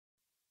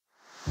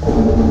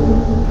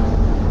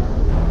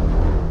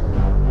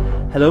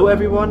Hello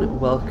everyone,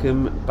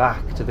 welcome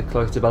back to the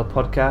Cloister Bell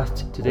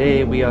podcast.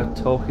 Today we are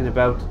talking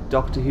about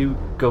Doctor Who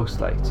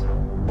Ghostlight.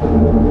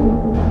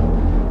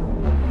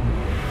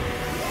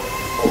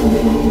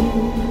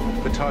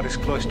 The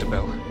TARDIS Cloister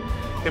Bell.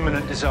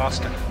 Imminent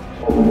disaster.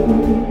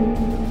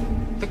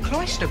 The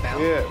Cloister Bell?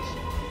 Yes.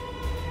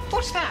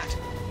 What's that?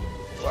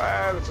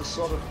 Well, it's a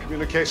sort of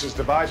communications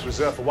device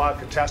reserved for wild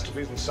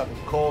catastrophes and sudden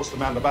calls to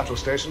man the battle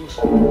stations.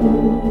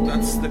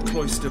 That's the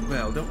Cloister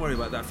Bell. Don't worry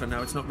about that for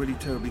now. It's not really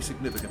terribly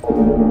significant.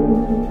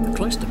 The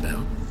Cloister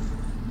Bell?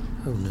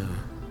 Oh no.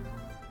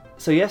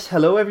 So yes,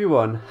 hello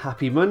everyone.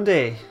 Happy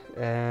Monday.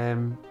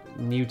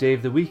 New day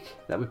of the week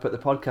that we put the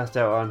podcast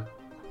out on.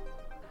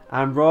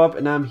 I'm Rob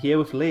and I'm here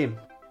with Liam.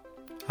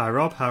 Hi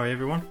Rob, how are you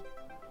everyone?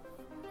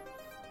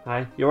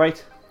 Hi, you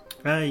alright?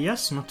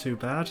 Yes, not too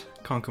bad.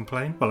 Can't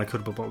complain. Well, I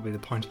could, but what would be the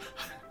point?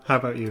 How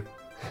about you?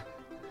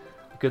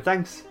 Good,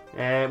 thanks.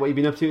 What you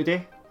been up to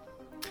today?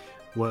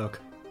 Work.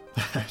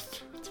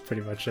 That's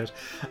pretty much it.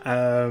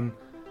 It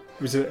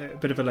was a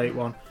bit of a late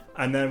one.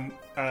 And then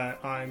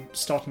I'm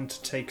starting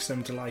to take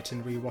some delight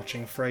in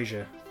rewatching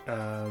Frasier,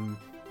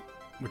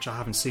 which I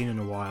haven't seen in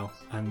a while.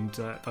 And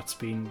that's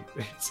been...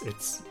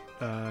 It's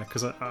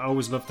because I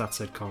always loved that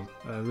sitcom.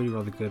 Really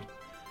rather good.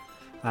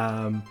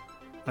 And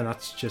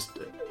that's just...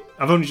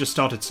 I've only just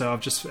started, so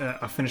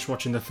I finished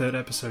watching the third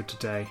episode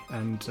today,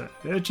 and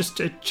it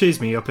cheers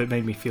me up. It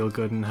made me feel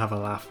good and have a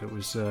laugh. It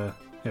was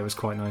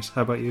quite nice.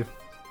 How about you?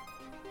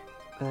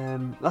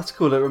 That's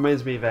cool. It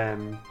reminds me of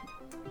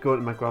going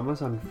to my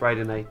grandma's on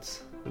Friday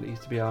nights when it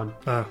used to be on.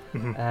 But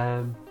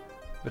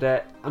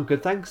I'm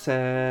good, thanks.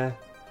 Ordered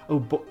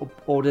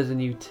a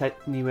new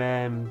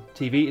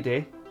TV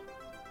today.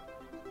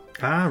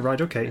 Ah, right,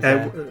 okay.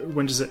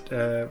 When does it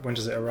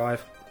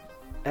arrive?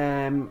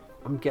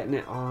 I'm getting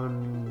it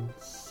on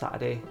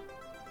Saturday,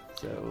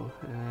 so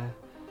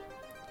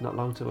not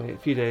long to wait. A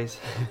few days.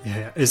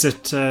 Yeah. Is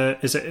it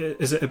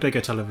a bigger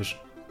television?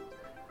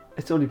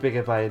 It's only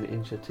bigger by an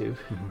inch or two,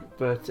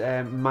 but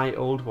my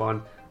old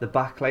one, the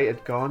backlight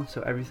had gone,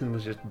 so everything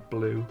was just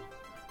blue.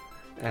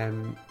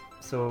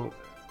 So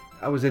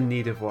I was in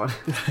need of one.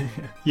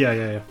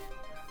 Yeah.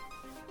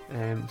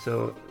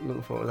 So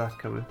looking forward to that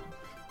coming.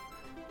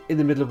 In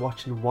the middle of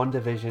watching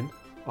WandaVision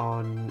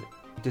on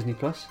Disney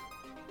Plus.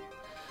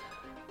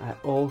 I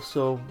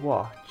also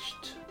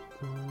watched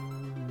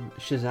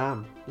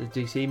Shazam, the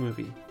DC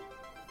movie,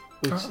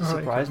 which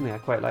surprisingly I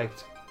quite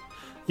liked.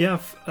 Yeah,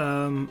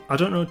 I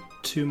don't know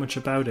too much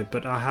about it,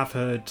 but I have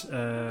heard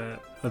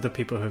other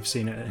people who have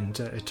seen it, and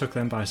it took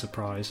them by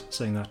surprise,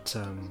 saying that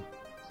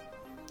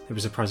it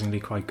was surprisingly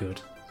quite good.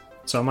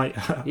 So I might...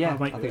 I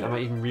think I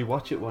might even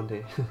rewatch it one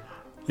day.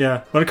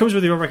 Yeah, well, it comes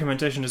with your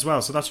recommendation as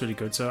well, so that's really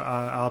good. So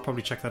I'll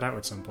probably check that out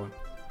at some point.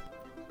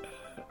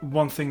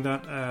 One thing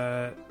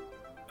that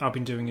I've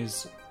been doing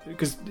is,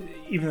 because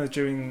even though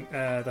during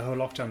the whole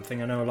lockdown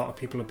thing, I know a lot of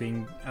people have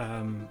been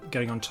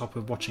getting on top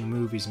of watching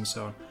movies and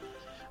so on.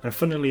 And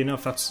funnily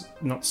enough, that's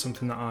not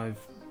something that I've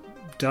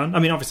done. I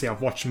mean, obviously I've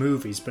watched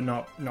movies, but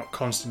not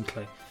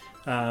constantly.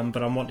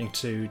 But I'm wanting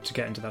to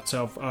get into that.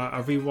 So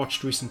I've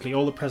rewatched recently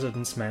All the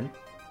President's Men,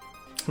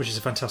 which is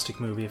a fantastic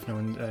movie. If no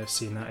one's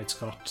seen that, it's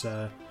got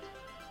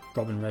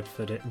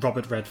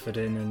Robert Redford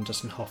in and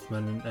Dustin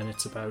Hoffman, and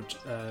it's about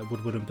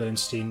Woodward and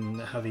Bernstein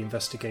and how they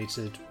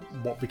investigated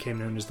what became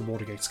known as the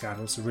Watergate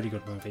scandal. It's a really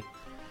good movie.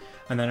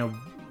 And then I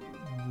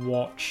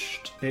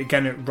watched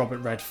again Robert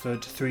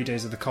Redford, 3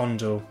 Days of the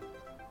Condor,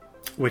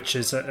 which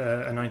is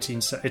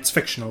it's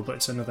fictional, but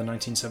it's another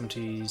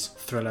 1970s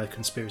thriller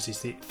conspiracy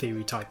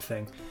theory type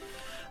thing.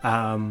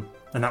 And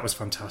that was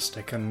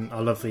fantastic, and I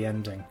love the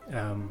ending.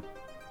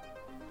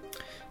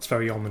 It's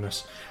very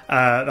ominous.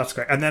 That's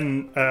great. And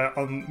then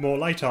on more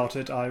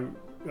light-hearted,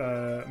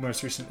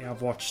 most recently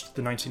I've watched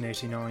the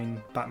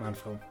 1989 Batman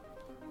film.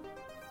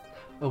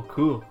 Oh,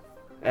 cool.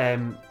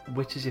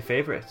 Which is your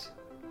favourite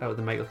out of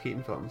the Michael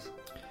Keaton films?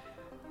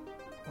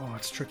 Oh,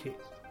 it's tricky.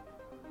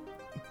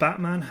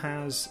 Batman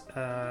has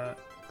a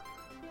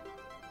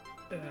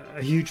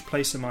huge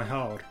place in my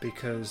heart,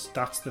 because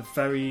that's the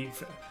very...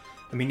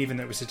 I mean, even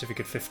though it was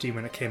Certificate 15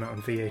 when it came out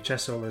on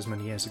VHS all those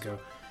many years ago,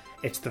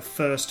 it's the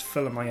first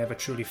film I ever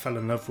truly fell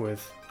in love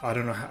with. I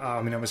don't know how,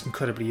 I mean, I was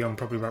incredibly young,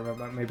 probably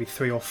about maybe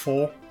 3 or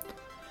 4.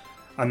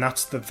 And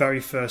that's the very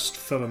first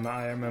film that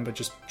I remember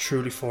just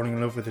truly falling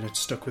in love with, and it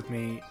stuck with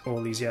me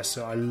all these years.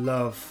 So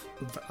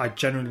I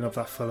genuinely love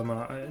that film.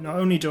 And not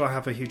only do I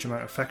have a huge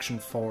amount of affection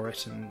for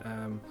it,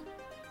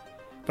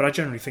 but I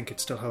generally think it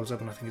still holds up,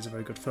 and I think it's a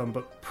very good film.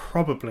 But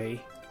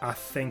probably, I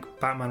think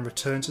Batman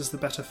Returns is the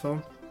better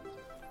film.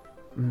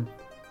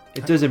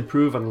 It does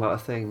improve on a lot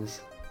of things.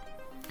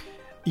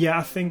 Yeah,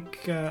 I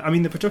think...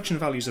 the production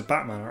values of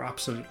Batman are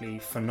absolutely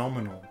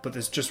phenomenal, but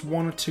there's just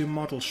 1 or 2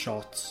 model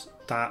shots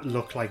that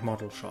look like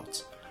model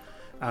shots.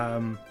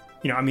 I'm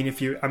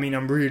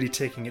really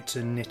taking it to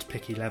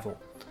nitpicky level.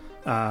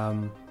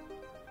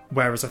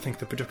 Whereas I think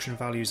the production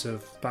values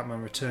of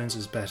Batman Returns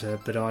is better,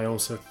 but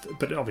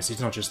obviously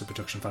it's not just the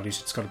production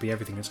values, it's got to be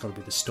everything, it's got to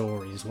be the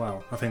story as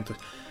well. I think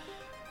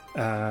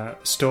the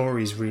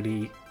story is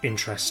really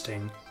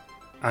interesting.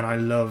 and I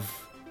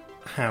love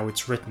how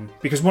it's written,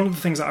 because one of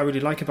the things that I really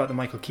like about the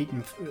Michael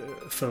Keaton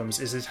films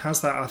is it has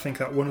that, I think,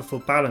 that wonderful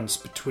balance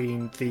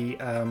between the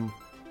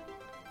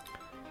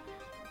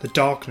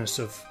darkness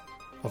of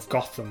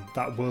Gotham,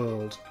 that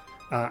world,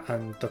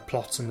 and the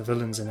plots and the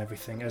villains and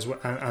everything, as well,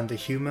 and the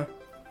humour.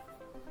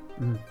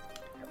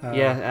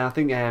 Yeah, and I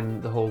think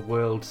the whole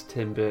world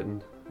Tim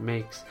Burton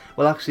makes.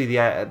 Well, actually,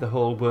 the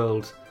whole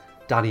world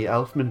Danny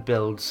Elfman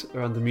builds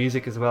around the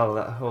music as well.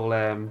 That whole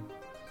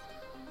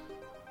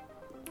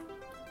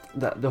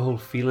the whole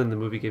feeling the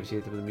movie gives you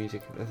with the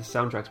music. The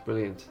soundtrack's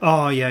brilliant.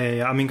 Oh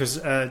yeah. I mean, because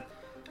I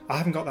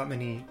haven't got that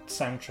many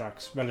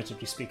soundtracks,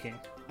 relatively speaking,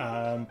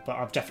 but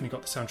I've definitely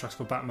got the soundtracks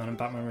for Batman and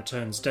Batman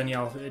Returns. Danny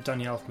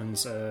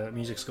Elfman's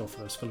music score for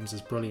those films is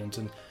brilliant,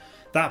 and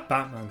that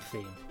Batman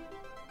theme.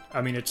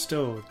 I mean, it's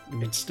still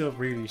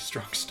really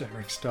strong,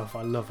 stirring stuff.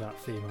 I love that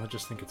theme. I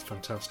just think it's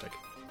fantastic.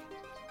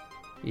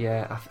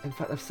 Yeah, in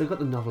fact, I've still got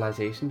the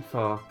novelization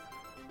for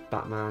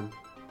Batman,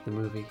 the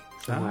movie,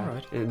 somewhere. Ah,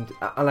 right. And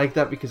I like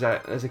that because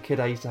as a kid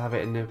I used to have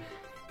it in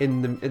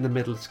the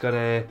middle. It's got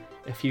a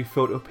few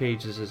photo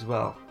pages as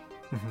well.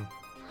 Mm-hmm.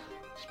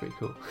 It's pretty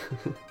cool.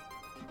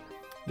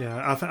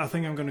 Yeah, I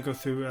think I'm going to go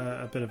through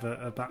a bit of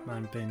a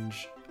Batman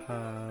binge.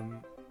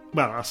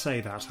 Well, I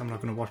say that I'm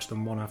not going to watch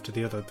them one after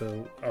the other.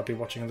 I'll be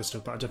watching other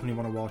stuff, but I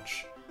definitely want to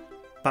watch.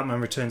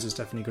 Batman Returns is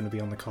definitely going to be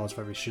on the cards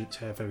very soon.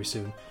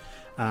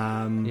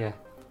 Yeah.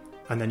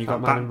 And then you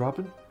got Batman and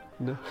Robin.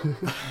 No.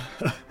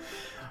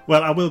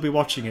 Well, I will be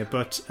watching it,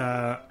 but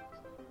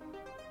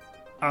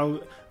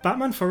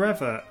Batman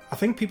Forever. I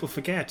think people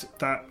forget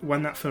that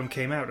when that film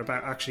came out,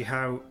 about actually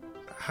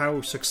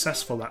how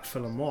successful that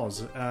film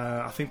was.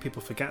 I think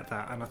people forget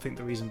that, and I think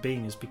the reason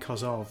being is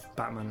because of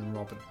Batman and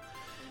Robin.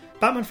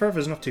 Batman Forever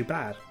is not too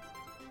bad,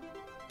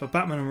 but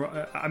Batman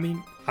and I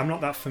mean, I'm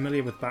not that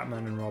familiar with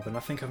Batman and Robin.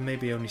 I think I've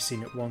maybe only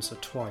seen it once or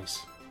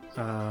twice.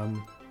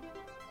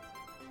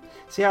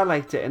 See, I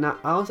liked it, and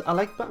I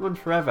liked Batman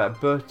Forever,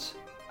 but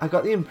I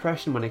got the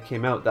impression when it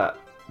came out that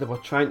they were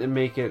trying to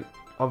make it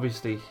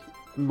obviously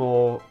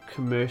more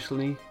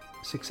commercially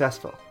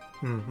successful,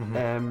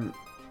 and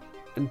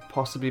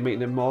possibly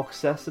making it more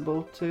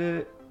accessible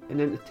to and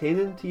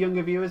entertaining to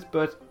younger viewers.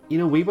 But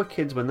we were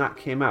kids when that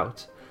came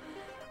out,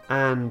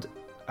 and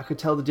I could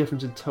tell the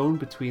difference in tone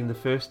between the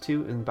first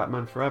two and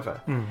Batman Forever.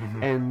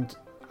 And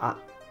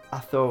I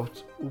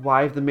thought,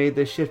 why have they made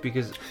this shift?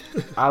 Because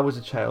I was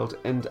a child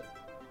and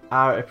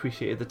I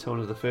appreciated the tone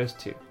of the first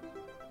two,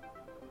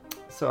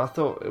 so I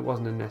thought it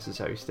wasn't a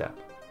necessary step.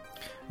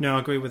 No, I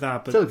agree with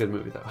that. But still a good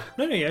movie, though.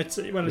 No, yeah, it's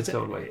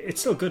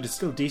still good. It's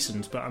still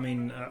decent. But I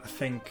mean, I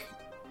think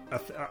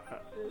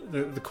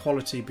the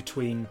quality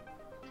between,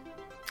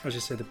 as you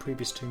say, the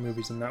previous two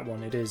movies and that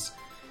one, it is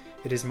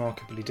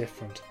markedly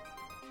different.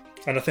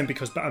 And I think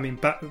because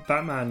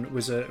Batman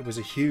was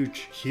a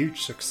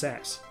huge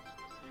success,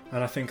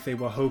 and I think they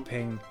were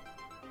hoping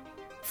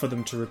for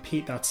them to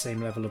repeat that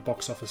same level of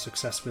box office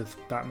success with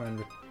Batman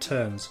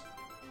Returns,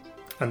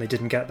 and they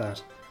didn't get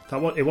that.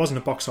 It wasn't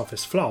a box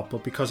office flop,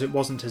 but because it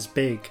wasn't as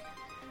big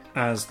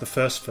as the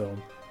first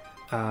film,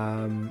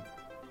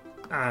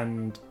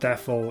 and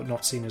therefore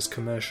not seen as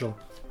commercial,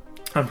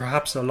 and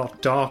perhaps a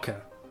lot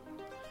darker,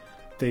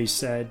 they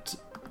said,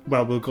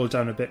 well, we'll go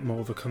down a bit more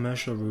of a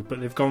commercial route. But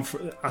they've gone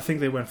I think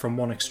they went from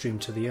one extreme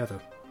to the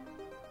other.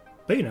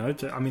 But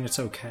I mean, it's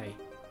okay.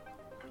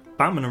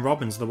 Batman and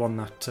Robin's the one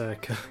that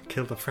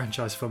killed the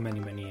franchise for many,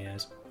 many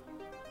years.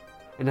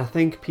 And I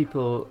think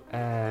people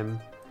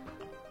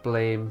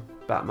blame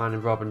Batman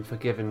and Robin for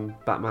giving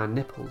Batman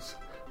nipples,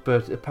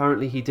 but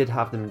apparently he did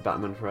have them in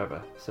Batman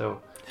Forever.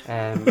 So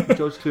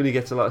George Clooney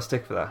gets a lot of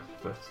stick for that,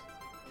 but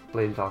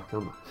blame Val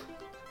Kilmer.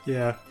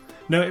 Yeah.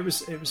 No, it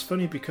was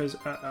funny because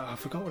I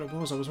forgot what it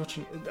was. I was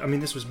watching. I mean,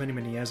 this was many,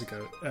 many years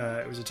ago.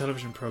 It was a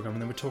television program,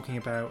 and they were talking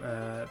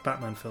about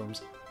Batman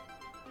films.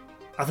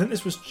 I think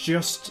this was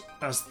just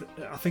as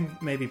I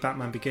think maybe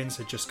Batman Begins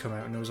had just come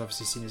out, and it was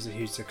obviously seen as a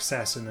huge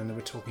success. And then they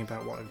were talking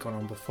about what had gone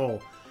on before,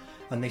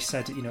 and they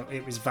said,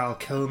 it was Val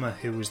Kilmer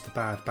who was the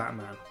bad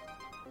Batman.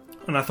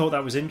 And I thought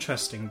that was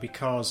interesting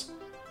because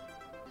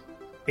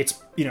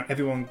it's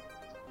everyone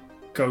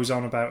goes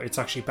on about it's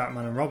actually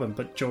Batman and Robin,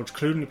 but George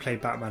Clooney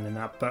played Batman in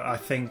that. But I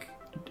think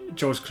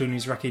George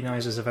Clooney's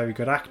recognised as a very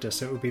good actor,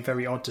 so it would be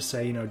very odd to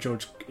say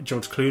George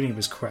Clooney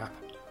was crap.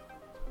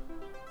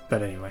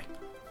 But anyway.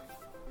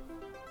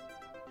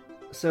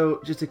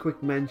 So just a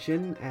quick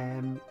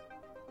mention,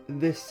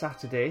 this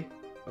Saturday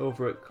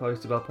over at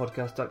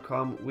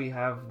cloisterbellpodcast.com we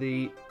have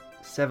the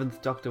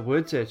 7th Doctor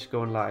Word Search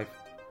going live.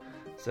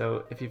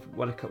 So if you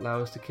want a couple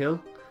hours to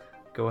kill,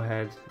 go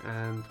ahead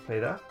and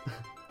play that.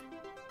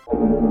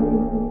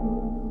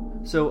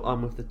 So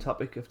on with the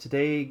topic of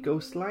today,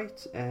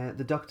 Ghostlight.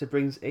 The Doctor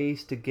brings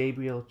Ace to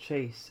Gabriel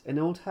Chase, an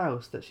old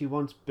house that she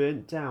once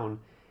burnt down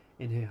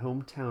in her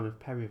hometown of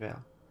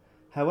Perryvale.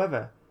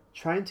 However,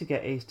 trying to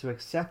get Ace to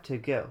accept her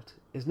guilt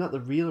is not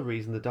the real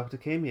reason the Doctor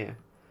came here.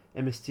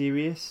 A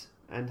mysterious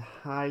and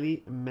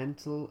highly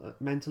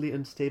mentally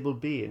unstable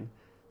being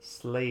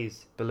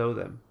slays below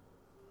them.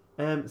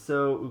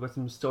 So we've got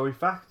some story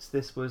facts.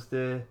 This was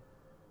the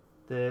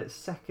the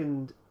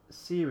second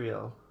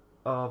serial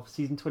of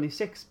season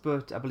 26,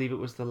 but I believe it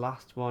was the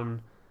last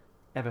one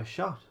ever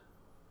shot.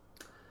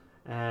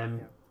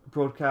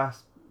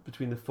 Broadcast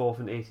between the 4th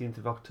and 18th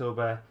of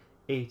October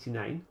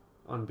 89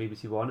 on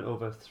BBC One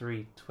over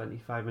 3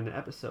 25-minute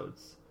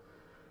episodes.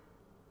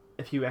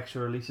 A few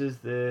extra releases.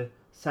 The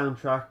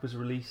soundtrack was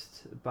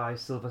released by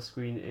Silver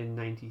Screen in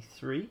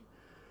 93.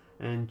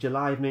 In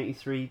July of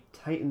 93,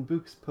 Titan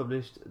Books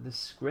published the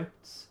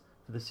scripts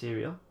for the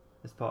serial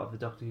as part of the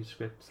Doctor Who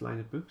scripts line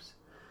of books.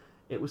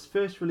 It was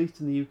first released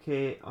in the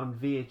UK on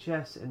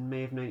VHS in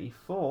May of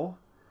 94,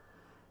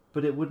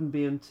 but it wouldn't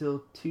be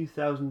until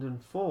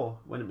 2004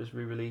 when it was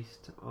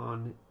re-released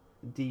on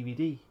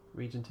DVD,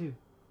 Region 2.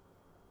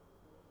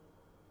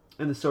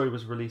 And the story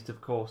was released,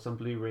 of course, on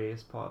Blu-ray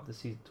as part of the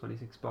season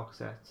 26 box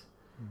set.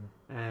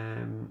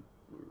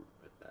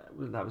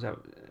 That was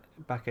out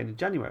back end of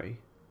January.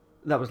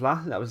 That was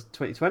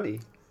 2020.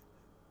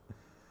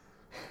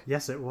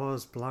 Yes, it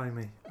was.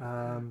 Blimey.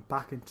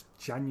 Back in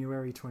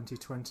January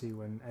 2020,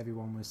 when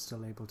everyone was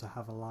still able to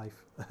have a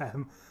life.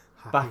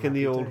 Back in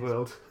the old days.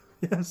 world.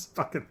 Yes,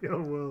 back in the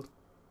old world.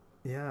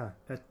 Yeah,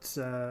 it's.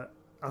 I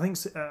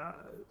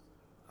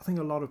think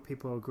a lot of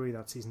people agree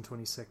that season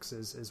 26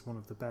 is one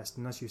of the best.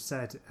 And as you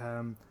said,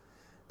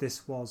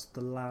 this was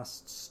the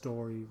last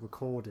story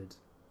recorded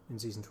in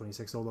season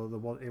 26,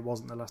 although it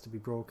wasn't the last to be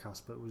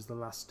broadcast, but it was the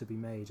last to be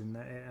made,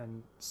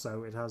 and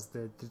so it has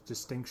the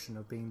distinction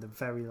of being the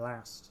very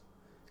last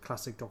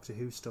classic Doctor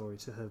Who story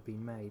to have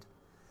been made.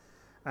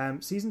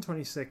 Season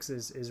 26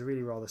 is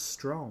really rather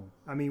strong.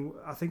 I mean,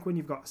 I think when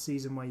you've got a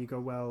season where you go,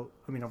 well,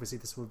 I mean, obviously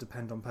this will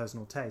depend on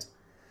personal taste,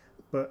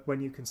 but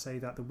when you can say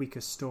that the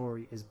weakest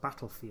story is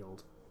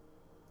Battlefield,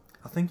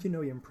 I think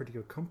you're in pretty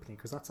good company,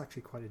 because that's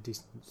actually quite a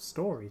decent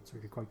story. It's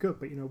really quite good.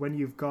 But when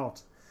you've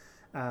got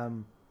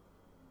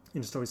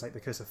stories like The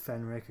Curse of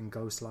Fenric and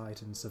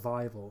Ghostlight and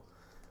Survival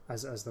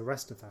as the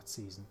rest of that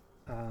season,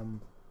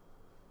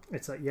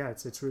 it's like, yeah,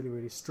 it's really,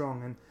 really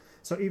strong. And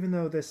so even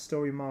though this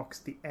story marks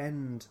the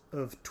end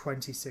of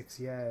 26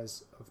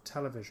 years of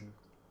television,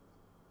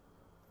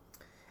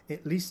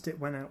 at least it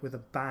went out with a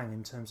bang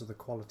in terms of the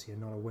quality and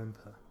not a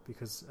whimper,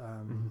 because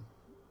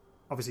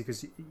obviously,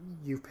 because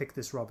you've picked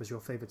this, Rob, as your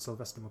favourite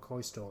Sylvester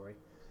McCoy story.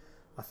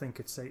 I think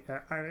it's a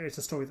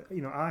story that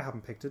I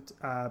haven't picked it,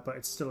 but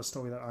it's still a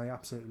story that I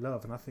absolutely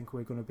love, and I think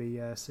we're going to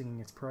be singing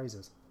its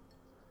praises.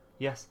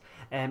 Yes,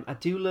 I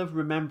do love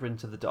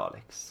Remembrance of the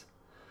Daleks.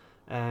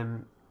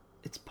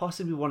 It's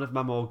possibly one of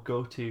my more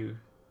go-to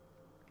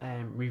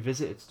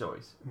revisited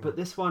stories, but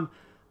this one,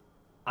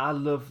 I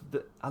love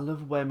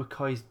where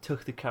McCoy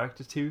took the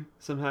character to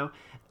somehow.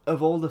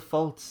 Of all the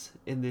faults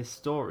in this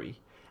story,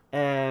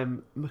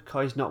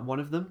 McCoy's not one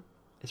of them.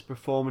 His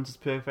performance is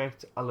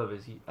perfect. I love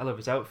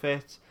his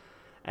outfit.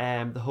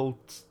 The whole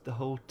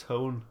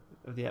tone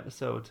of the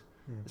episode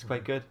is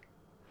quite good.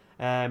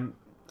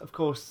 Of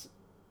course,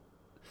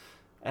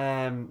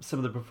 some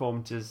of the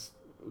performances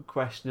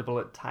questionable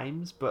at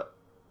times, but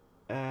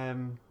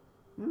McCoy's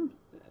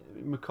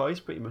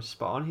pretty much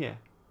spot on here.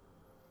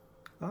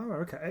 Oh,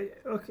 okay,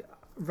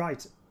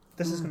 right.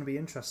 This is going to be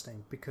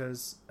interesting,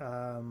 because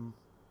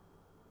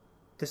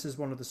this is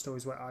one of the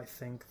stories where I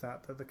think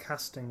that the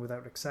casting,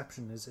 without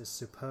exception, is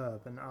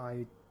superb, and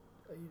I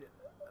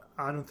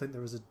don't think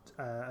there was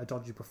a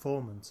dodgy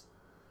performance.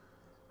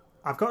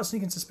 I've got a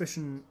sneaking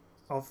suspicion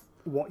of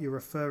what you're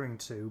referring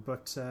to,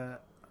 but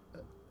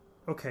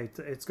okay,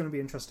 it's going to be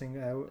interesting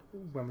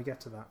when we get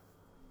to that.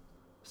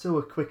 So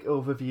a quick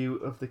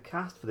overview of the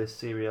cast for this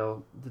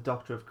serial. The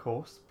Doctor, of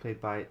course,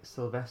 played by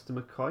Sylvester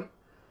McCoy.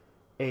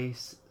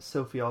 Ace,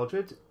 Sophie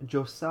Aldred.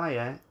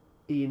 Josiah,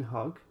 Ian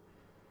Hogg.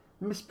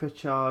 Miss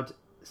Pritchard,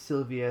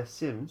 Sylvia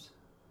Sims.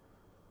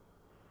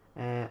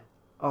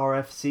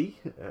 RFC,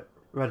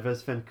 Radva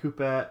Sven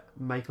Cooper,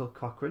 Michael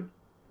Cochran.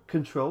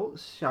 Control,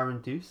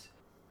 Sharon Deuce.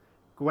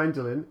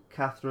 Gwendolyn,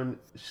 Catherine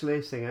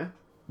Schlesinger.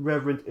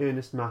 Reverend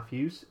Ernest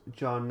Matthews,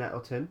 John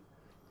Nettleton.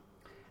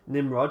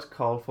 Nimrod,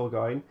 Carl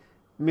Forgoyne.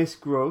 Miss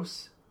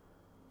Gross,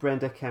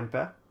 Brenda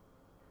Kemper.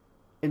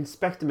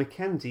 Inspector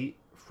Mackenzie,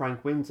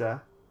 Frank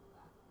Windsor.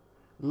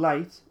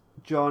 Light,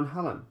 John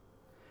Hallam.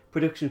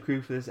 Production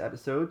crew for this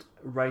episode: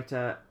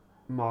 writer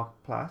Mark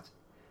Platt,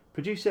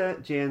 producer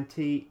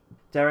JNT,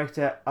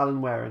 director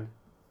Alan Warren.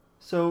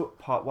 So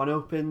part 1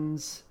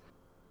 opens.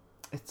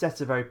 It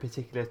sets a very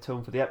particular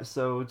tone for the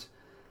episode,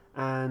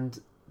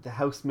 and the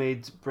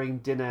housemaids bring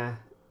dinner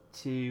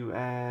to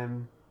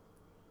and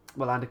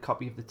a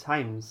copy of the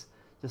Times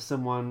to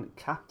someone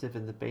captive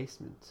in the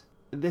basement.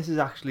 This is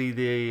actually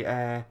the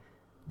kind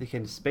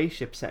of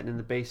spaceship setting in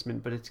the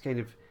basement, but it's kind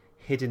of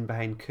hidden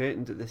behind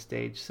curtains at this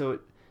stage, so it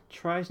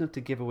tries not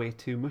to give away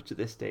too much at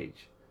this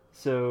stage.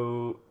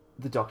 So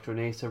the Doctor and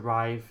Ace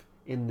arrive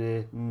in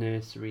the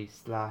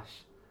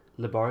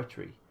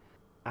nursery/laboratory,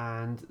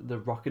 and the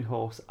Rocking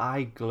Horse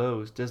eye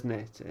glows, doesn't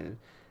it?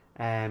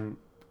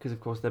 Because of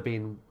course they're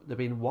being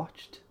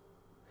watched.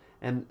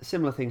 And a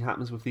similar thing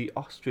happens with the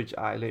ostrich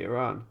eye later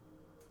on.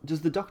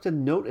 Does the Doctor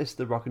notice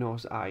the Rocking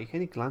Horse eye? He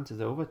kind of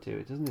glances over to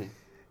it, doesn't he?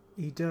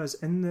 He does.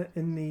 In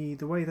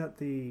the way that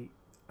the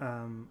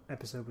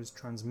episode was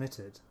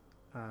transmitted,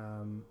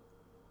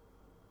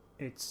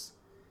 it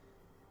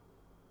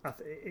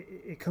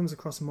comes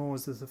across more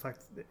as the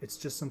fact that it's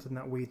just something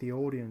that we, the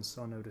audience,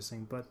 are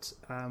noticing. But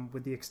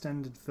with the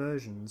extended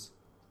versions,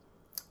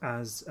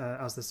 as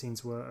the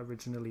scenes were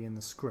originally in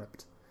the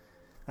script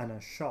and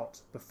are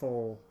shot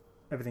before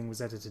everything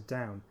was edited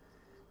down,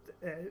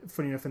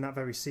 funny enough, in that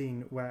very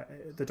scene where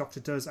the Doctor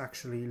does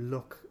actually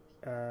look,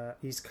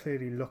 he's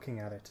clearly looking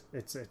at it.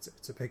 It's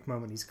a big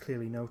moment. He's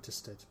clearly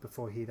noticed it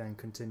before he then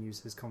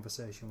continues his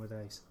conversation with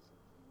Ace.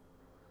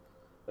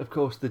 Of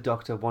course, the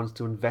Doctor wants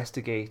to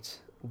investigate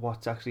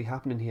what's actually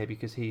happening here,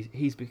 because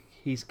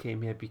he's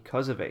came here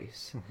because of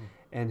Ace,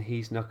 and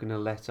he's not going to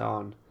let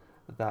on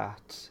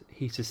that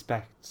he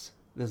suspects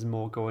there's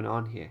more going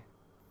on here.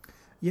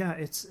 Yeah,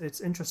 it's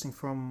interesting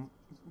from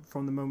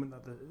the moment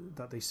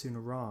that they soon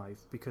arrive,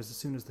 because as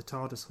soon as the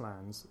TARDIS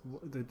lands,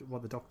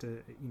 what the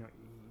Doctor,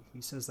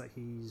 he says that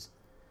he's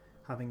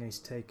having Ace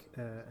take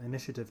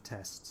initiative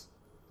tests.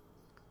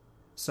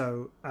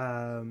 So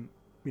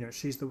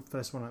she's the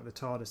first one at the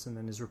TARDIS, and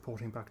then is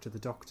reporting back to the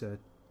Doctor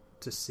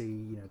to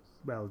see,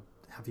 well,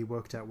 have you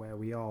worked out where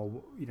we are?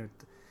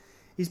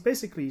 He's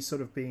basically sort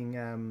of being,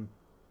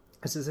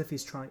 it's as if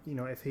he's trying,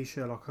 if he's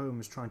Sherlock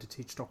Holmes trying to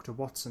teach Dr.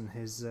 Watson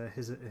his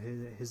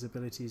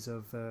abilities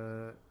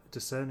of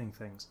discerning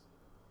things.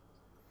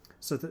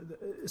 So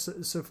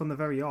from the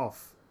very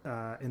off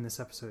in this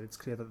episode, it's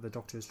clear that the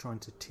Doctor is trying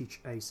to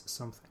teach Ace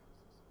something.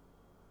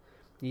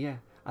 Yeah,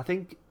 I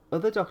think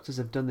other Doctors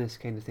have done this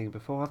kind of thing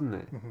before, haven't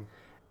they? Mm-hmm.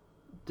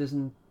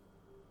 Doesn't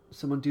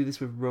someone do this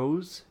with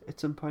Rose at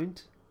some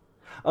point?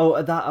 Oh,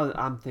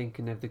 I'm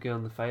thinking of the Girl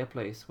in the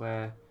Fireplace,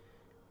 where...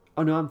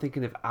 Oh no, I'm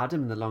thinking of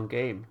Adam in The Long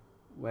Game,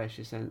 where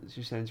she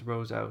sends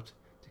Rose out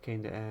to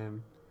kind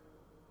of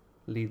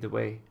lead the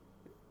way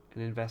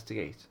and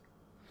investigate.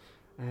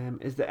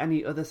 Is there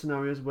any other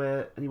scenarios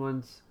where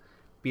anyone's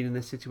been in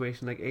this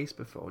situation like Ace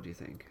before, do you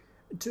think?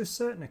 To a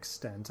certain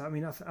extent. I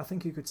mean, I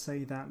think you could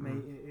say that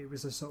it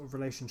was a sort of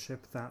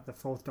relationship that the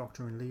Fourth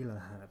Doctor and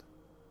Leela had.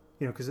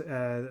 Because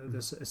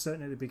there's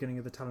certainly at the beginning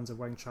of the Talons of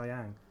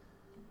Weng-Chiang,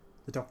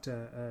 the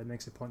Doctor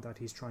makes a point that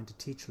he's trying to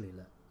teach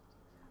Leela.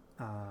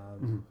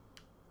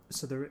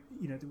 So there,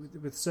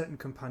 with certain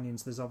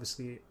companions, there's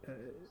obviously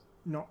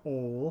not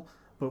all,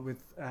 but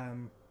with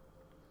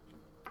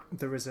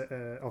there is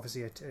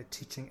obviously a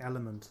teaching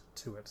element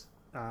to it.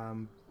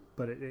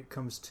 But it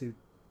comes to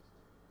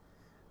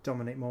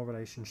dominate more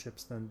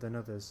relationships than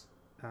others.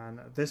 And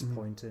at this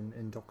point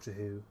in Doctor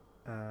Who,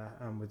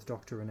 and with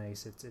Doctor and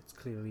Ace, it's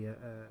clearly a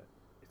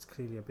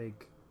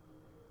big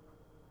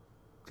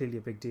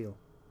deal.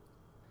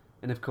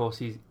 And of course,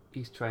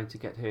 he's trying to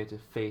get her to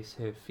face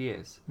her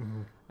fears,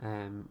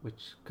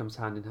 which comes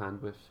hand in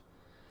hand with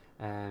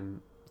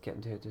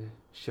getting her to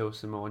show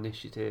some more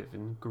initiative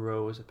and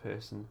grow as a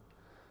person.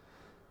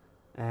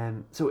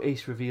 So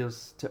Ace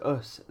reveals to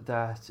us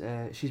that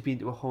she's been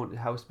to a haunted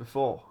house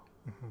before.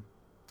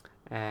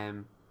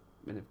 And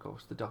of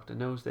course the Doctor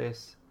knows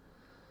this,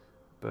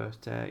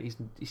 but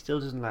he still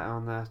doesn't let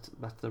on that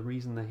that's the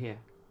reason they're here.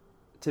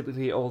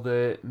 Typically all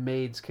the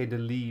maids kind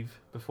of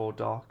leave before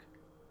dark.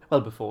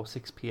 Well, before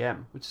 6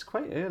 p.m, which is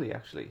quite early,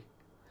 actually.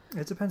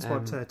 It depends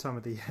what time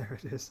of the year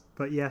it is.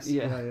 But yes,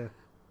 yeah.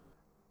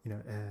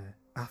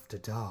 After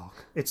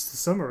dark. It's the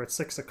summer at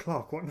 6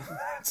 o'clock. What?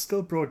 It's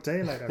still broad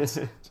daylight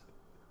outside.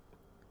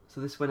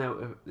 So this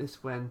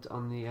went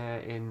on the air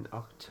in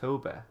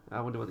October.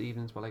 I wonder what the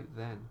evenings were like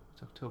then.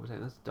 It's October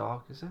 10th. That's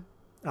dark, is it?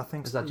 I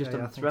think is so. Is that just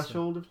on the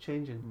threshold of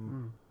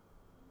changing?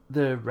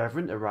 The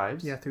Reverend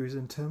arrives. Yeah, through his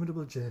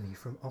interminable journey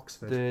from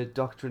Oxford. The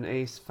Doctor and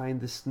Ace find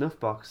the snuff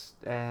box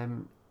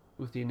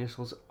with the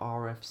initials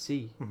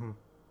RFC. And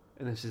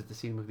this is the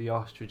scene with the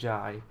ostrich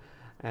eye.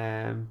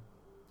 And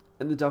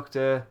the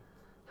Doctor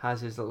has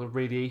his little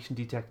radiation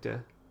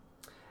detector.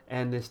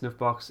 And the snuff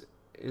box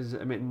is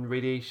emitting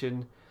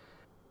radiation.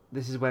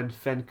 This is when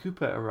Fen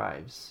Cooper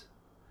arrives.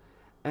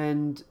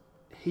 And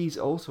he's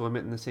also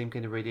emitting the same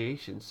kind of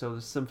radiation. So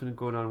there's something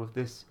going on with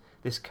this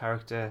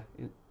character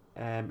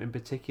in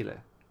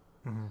particular.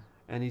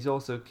 And he's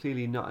also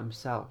clearly not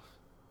himself.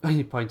 And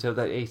you point out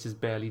that Ace is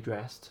barely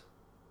dressed.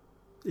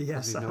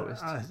 Yes,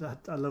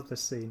 I love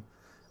this scene.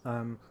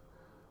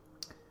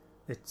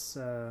 It's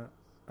I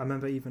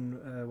remember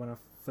even when I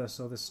first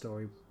saw this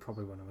story,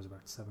 probably when I was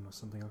about 7 or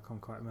something, I can't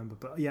quite remember.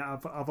 But yeah,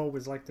 I've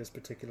always liked this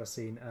particular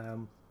scene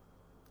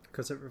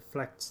because it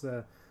reflects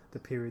the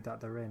period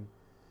that they're in.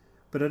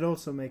 But it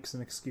also makes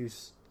an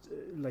excuse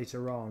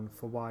later on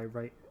for why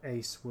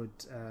Ace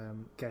would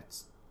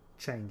get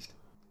changed,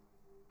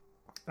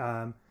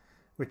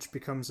 which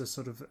becomes a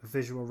sort of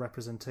visual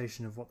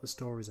representation of what the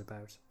story's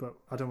about. But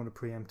I don't want to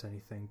preempt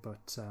anything.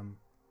 But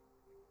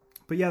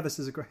yeah, this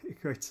is a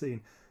great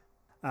scene.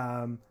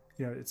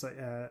 It's like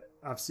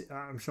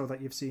I'm sure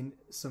that you've seen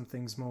some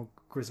things more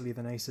grisly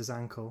than Ace's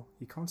ankle.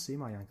 You can't see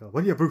my ankle.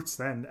 Well, your boots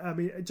then. I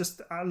mean,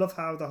 I love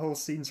how the whole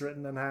scene's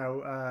written and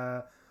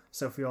how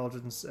Sophie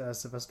Aldred and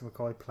Sylvester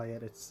McCoy play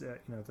it. It's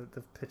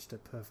they've pitched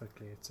it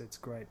perfectly. It's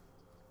great.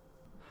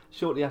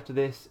 Shortly after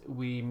this,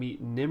 we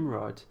meet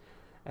Nimrod,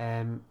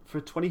 For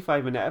a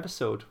 25-minute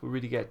episode, we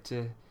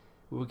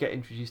will get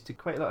introduced to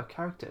quite a lot of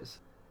characters.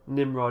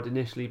 Nimrod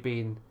initially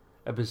being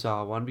a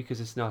bizarre one because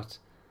it's not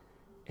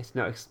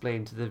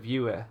explained to the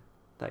viewer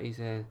that he's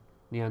a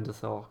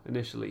Neanderthal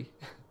initially.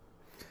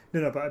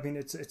 No, but I mean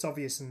it's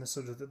obvious in the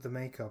sort of the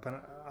makeup, and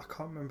I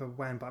can't remember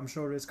when, but I'm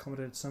sure it is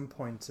commented at some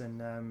point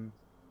in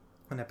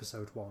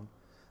episode 1,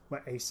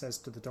 where Ace says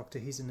to the Doctor,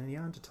 "He's a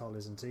Neanderthal,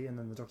 isn't he?" And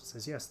then the Doctor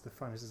says, "Yes, the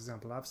finest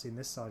example I've seen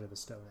this side of the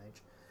Stone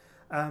Age."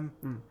 And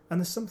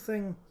there's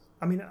something,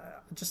 I mean, I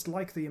just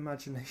like the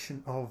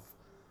imagination of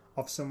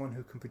someone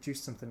who can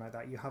produce something like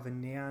that. You have a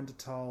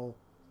Neanderthal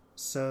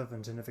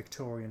servant in a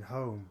Victorian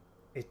home.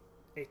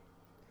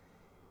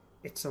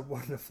 It's a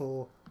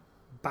wonderful,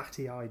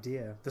 batty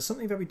idea. There's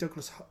something very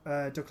Douglas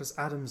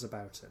Adams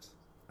about it.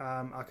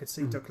 I could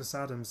see Douglas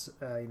Adams,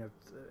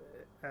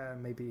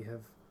 maybe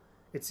have.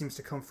 It seems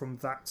to come from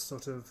that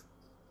sort of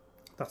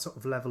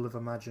level of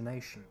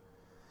imagination.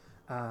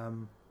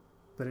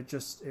 But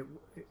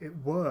it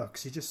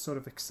works. You just sort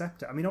of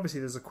accept it. I mean,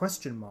 obviously there's a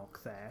question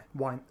mark there.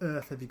 Why on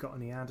earth have you got a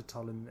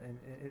Neanderthal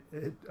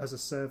in as a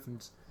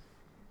servant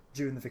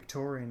during the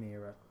Victorian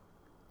era?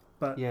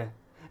 But yeah,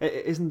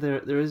 isn't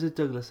there is a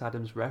Douglas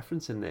Adams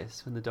reference in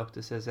this when the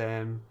Doctor says,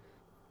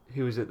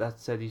 "Who is it that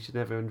said you should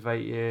never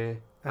invite your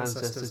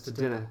ancestors to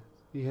dinner?"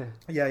 Yeah,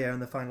 in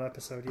the final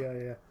episode,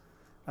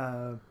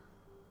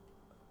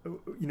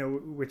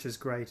 which is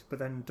great. But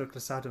then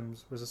Douglas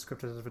Adams was a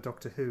script editor for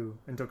Doctor Who,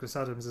 and Douglas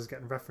Adams is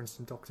getting referenced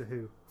in Doctor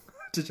Who.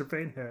 Did your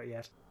brain hurt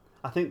yet?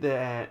 I think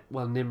that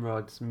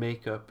Nimrod's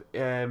makeup,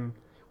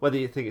 whether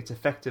you think it's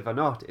effective or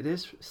not, it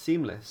is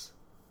seamless.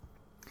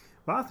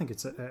 Well, I think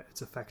it's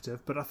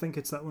effective, but I think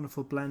it's that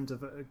wonderful blend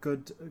of a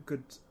good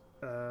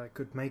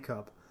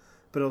makeup,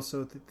 but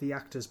also the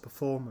actor's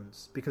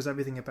performance, because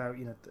everything about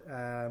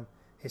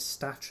his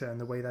stature and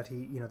the way that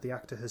he the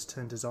actor has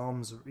turned his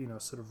arms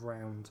sort of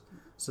round,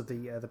 so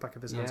the back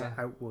of his hands are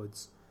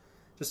outwards.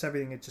 Just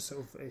everything, it just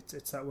sort of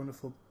it's that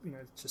wonderful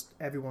it's just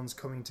everyone's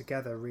coming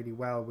together really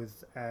well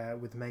with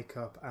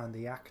makeup and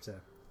the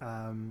actor.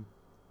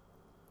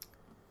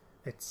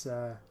 He's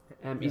a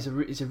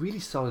really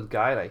solid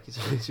guy. Like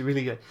he's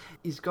really good.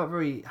 He's got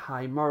very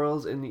high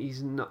morals, and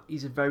he's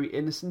a very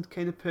innocent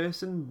kind of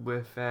person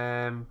with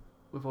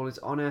all his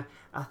honour.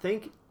 I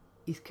think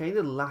he's kind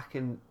of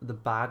lacking the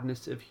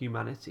badness of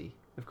humanity.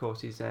 Of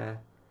course, he's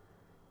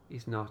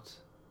not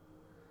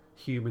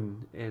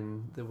human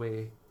in the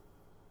way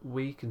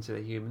we consider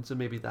human. So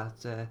maybe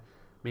that's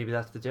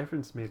the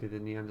difference. Maybe the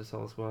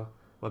Neanderthals were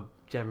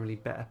generally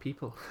better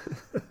people.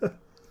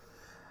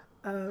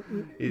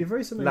 You're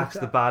very similar.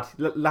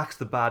 Lacks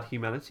the bad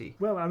humanity.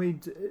 Well, I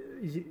mean,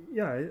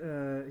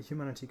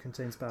 humanity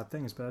contains bad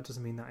things, but that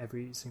doesn't mean that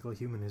every single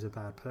human is a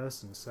bad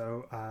person.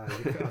 So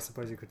I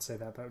suppose you could say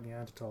that about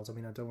Neanderthals. I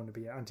mean, I don't want to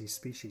be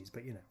anti-species,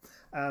 but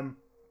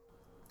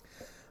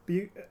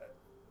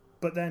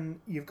but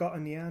then you've got a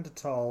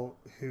Neanderthal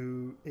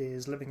who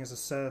is living as a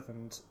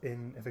servant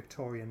in a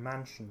Victorian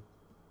mansion.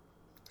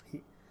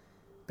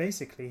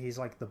 Basically, he's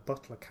like the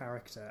butler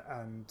character,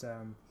 and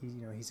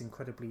he's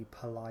incredibly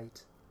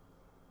polite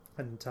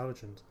and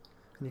intelligent.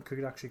 And you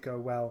could actually go,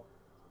 well,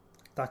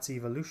 that's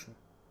evolution.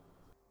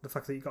 The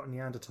fact that you got a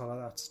Neanderthal at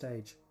that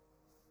stage,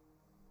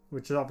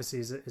 which obviously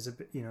is a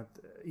bit,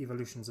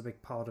 evolution's a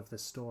big part of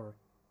this story.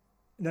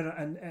 No,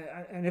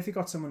 and if you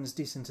got someone as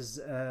decent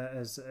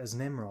as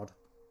Nimrod,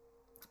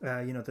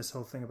 this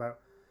whole thing about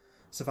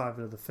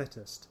survival of the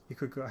fittest, you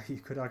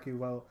could argue,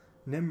 well,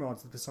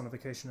 Nimrod's the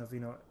personification of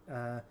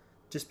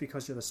just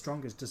because you're the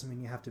strongest doesn't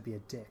mean you have to be a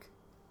dick.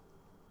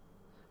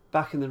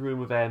 Back in the room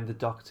with the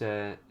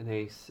Doctor and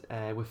Ace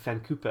with Fen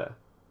Cooper,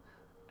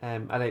 I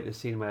like the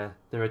scene where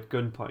they're at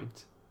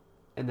gunpoint,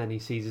 and then he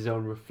sees his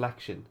own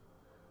reflection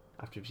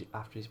after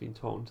he's been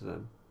talking to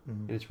them,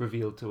 and it's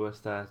revealed to us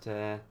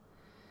that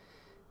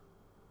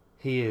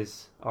he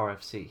is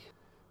RFC.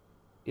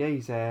 Yeah,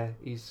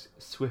 he's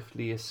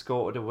swiftly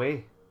escorted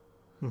away.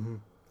 Mm-hmm.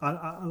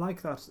 I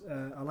like that.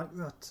 I like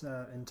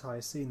that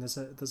entire scene. There's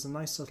a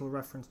nice little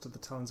reference to the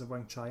talons of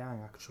Weng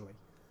Chiang, actually,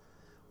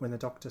 when the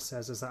Doctor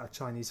says, "Is that a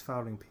Chinese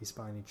fowling piece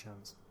by any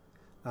chance?"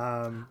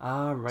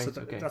 Right.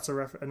 So okay. That's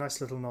a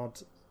nice little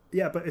nod.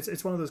 Yeah, but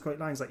it's one of those great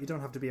lines. Like, you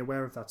don't have to be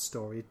aware of that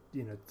story.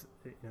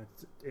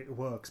 It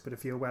works. But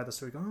if you're aware of the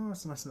story, you go, "Oh,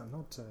 that's a nice little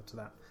nod to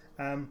that."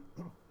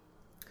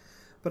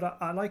 But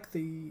I like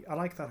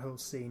that whole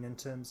scene in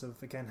terms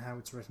of, again, how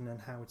it's written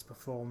and how it's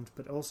performed,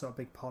 but also a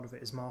big part of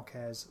it is Mark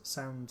Hare's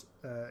sound,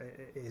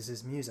 is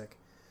his music.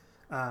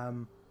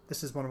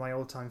 This is one of my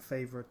all-time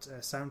favourite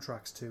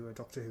soundtracks to a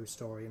Doctor Who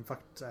story. In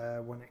fact,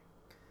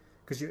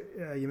 because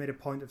you made a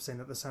point of saying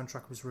that the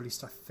soundtrack was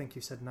released, I think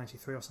you said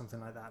 93 or something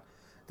like that.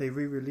 They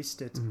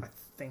re-released it, I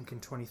think, in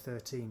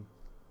 2013.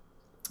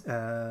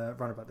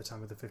 Around about the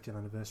time of the 50th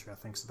anniversary, I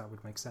think, so that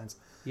would make sense.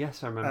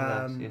 Yes, I remember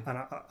that. Yeah. And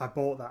I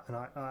bought that, and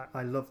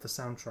I love the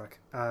soundtrack.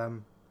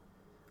 And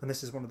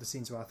this is one of the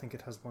scenes where I think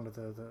it has one of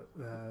the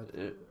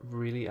it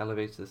really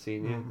elevates the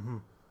scene. Yeah. Mm-hmm.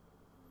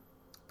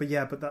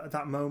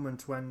 that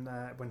moment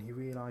when he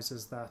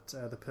realizes that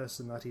the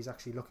person that he's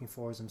actually looking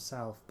for is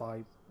himself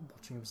by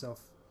watching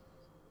himself,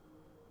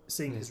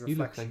 seeing his reflection. You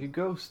look like a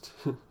ghost.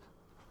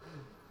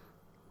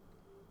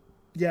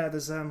 Yeah,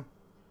 there's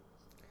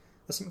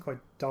something quite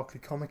darkly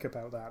comic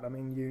about that. I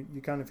mean,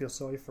 you kind of feel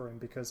sorry for him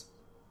because,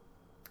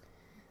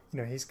 you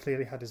know, he's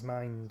clearly had his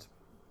mind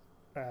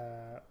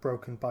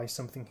broken by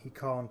something he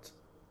can't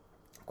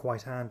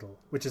quite handle,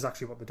 which is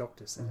actually what the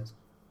Doctor says.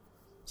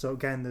 So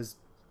again, there's,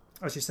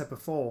 as you said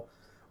before,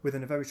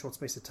 within a very short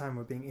space of time,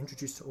 we're being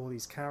introduced to all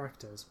these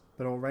characters,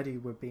 but already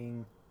we're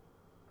being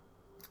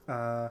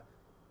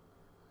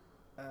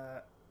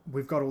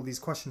we've got all these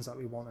questions that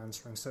we want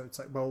answering. So it's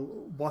like, well,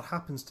 what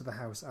happens to the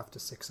house after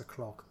 6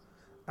 o'clock?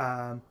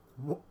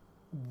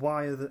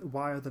 Why are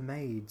the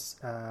maids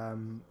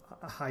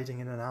hiding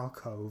in an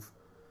alcove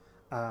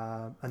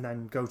and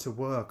then go to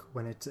work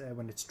when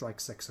it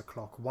strikes 6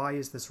 o'clock? Why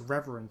is this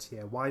reverend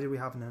here? Why do we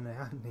have a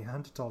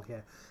Neanderthal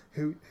here?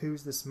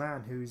 Who's this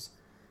man who is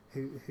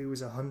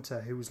a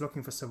hunter who is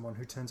looking for someone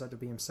who turns out to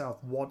be himself?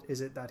 What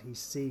is it that he's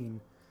seen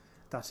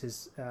that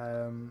has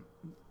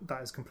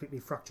completely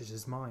fractured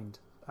his mind?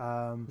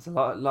 There's a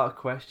lot of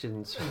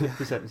questions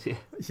presented here.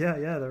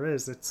 Yeah, there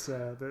is. It's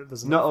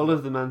there's not all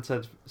of them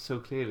answered so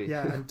clearly.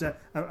 Yeah,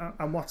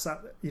 and what's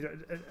that? You know,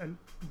 and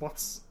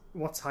what's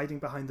hiding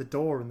behind the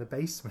door in the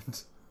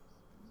basement?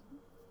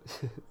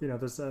 You know,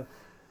 there's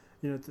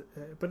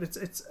but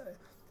it's.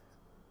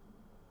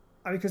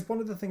 Because one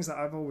of the things that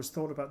I've always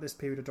thought about this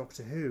period of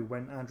Doctor Who,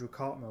 when Andrew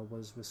Cartmel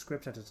was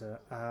script editor,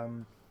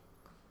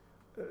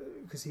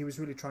 because he was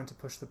really trying to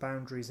push the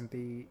boundaries and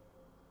be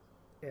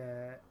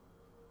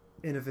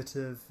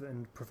innovative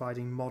and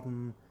providing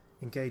modern,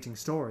 engaging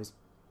stories,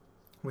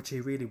 which he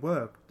really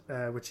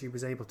which he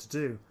was able to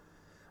do.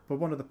 But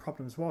one of the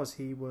problems was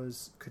he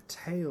was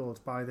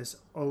curtailed by this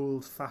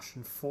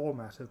old-fashioned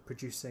format of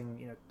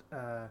producing,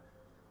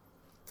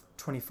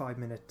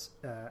 25-minute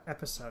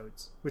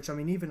episodes. Which, I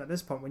mean, even at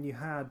this point, when you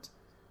had,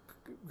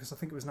 because I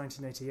think it was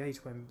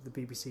 1988 when the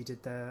BBC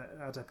did their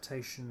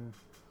adaptation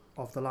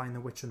of The Lion, the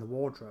Witch, and the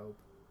Wardrobe,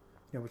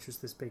 which was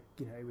this big,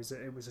 it was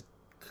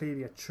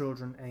clearly a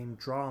children-aimed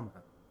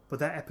drama, but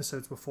their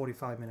episodes were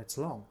 45 minutes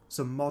long.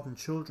 So modern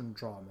children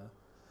drama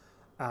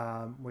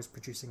was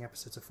producing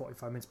episodes of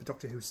 45 minutes, but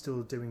Doctor Who's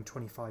still doing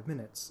 25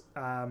 minutes.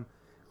 And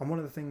one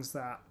of the things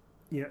that,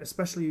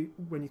 especially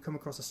when you come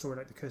across a story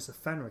like The Curse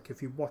of Fenric,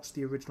 if you watch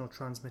the original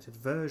transmitted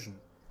version,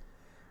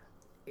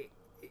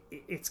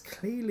 it's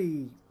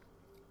clearly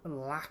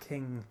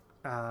lacking.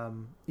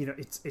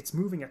 It's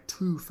moving at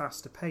too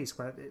fast a pace,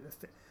 where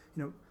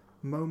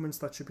moments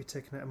that should be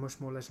taken at a much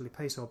more leisurely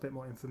pace, or a bit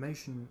more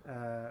information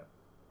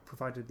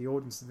provided the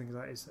audience and things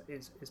like that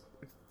is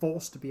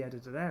forced to be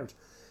edited out.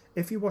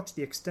 If you watch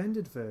the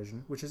extended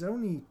version, which is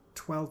only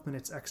 12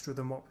 minutes extra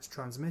than what was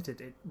transmitted,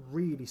 it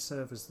really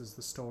services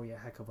the story a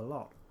heck of a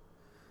lot.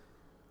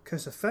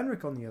 Curse of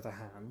Fenric, on the other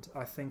hand,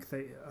 I think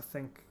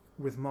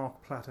with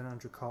Mark Platt and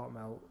Andrew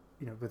Cartmel,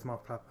 with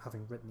Mark Platt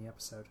having written the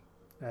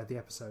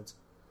episodes,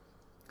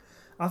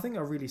 I think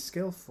are really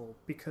skillful,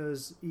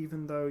 because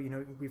even though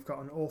we've got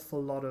an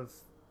awful lot of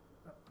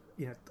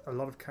a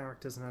lot of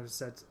characters, and as I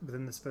said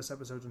within this first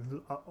episode,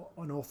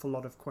 an awful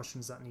lot of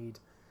questions that need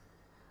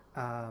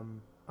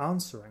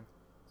answering,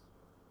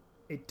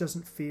 it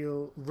doesn't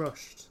feel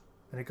rushed,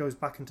 and it goes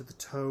back into the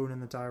tone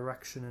and the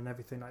direction and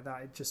everything like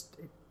that. It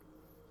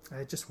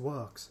just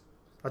works.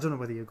 I don't know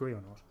whether you agree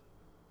or not.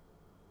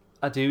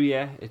 I do,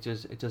 yeah. It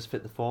does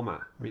fit the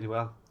format really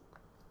well.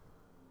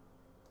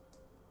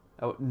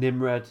 Oh,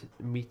 Nimrod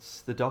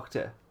meets the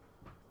Doctor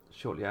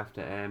shortly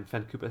after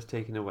Fen Cooper's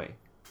taken away,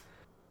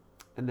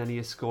 and then he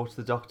escorts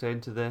the Doctor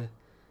into the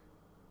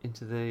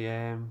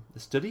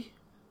study.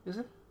 Is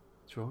it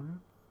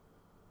drawing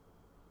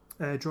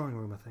room? Drawing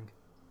room, I think.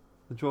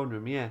 The drawing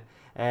room, yeah.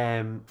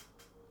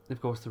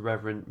 Of course, the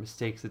Reverend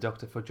mistakes the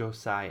Doctor for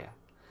Josiah.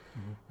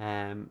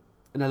 Mm-hmm.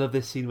 And I love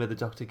this scene where the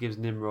Doctor gives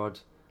Nimrod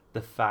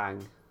the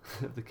fang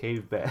of the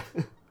cave bear.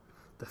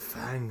 The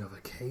fang of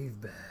a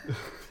cave bear.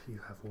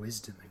 You have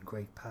wisdom and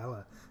great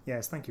power.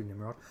 Yes, thank you,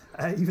 Nimrod.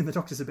 Even the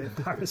Doctor's a bit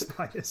embarrassed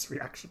by his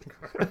reaction,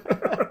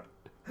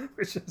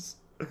 which is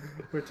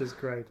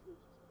great.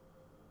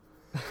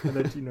 And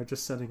then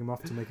just sending him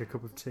off to make a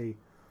cup of tea.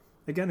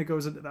 Again, it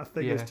goes into that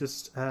thing. Yeah. It's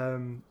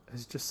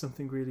just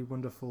something really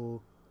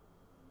wonderful,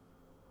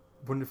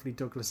 wonderfully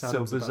Douglas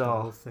Adams so bizarre. About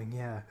the whole thing.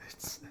 Yeah,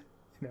 it's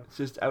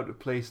just out of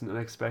place and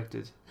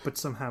unexpected. But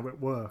somehow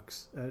it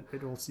works.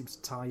 It all seems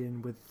to tie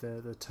in with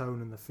the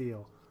tone and the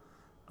feel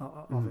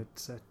of it.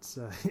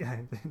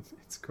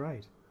 It's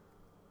great.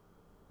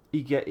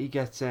 He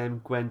gets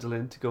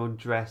Gwendolyn to go and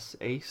dress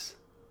Ace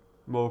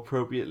more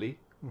appropriately.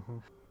 Mm-hmm.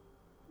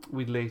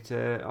 We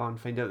later on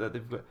find out that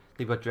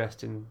they've got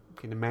dressed in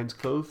kind of men's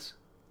clothes.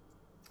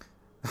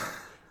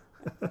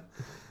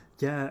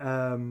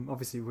 Yeah,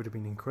 obviously it would have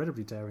been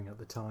incredibly daring at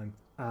the time.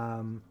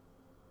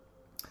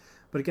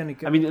 But again,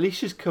 I mean, at least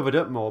she's covered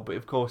up more. But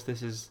of course,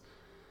 this is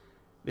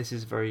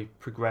very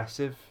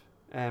progressive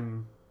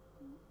of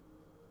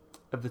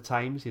the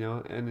times,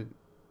 and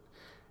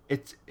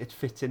it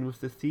fits in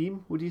with the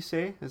theme. Would you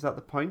say? Is that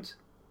the point?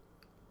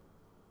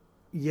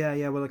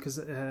 Yeah. Well, because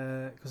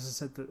I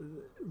said that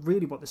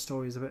really what the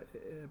story is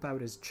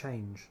about is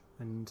change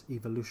and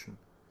evolution,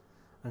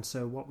 and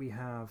so what we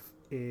have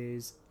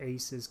is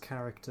Ace's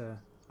character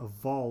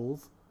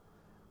evolve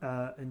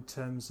in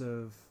terms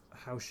of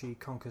how she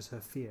conquers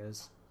her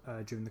fears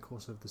during the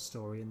course of the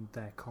story, and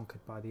they're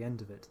conquered by the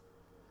end of it.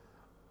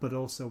 But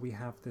also we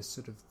have this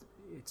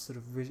it's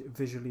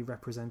visually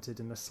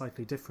represented in a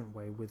slightly different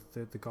way with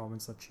the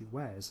garments that she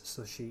wears.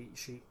 So she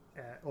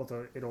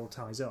although it all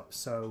ties up.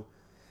 So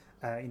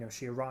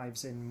she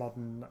arrives in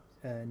modern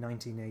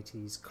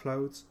 1980s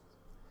clothes,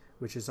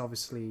 which is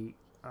obviously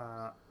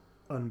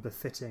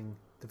unbefitting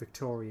the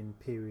Victorian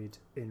period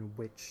in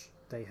which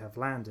they have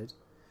landed.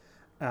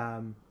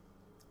 But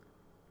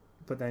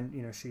then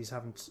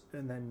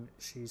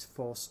she's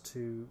forced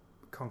to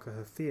conquer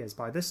her fears.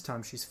 By this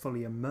time, she's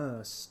fully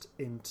immersed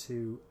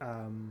into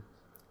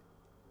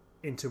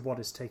what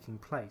is taking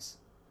place.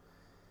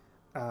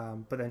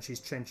 But then she's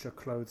changed her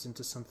clothes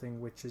into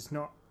something which is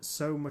not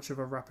so much of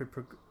a rapid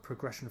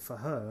progression for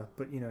her,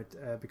 but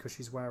because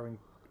she's wearing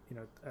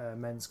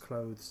men's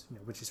clothes,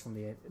 which is from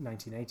the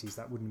 1980s,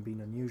 that wouldn't have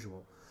been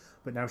unusual.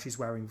 But now she's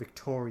wearing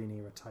Victorian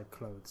era type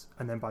clothes,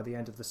 and then by the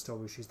end of the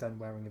story, she's then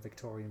wearing a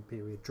Victorian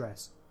period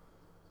dress.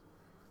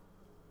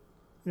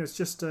 It's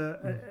just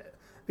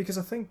because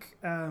I think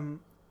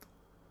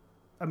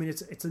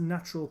it's a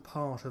natural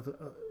part of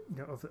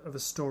of a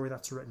story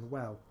that's written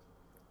well.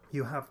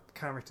 You have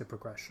character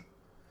progression.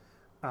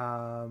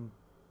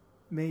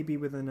 Maybe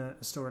within a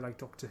story like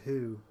Doctor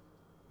Who,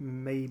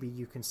 maybe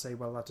you can say,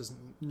 well, that doesn't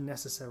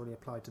necessarily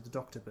apply to the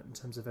Doctor, but in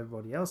terms of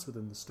everybody else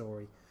within the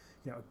story,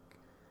 you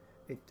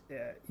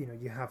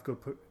have good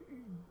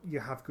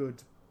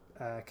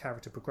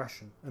character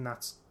progression, and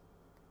that's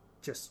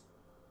just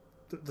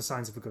the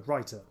signs of a good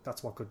writer.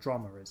 That's what good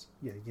drama is.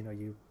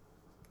 You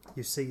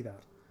see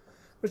that.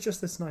 But it's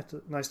just this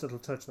nice little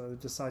touch that they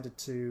decided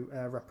to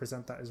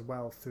represent that as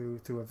well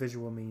through a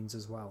visual means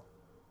as well.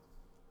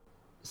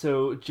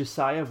 So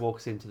Josiah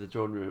walks into the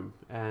throne room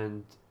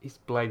and he's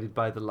blinded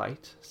by the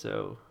light.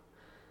 So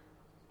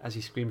as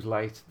he screams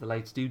light, the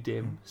lights do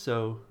dim.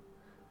 So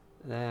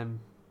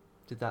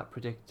did that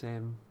predict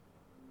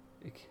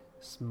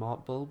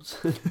smart bulbs?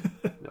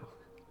 No.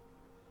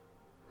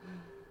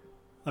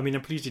 I mean,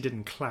 I'm pleased he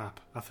didn't clap.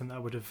 I think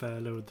that would have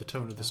lowered the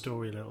tone of the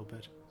story a little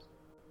bit.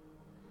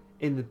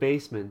 In the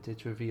basement,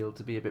 it's revealed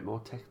to be a bit more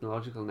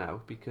technological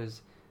now,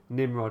 because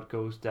Nimrod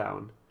goes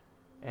down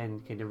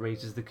and kind of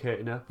raises the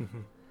curtain up.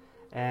 Mm-hmm.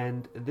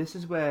 And this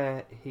is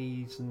where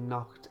he's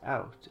knocked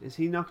out. Is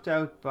he knocked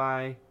out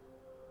by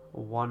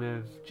one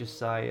of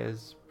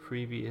Josiah's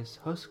previous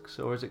husks,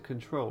 or is it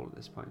Control at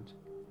this point?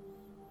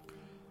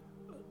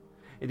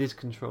 It is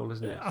Control,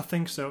 isn't it? I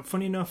think so.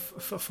 Funny enough,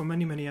 for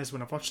many, many years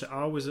when I've watched it,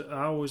 I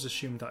always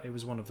assumed that it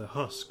was one of the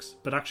husks.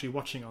 But actually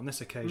watching it on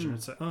this occasion,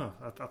 it's like,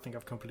 I think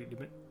I've completely...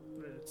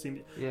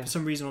 For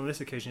some reason on this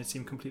occasion, it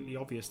seemed completely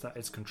obvious that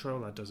it's Control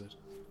that does it.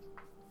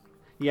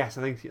 Yes,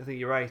 I think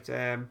you're right.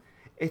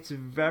 It's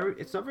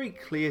not very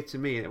clear to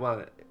me.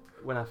 Well,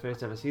 when I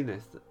first ever seen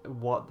this,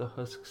 what the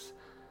husks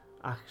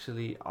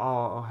actually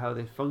are or how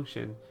they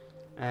function,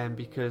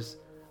 because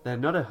they're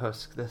not a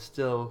husk. They're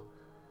still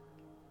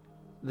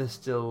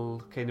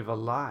kind of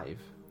alive,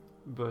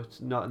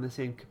 but not in the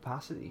same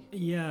capacity.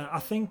 Yeah, I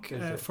think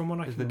from what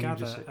I can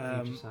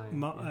gather,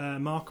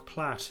 Mark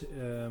Platt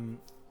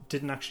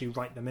didn't actually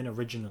write them in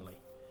originally.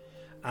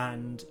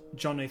 And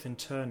John Nathan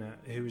Turner,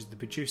 who was the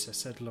producer,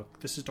 said, look,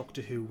 this is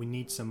Doctor Who, we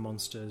need some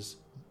monsters.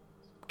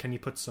 Can you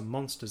put some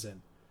monsters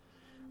in?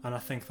 And I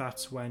think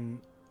that's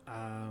when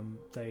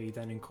they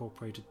then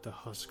incorporated the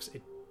husks. I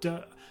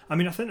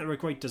think they're a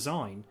great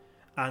design,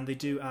 and they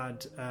do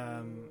add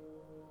a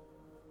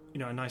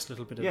nice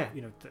little bit of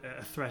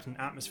a threat and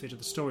atmosphere to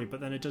the story,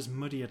 but then it does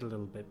muddy it a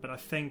little bit. But I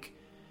think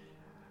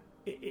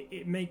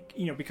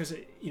because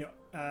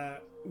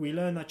we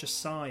learn that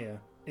Josiah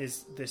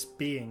is this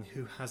being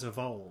who has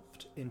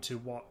evolved into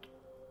what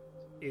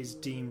is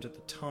deemed at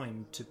the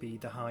time to be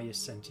the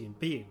highest sentient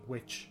being,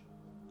 which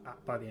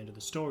by the end of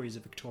the story is a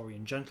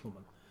Victorian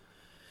gentleman.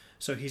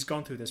 So he's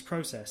gone through this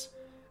process,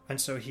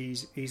 and so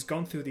he's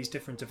gone through these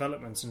different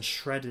developments and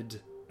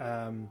shredded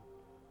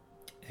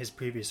his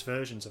previous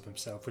versions of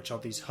himself, which are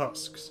these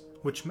husks,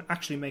 which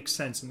actually makes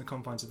sense in the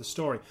confines of the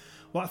story.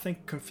 What I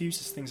think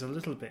confuses things a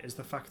little bit is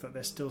the fact that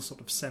they're still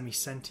sort of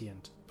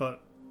semi-sentient,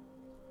 but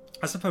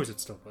I suppose it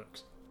still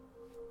works.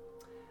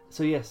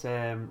 So yes,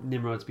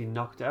 Nimrod's been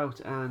knocked out,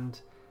 and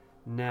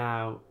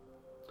now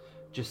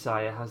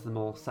Josiah has them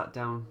all sat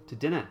down to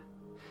dinner.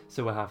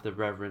 So we'll have the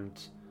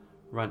Reverend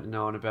ranting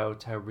on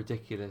about how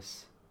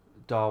ridiculous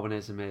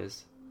Darwinism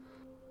is.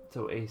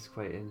 So Ace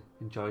quite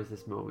enjoys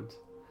this moment.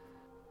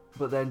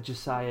 But then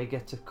Josiah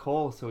gets a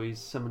call, so he's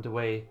summoned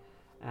away,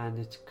 and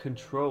it's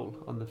Control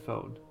on the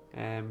phone.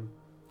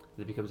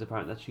 It becomes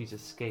apparent that she's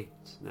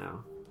escaped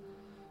now.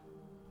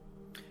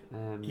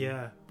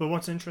 But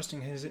what's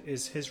interesting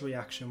is his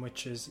reaction,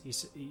 which is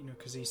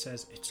because he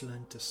says it's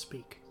learned to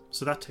speak,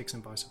 so that takes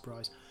him by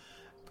surprise.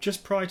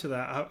 just prior to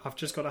that, I've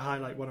just got to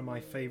highlight one of my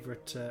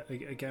favourite,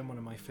 one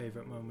of my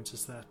favourite moments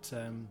is that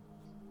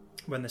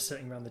when they're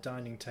sitting around the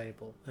dining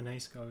table and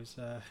Ace goes,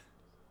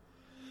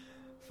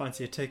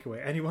 fancy a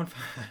takeaway?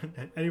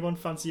 Anyone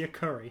fancy a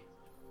curry?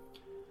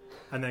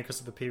 And then because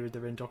of the period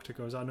they're in, Doctor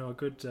goes, I know a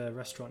good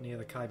restaurant near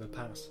the Khyber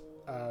Pass.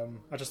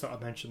 I just thought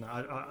I'd mention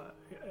that.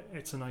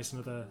 It's a nice,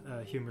 another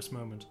humorous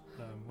moment.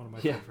 One of my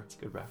favourites.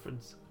 Good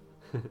reference.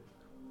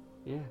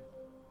 Yeah.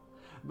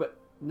 But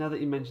now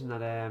that you mentioned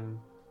that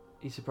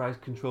he's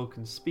surprised Control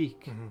can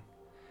speak,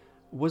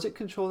 was it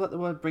Control that they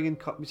were bringing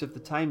copies of the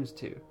Times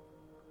to?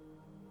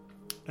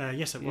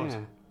 Yes, it was.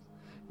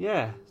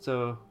 Yeah,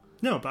 so...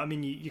 No, but I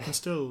mean, you can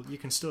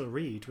still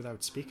read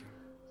without speaking.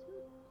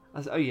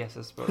 Oh yes,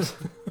 I suppose.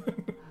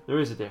 There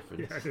is a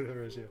difference. Yeah,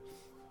 there is,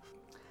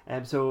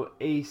 yeah. So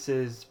Ace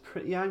is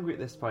pretty angry at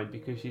this point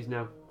because she's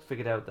now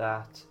figured out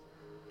that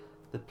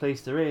the place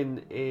they're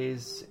in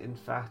is, in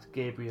fact,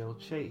 Gabriel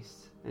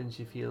Chase, and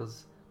she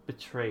feels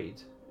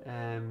betrayed.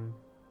 And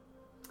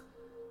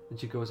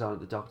she goes on at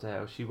the Doctor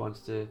how she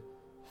wants to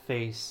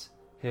face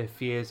her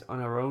fears on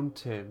her own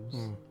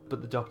terms,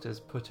 but the Doctor's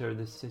put her in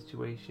this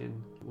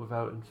situation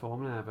without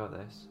informing her about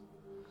this.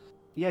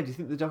 Yeah, do you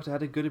think the Doctor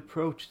had a good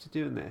approach to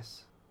doing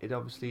this? It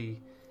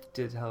obviously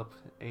did help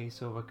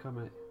Ace overcome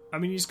it. I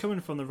mean, he's coming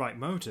from the right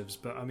motives,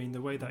 but I mean,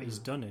 the way that he's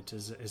done it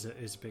is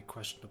a bit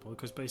questionable,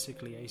 because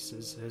basically Ace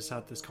has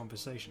had this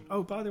conversation.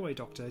 Oh, by the way,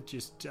 Doctor,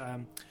 just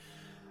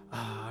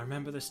I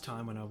remember this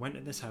time when I went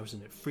in this house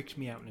and it freaked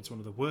me out, and it's one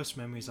of the worst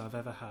memories I've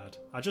ever had.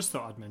 I just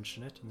thought I'd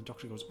mention it. And the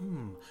Doctor goes,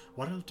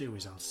 what I'll do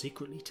is I'll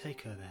secretly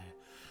take her there,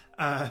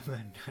 and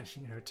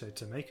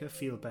to make her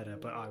feel better.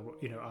 But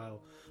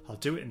I'll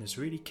do it in this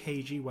really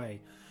cagey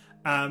way.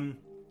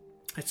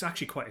 It's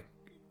actually quite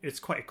a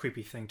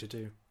creepy thing to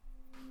do.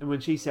 And when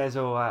she says,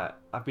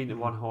 I've been to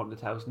one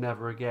haunted house,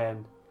 never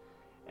again,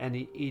 and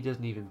he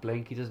doesn't even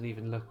blink, he doesn't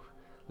even look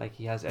like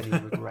he has any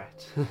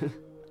regret.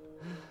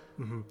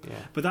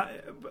 Yeah.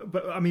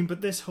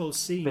 But this whole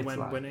scene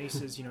when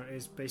Ace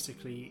is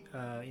basically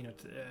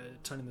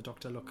telling the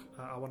Doctor, look,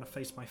 I want to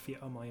face my fear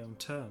on my own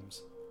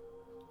terms.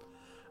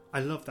 I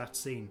love that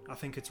scene. I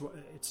think it's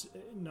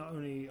not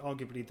only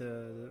arguably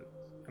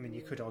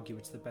you could argue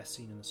it's the best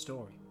scene in the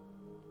story.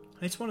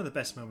 It's one of the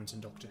best moments in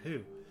Doctor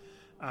Who.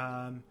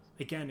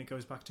 Again, it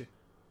goes back to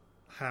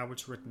how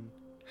it's written,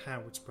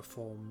 how it's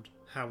performed,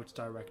 how it's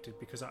directed,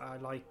 because I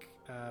like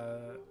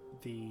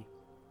the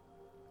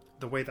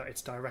way that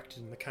it's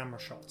directed in the camera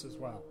shots as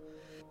well.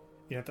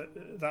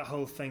 That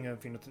whole thing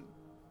of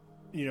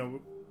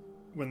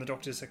when the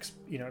Doctor's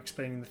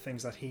explaining the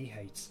things that he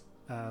hates,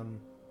 burnt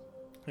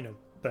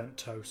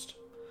toast.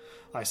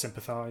 I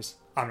sympathise.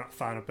 I'm not a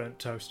fan of burnt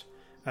toast.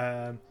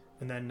 And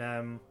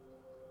then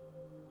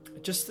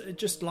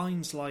just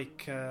lines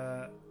like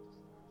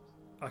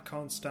I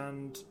can't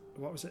stand,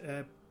 what was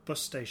it,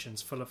 bus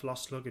stations full of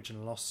lost luggage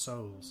and lost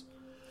souls.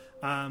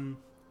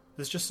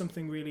 There's just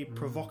something really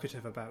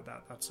provocative about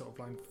that sort of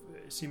line,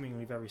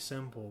 seemingly very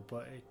simple,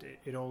 but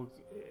it all,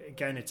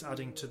 again, it's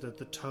adding to the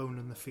tone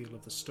and the feel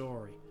of the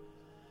story,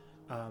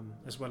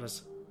 as well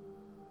as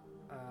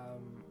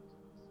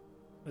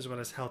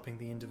helping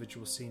the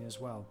individual scene as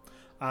well.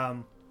 I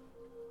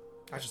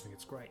just think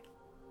it's great.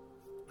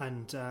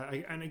 And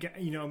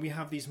again, we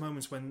have these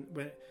moments when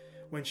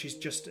she's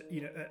just,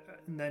 and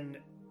then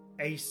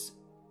Ace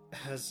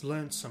has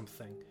learned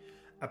something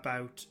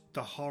about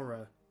the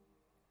horror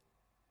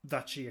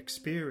that she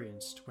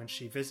experienced when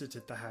she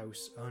visited the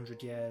house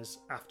 100 years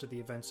after the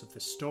events of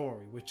this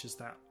story, which is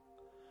that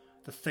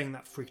the thing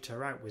that freaked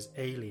her out was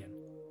alien.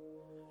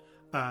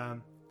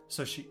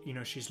 So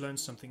she's learned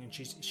something, and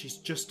she's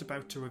just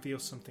about to reveal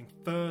something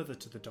further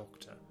to the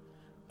Doctor,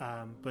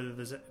 but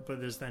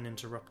there's then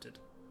interrupted.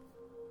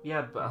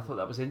 Yeah, but I thought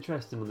that was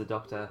interesting when the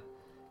Doctor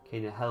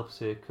kind of helps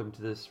her come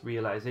to this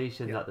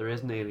realization that there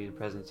is an alien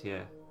presence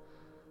here,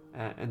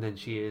 and then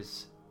she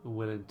is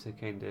willing to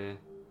kind of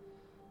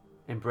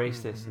embrace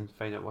this and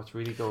find out what's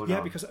really going on.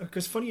 Yeah,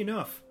 because funny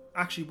enough,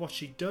 actually what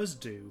she does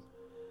do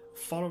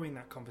following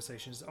that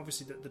conversation is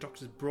obviously that the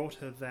Doctor's brought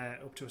her there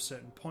up to a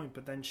certain point,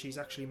 but then she's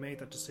actually made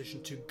that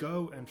decision to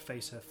go and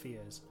face her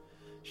fears.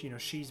 She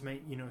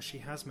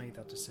has made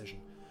that decision,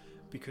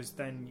 because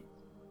then,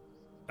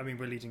 I mean,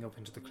 we're leading up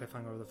into the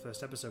cliffhanger of the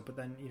first episode, but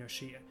then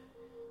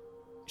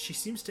she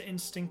seems to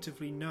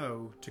instinctively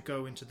know to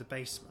go into the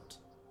basement.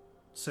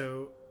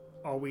 So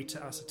are we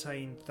to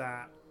ascertain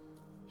that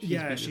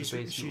she's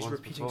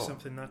repeating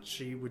something that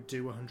she would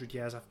do 100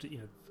 years after,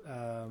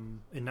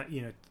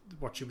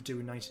 what she would do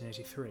in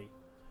 1983?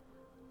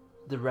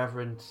 The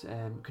Reverend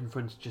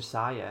confronts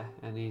Josiah,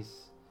 and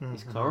he's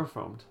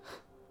chloroformed.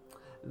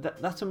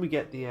 That's when we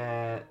get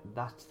the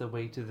 "that's the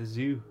way to the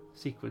zoo"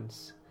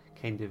 sequence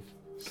kind of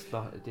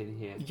slotted in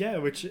here. Yeah,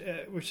 which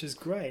is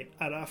great,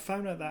 and I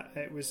found out that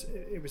it was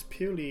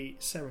purely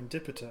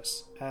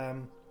serendipitous,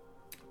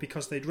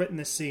 because they'd written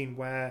this scene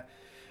where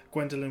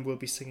Gwendolyn will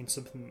be singing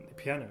something at the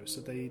piano,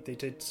 so they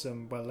did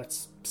some,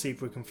 let's see if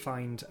we can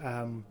find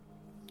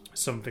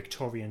some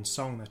Victorian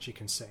song that she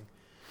can sing.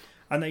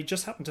 And they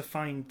just happened to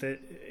find that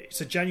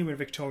it's a genuine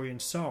Victorian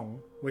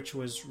song, which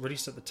was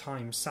released at the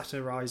time,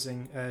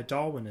 satirising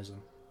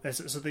Darwinism.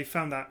 So they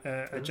found that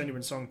a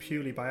genuine song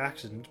purely by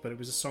accident, but it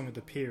was a song of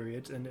the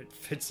period, and it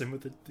fits in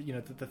with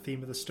the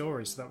theme of the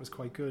story. So that was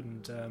quite good,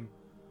 and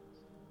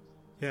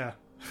yeah,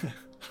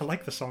 I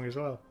like the song as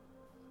well.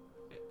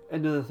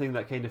 Another thing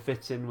that kind of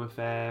fits in with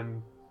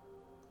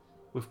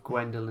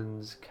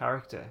Gwendolyn's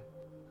character,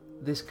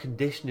 this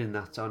conditioning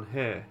that's on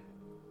her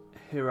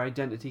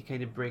identity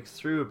kind of breaks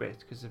through a bit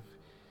because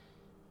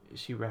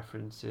she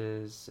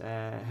references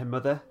her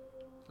mother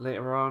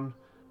later on.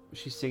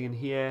 She's singing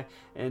here,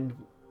 and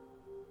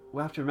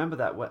we have to remember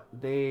that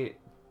they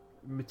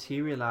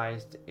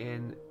materialized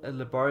in a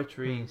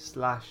laboratory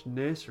 /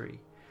 nursery,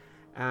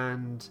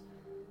 and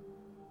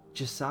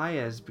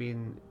Josiah's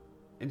been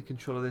in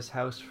control of this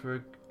house for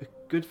a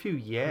good few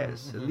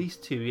years, at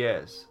least 2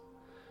 years.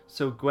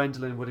 So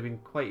Gwendolyn would have been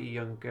quite a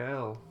young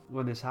girl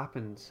when this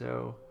happened.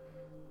 So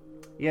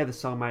yeah, the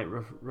song might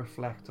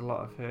reflect a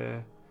lot of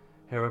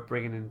her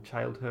upbringing in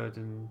childhood.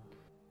 And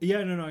yeah,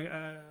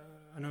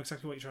 I know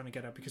exactly what you're trying to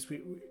get at, because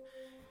we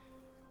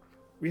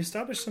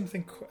established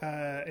something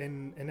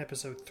in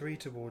episode 3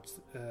 towards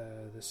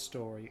this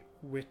story,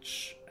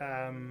 which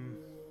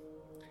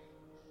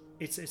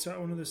it's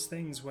one of those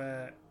things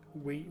where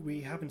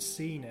we haven't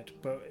seen it,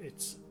 but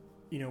it's,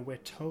 we're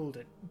told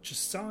it.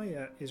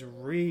 Josiah is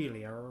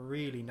really a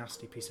really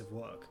nasty piece of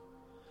work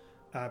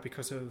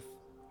because of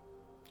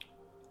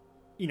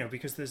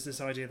because there's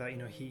this idea that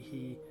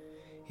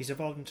he's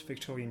evolved into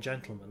Victorian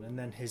gentleman, and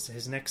then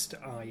his next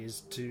eye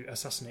is to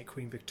assassinate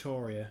Queen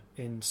Victoria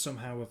in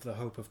somehow of the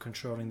hope of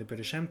controlling the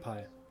British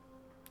Empire,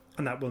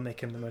 and that will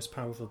make him the most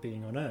powerful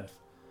being on earth.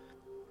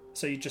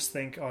 So you just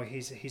think, oh,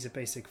 he's a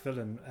basic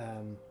villain,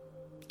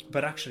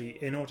 but actually,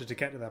 in order to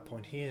get to that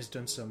point, he has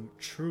done some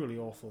truly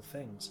awful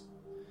things.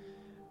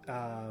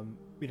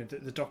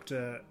 The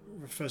Doctor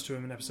refers to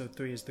him in episode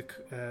 3 as the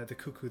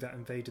cuckoo that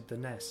invaded the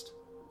nest,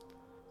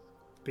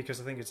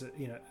 because I think it's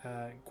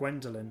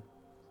Gwendolyn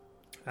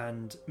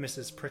and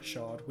Mrs.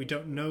 Pritchard. We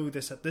don't know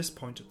this at this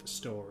point of the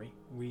story.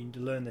 We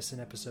learn this in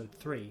episode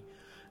 3,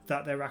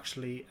 that they're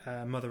actually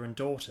mother and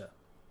daughter,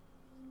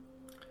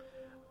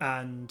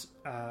 and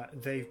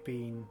they've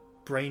been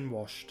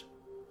brainwashed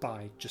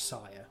by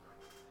Josiah,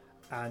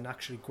 and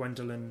actually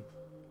Gwendolyn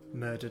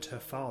murdered her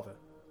father.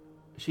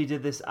 She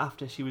did this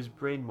after she was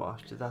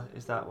brainwashed.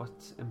 Is that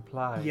what's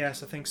implied?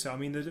 Yes, I think so. I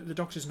mean, the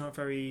Doctor's not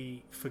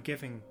very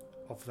forgiving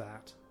of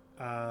that,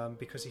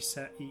 because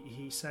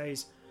he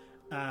says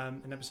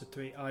in episode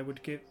 3, I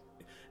would give,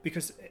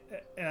 because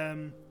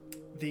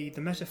the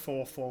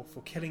metaphor for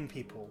killing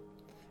people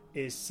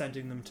is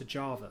sending them to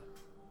Java.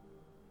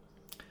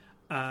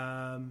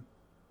 And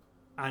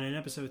in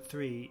episode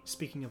 3,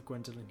 speaking of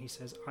Gwendolyn, he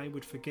says, I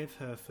would forgive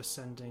her for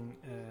sending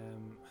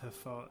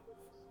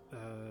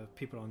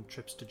people on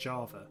trips to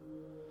Java,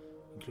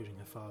 including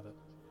her father.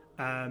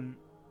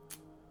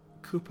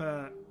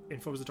 Cooper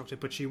informs the Doctor,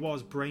 but she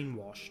was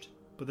brainwashed.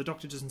 But the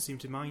Doctor doesn't seem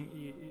to mind,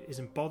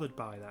 isn't bothered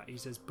by that. He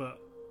says, but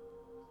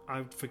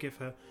I would forgive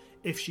her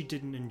if she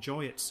didn't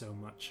enjoy it so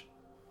much.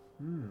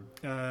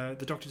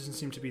 The Doctor doesn't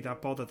seem to be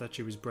that bothered that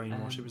she was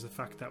brainwashed. It was the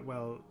fact that,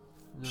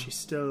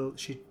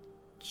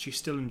 she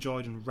still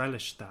enjoyed and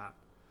relished that.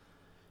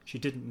 She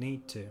didn't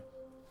need to.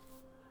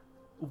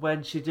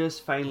 When she does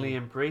finally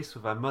embrace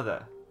with her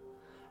mother,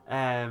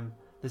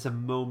 there's a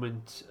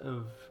moment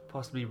of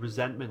possibly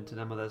resentment in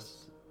her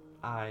mother's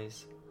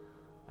eyes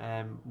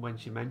when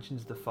she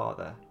mentions the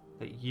father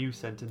that you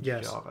sent him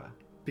to Java.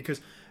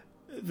 Because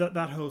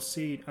that whole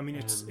scene, I mean,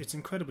 it's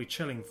incredibly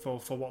chilling for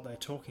what they're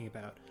talking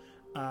about.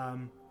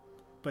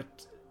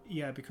 But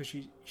yeah, because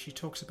she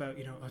talks about,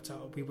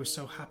 we were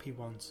so happy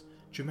once.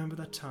 Do you remember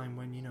that time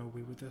when,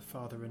 we were the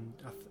father, and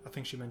I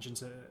think she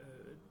mentions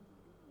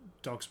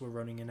dogs were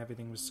running and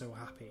everything was so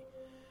happy,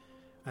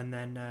 and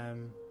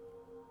then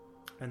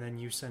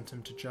you sent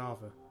him to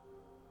Java,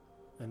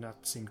 and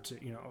that seemed to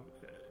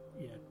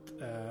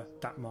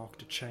that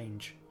marked a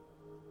change,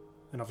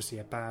 and obviously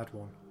a bad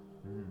one.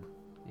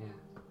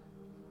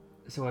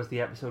 So as the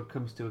episode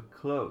comes to a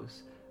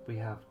close, we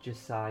have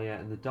Josiah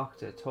and the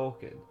Doctor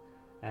talking.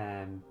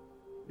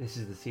 This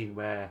is the scene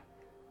where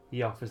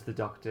he offers the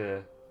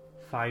Doctor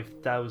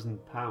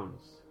 £5,000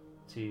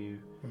 to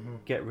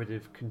get rid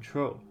of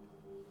control,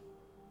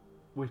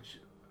 which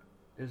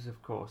is,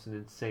 of course, an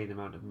insane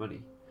amount of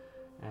money.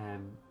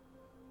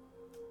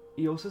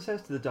 He also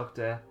says to the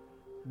Doctor,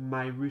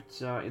 my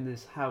roots are in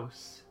this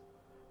house,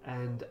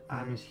 and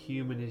I'm as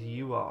human as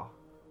you are.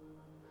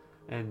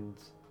 And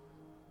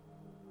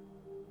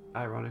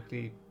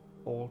ironically,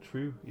 all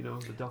true, the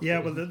Doctor. Yeah,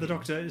 well, the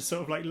Doctor is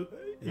sort of like,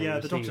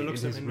 the Doctor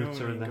looks at him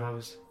and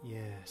goes,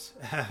 yes.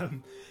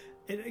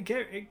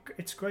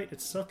 It's great.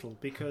 It's subtle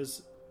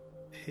because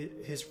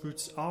his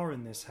roots are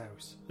in this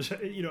house.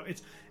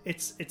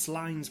 It's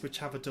lines which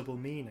have a double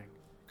meaning,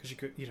 because you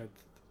could,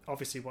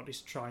 obviously what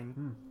he's trying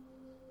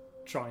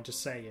to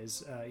say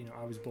is,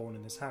 I was born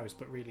in this house,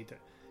 but really that,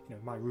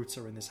 my roots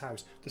are in this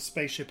house. The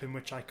spaceship in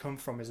which I come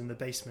from is in the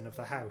basement of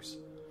the house.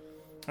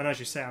 And as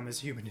you say, I'm as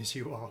human as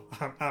you are.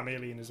 I'm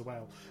alien as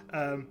well.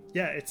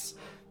 It's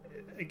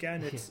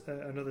again, it's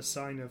another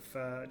sign of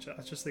I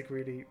just think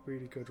really,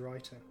 really good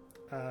writing.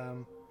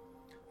 And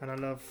I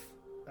love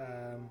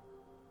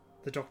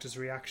the Doctor's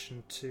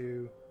reaction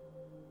to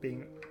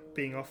being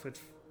offered.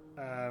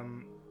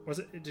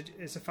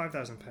 It's a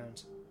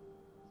 £5,000.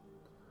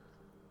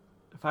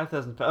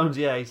 £5,000.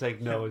 Yeah, he's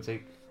like, no. It's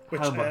like,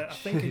 Which, how much? I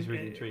think He's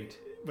really intrigued.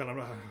 Well,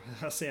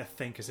 I say I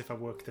think as if I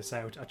worked this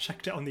out. I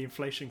checked it on the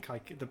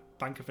the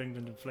Bank of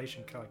England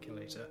inflation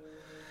calculator,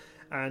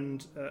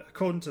 and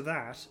according to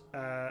that,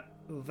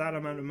 that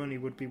amount of money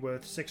would be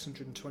worth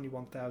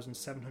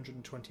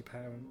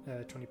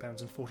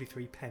 £621,720 and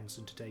 43 pence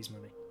in today's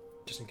money.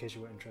 Just in case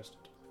you were interested.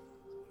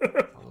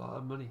 A lot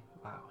of money.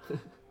 Wow.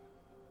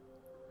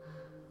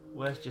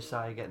 Where's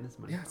Josiah getting this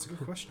money? Yeah, it's a good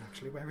question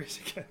actually. Where is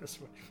he getting this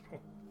money from?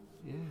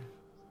 Yeah.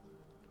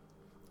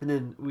 And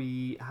then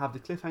we have the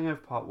cliffhanger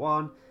of part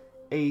 1.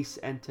 Ace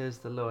enters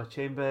the lower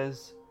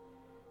chambers.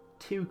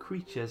 2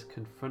 creatures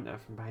confront her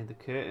from behind the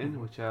curtain,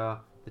 which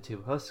are the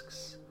 2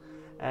 husks.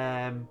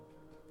 Out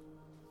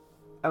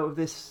of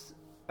the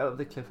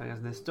cliffhangers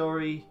in this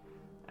story,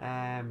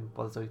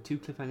 there's only 2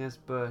 cliffhangers,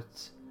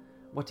 but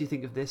what do you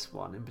think of this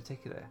one in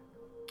particular?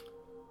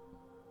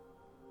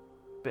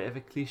 Bit of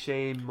a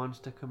cliche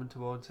monster coming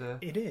towards her.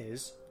 It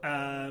is,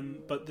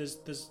 but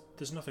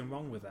there's nothing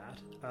wrong with that,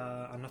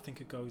 and I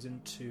think it goes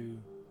into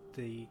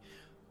the,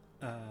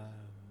 as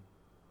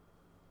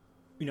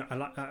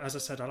I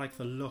said, I like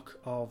the look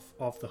of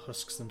the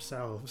husks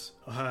themselves.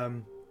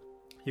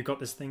 You've got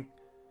this thing.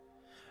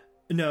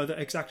 No,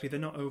 exactly. They're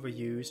not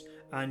overused,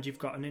 and you've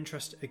got an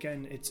interest.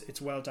 Again,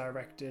 it's well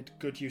directed,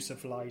 good use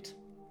of light.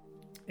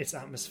 It's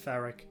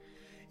atmospheric.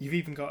 You've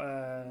even got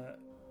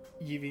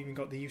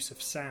the use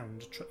of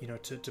sound,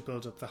 to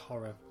build up the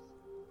horror.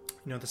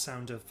 The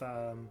sound of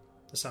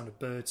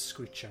birds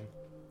screeching,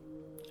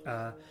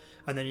 and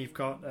then you've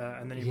got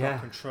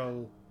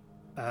Control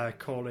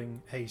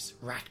calling Ace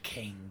Rat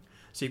King.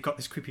 So you've got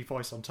this creepy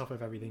voice on top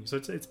of everything. So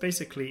it's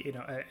basically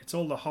it's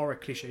all the horror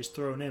cliches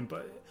thrown in,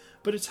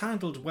 but it's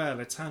handled well.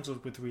 It's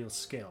handled with real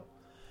skill,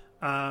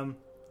 and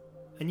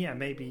yeah,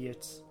 maybe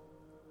it's.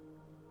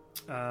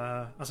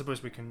 I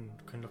suppose we can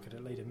look at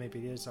it later. Maybe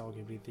it is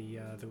arguably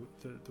the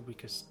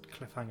weakest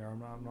cliffhanger.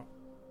 I'm not,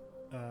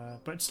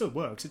 but it still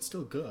works. It's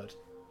still good.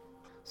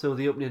 So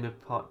the opening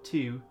of part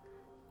 2,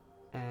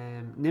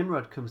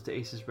 Nimrod comes to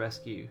Ace's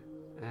rescue.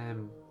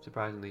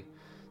 Surprisingly,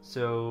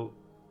 so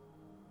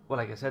well,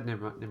 like I said,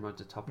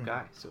 Nimrod's a top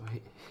guy, so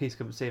he's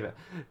come to save her.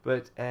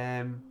 But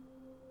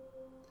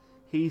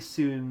he's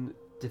soon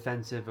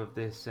defensive of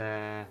this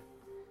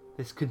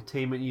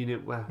containment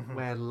unit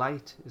where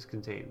light is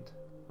contained.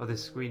 Or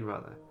this screen,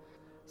 rather.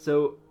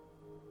 So,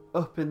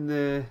 up in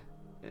the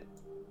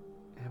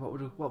what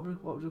would we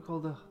call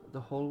the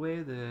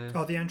hallway?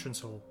 The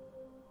entrance hall.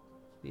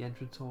 The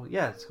entrance hall.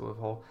 Yeah, let's go with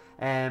hall.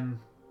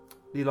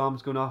 The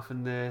alarm's going off,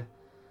 and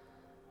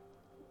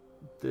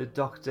the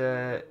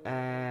Doctor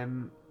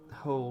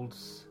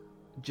holds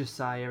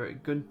Josiah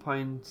at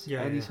gunpoint,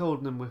 and he's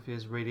holding him with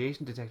his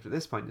radiation detector at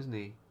this point, isn't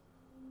he?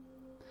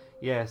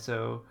 Yeah.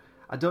 So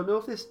I don't know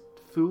if this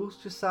fools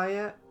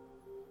Josiah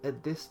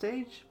at this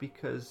stage,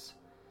 because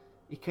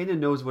he kind of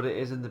knows what it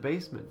is in the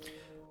basement.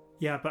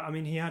 Yeah, but I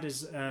mean, he had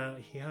his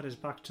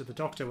back to the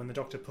Doctor when the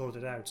Doctor pulled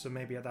it out, so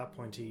maybe at that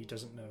point he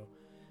doesn't know,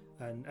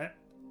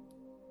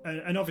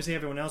 and obviously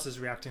everyone else is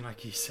reacting like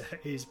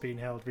he's being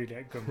held really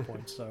at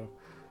gunpoint. So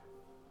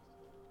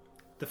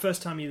the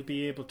first time you'll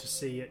be able to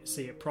see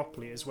it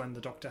properly is when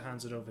the Doctor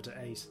hands it over to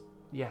Ace.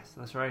 Yes,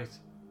 that's right.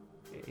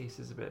 Ace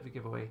is a bit of a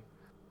giveaway.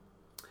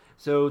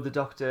 So the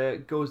Doctor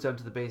goes down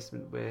to the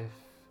basement with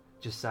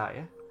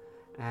Josiah.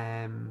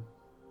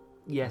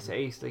 Yes,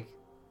 Ace, like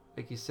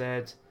you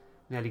said,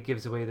 nearly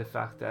gives away the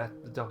fact that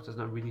the Doctor's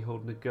not really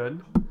holding a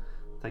gun.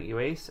 Thank you,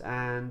 Ace.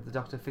 And the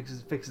Doctor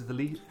fixes the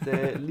leak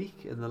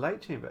in the light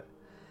chamber,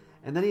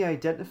 and then he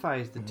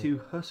identifies the 2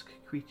 husk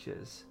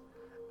creatures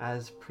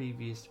as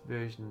previous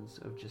versions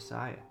of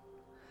Josiah.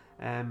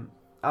 I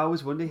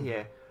always wonder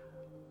here,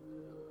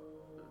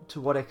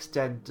 to what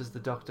extent does the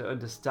Doctor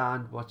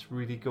understand what's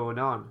really going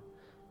on,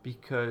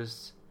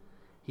 because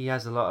he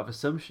has a lot of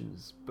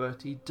assumptions,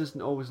 but he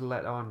doesn't always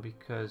let on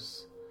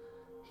because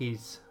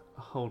he's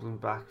holding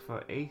back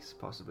for Ace,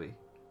 possibly.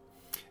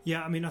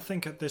 Yeah, I mean, I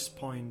think at this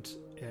point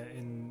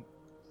in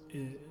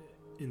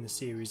the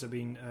series, I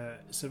mean,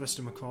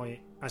 Sylvester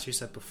McCoy, as you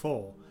said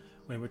before,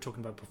 when we're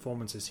talking about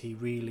performances, he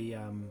really,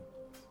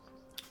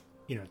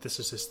 this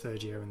is his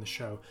 3rd year in the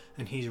show,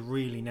 and he's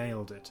really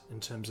nailed it in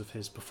terms of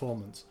his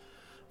performance.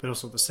 But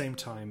also at the same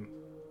time,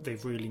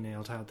 they've really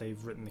nailed how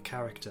they've written the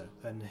character,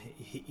 and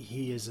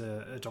he is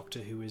a Doctor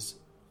who is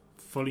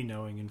fully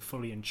knowing and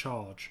fully in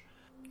charge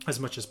as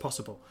much as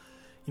possible.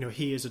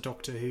 He is a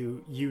Doctor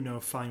who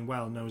fine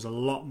well knows a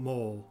lot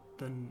more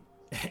than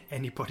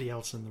anybody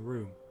else in the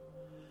room,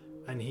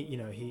 and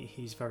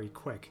he's very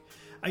quick.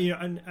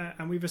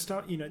 And we've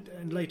established,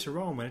 and later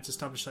on when it's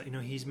established that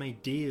he's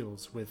made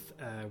deals with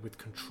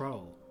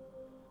Control.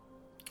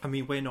 I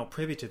mean, we're not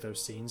privy to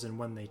those scenes and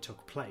when they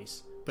took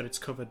place, but it's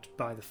covered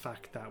by the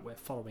fact that we're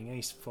following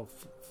Ace for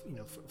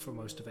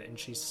most of it, and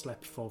she's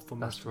slept for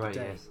most of the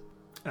day.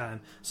 Yes.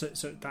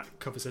 So that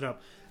covers it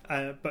up,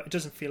 but it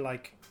doesn't feel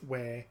like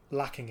we're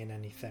lacking in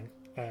anything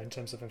in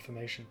terms of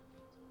information.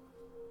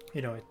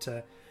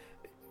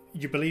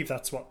 You believe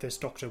that's what this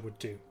doctor would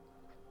do,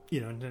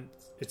 and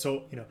it's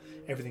all,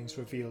 everything's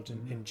revealed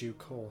in due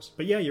course.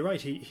 But yeah, you're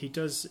right. He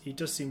does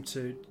seem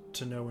to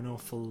know an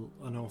awful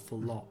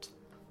lot.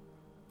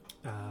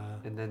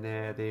 And then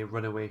they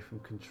run away from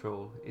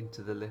control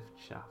into the lift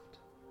shaft.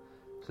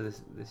 So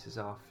this is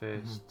our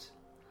first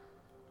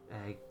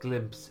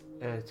glimpse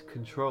at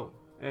control,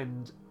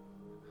 and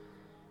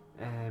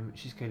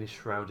she's kind of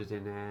shrouded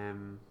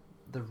in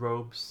the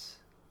robes,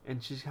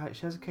 and she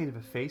has a kind of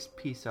a face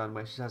piece on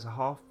where she has a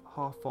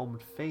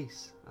half-formed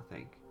face. I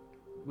think,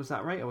 was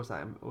that right, or was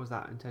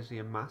that intentionally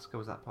a mask, or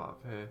was that part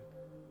of her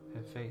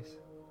face?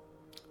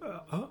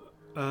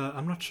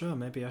 I'm not sure.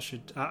 Maybe I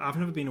should. I've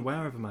never been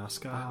aware of a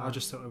mask. I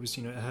just thought it was,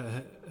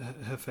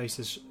 her face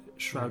is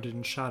shrouded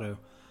in shadow.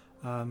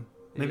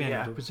 Maybe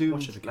I presumed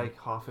watch it again. Like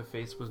half her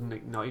face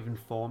wasn't not even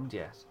formed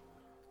yet.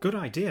 Good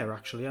idea,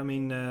 actually. I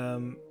mean,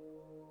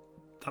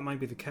 that might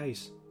be the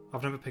case.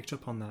 I've never picked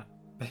up on that.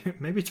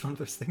 Maybe it's one of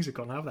those things I've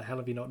gone, how the hell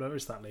have you not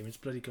noticed that, Liam? It's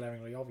bloody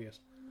glaringly obvious.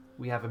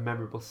 We have a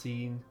memorable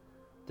scene.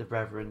 The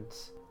Reverend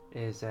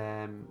is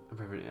I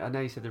know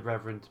you said the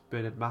Reverend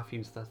Bernard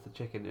Matthews, that's the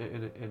chicken,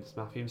 Ernest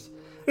Matthews.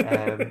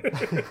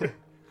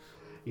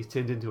 He's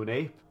turned into an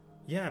ape.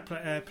 Yeah,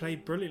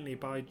 played brilliantly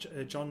by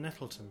John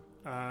Nettleton,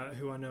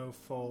 who I know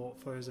for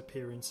his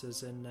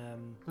appearances in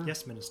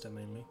Yes Minister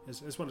mainly,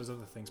 as well as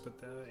other things, but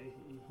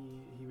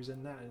he was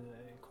in that in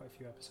quite a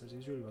few episodes. He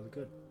was really, really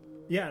good.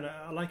 Yeah, and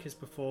I like his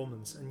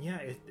performance, and yeah,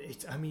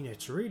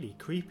 it's really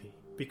creepy,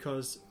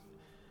 because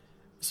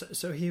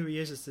so here he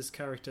is as this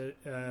character,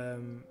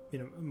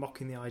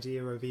 mocking the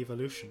idea of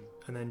evolution,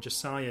 and then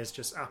Josiah's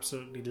just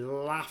absolutely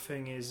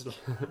laughing his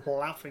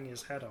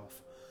head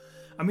off.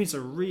 I mean, it's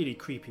a really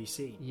creepy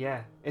scene.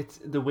 Yeah, it's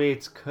the way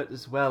it's cut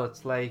as well.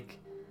 It's like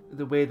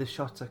the way the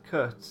shots are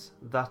cut,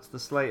 that's the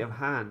sleight of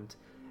hand,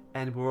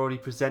 and we're already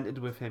presented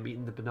with him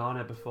eating the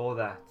banana before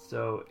that,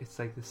 so it's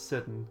like this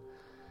sudden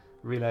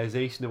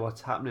realization of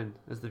what's happening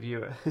as the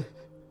viewer.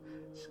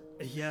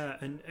 Yeah,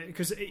 and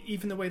because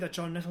even the way that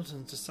John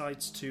Nettleton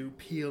decides to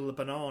peel the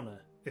banana,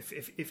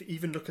 if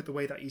even look at the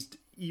way that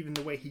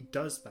he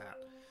does that,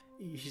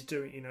 he's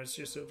doing, it's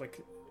just sort of like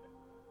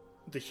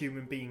the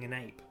human being an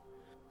ape.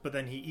 But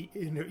then he,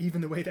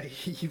 even the way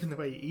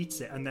he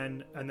eats it, and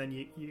then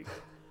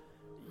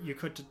you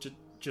cut to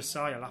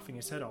Josiah laughing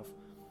his head off,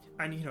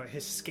 and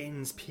his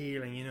skin's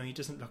peeling.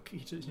 He's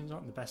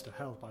not in the best of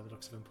health by the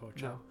looks of him. Poor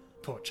chap. No.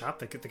 Poor chap.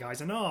 The guy's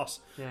an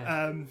arse.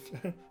 Yeah.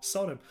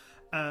 Sod him.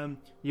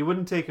 You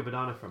wouldn't take a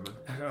banana from him.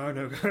 Oh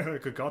no,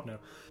 good God no.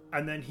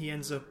 And then he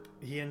ends up.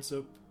 It's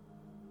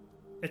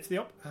the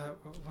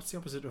what's the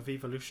opposite of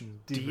evolution?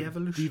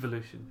 De-evolution.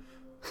 Devolution.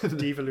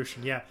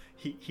 Devolution. Yeah.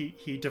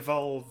 He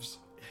devolves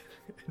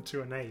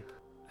into an ape,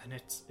 and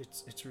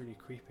it's really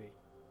creepy.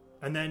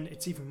 And then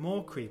it's even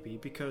more creepy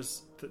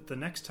because the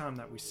next time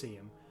that we see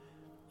him,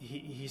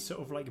 he's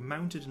sort of like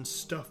mounted and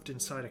stuffed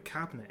inside a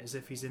cabinet as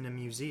if he's in a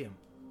museum.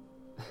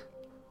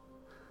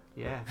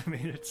 Yeah. I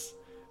mean, it's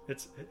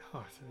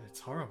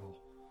horrible.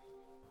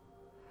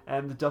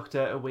 The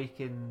Doctor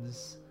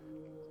awakens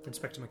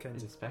Inspector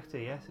Mackenzie.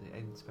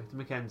 Inspector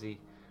Mackenzie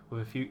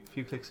with a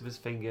few clicks of his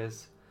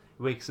fingers.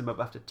 He wakes him up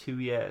after 2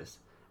 years,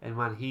 and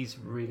man, he's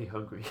really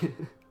hungry.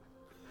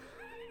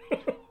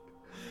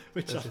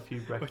 which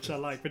I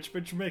like,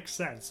 which makes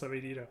sense. I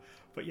mean,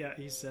 but yeah,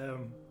 he's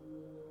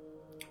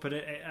but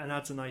it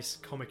adds a nice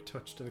comic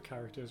touch to the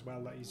character as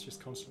well, that he's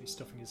just constantly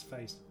stuffing his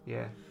face.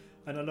 Yeah.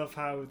 And I love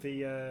how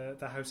the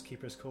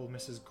housekeeper is called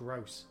Mrs.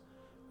 Gross.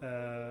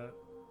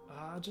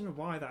 I don't know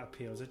why that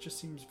appeals. It just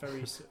seems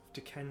very sort of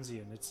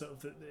Dickensian. It's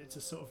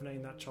a sort of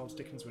name that Charles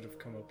Dickens would have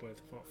come up with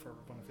for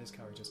one of his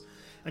characters.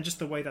 And just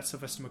the way that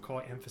Sylvester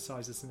McCoy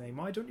emphasises the name.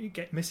 Why don't you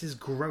get Mrs.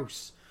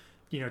 Gross,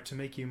 to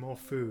make you more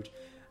food?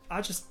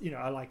 I just,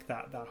 I like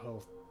that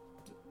whole,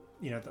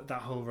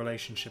 that whole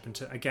relationship. And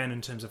again,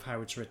 in terms of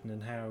how it's written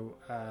and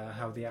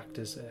how the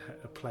actors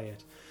play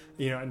it,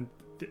 and.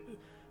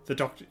 The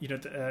doctor,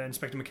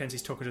 Inspector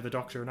Mackenzie's talking to the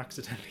doctor and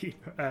accidentally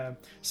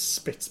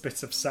spits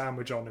bits of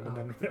sandwich on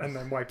him, and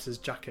then wipes his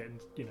jacket,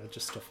 and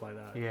just stuff like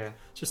that. Yeah,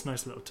 just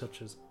nice little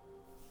touches.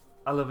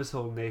 I love his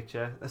whole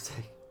nature,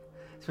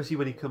 especially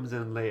when he comes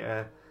in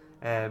later,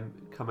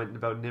 commenting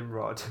about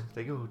Nimrod.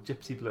 Like, oh,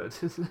 gypsy blood.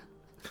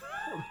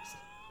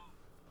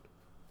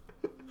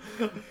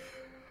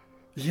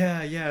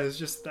 Yeah, it's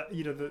just that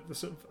the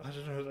sort of, I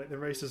don't know, like the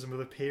racism of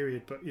the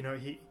period, but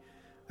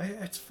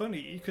it's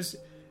funny because.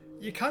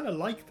 You kind of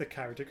like the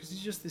character because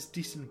he's just this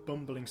decent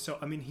bumbling. So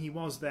I mean, he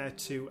was there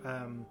to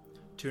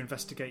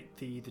investigate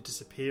the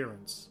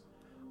disappearance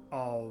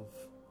of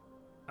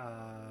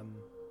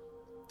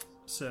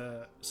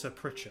Sir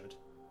Pritchard.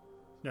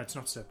 No, it's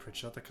not Sir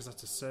Pritchard because that's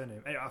his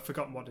surname. I've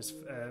forgotten what his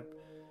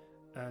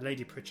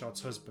Lady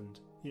Pritchard's husband,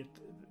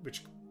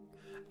 which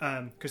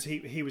because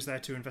he was there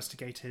to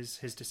investigate his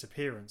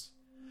disappearance,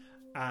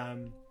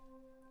 and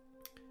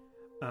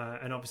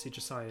obviously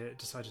Josiah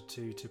decided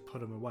to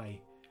put him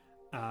away.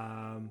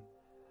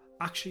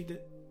 Actually,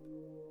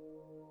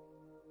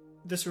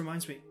 this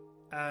reminds me.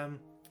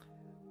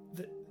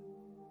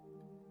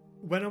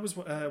 When I was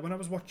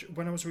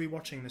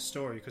rewatching this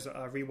story, because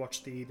I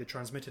rewatched the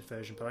transmitted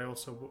version, but I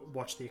also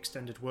watched the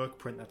extended work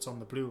print that's on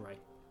the Blu-ray,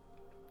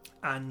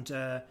 and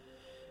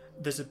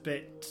there's a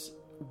bit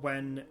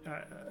when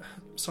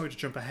sorry to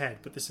jump ahead,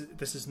 but this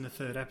is in the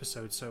third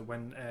episode. So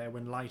when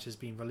Light has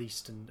been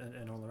released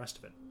and all the rest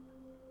of it,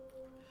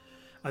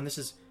 and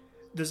there's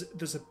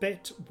a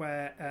bit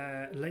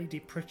where Lady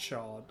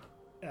Pritchard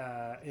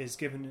is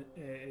given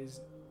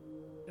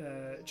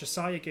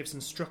Josiah gives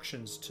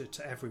instructions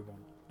to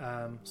everyone.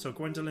 So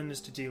Gwendolyn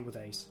is to deal with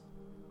Ace,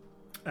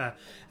 and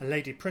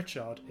Lady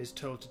Pritchard is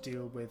told to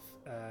deal with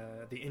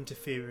the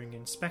interfering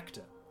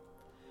inspector.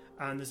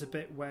 And there's a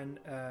bit when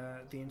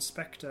the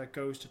inspector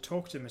goes to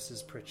talk to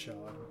Mrs.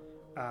 Pritchard,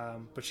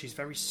 but she's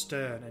very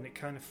stern, and it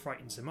kind of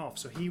frightens him off.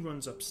 So he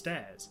runs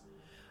upstairs,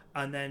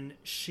 and then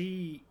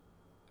she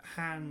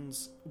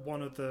hands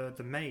one of the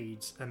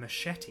maids a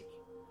machete,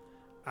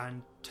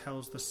 and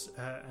tells the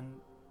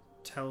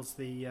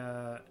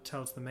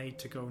maid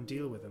to go and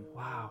deal with him.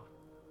 Wow.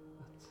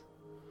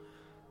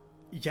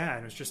 Yeah,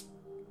 and it's just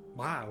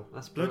wow.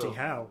 That's bloody brutal.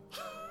 hell.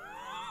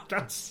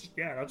 that's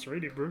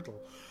really brutal.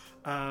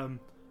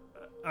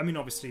 I mean,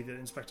 obviously, the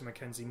Inspector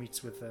Mackenzie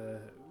meets with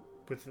the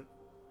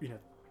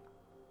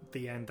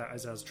end that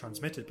is as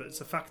transmitted, but it's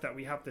the fact that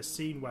we have this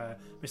scene where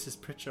Mrs.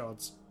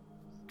 Pritchard's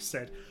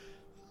said,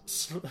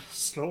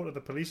 "Slaughter the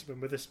policeman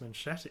with this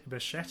machete."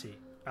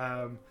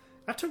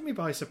 That took me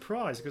by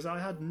surprise because I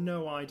had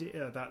no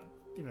idea that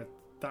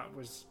that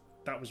was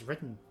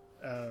written.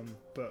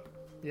 But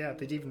yeah,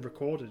 they'd even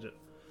recorded it.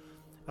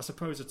 I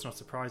suppose it's not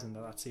surprising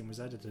that scene was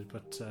edited,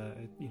 but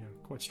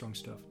quite strong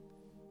stuff.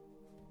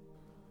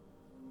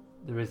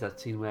 There is that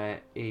scene where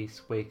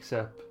Ace wakes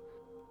up,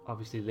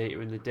 obviously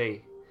later in the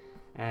day,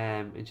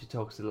 and she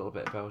talks a little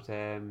bit about.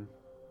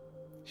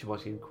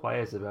 She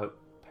inquires about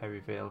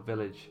Perryvale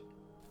Village,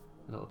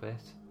 a little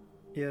bit.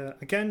 Yeah,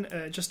 again,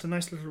 just a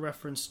nice little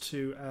reference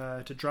to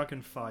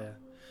Dragonfire.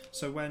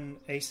 So when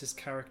Ace's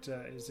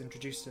character is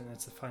introduced and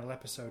it's the final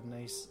episode, and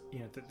Ace,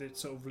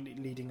 it's sort of really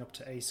leading up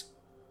to Ace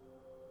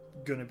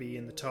gonna be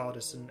in the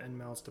TARDIS and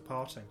Mel's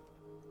departing.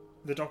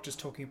 The Doctor's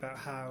talking about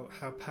how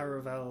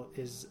Perivale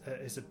is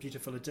a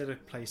beautiful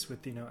idyllic place with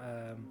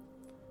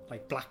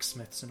like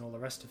blacksmiths and all the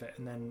rest of it,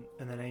 and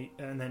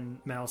then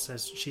Mel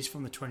says she's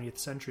from the 20th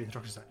century. And the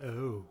Doctor's like,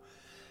 oh.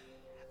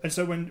 And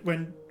so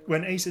when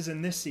Ace is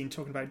in this scene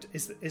talking about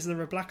is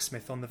there a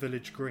blacksmith on the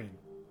village green,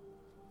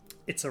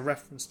 it's a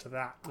reference to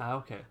that. Ah,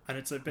 okay. And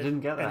it's a bit.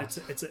 Didn't get that.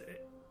 And it's a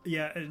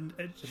yeah, and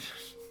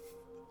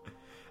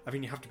I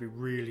mean, you have to be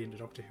really into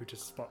Doctor Who to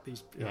spot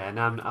these. Yeah, and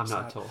I'm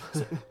not at all.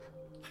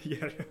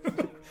 Yeah,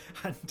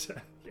 and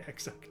yeah,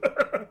 exactly.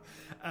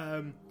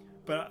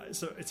 But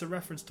so it's a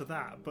reference to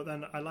that. But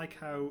then I like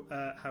how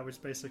it's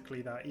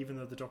basically that even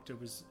though the Doctor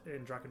was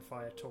in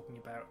Dragonfire talking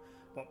about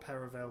what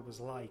Perivale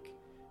was like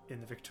in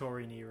the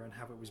Victorian era and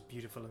how it was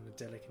beautiful and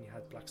idyllic and you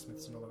had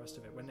blacksmiths and all the rest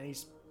of it, when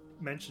Ace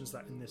mentions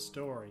that in this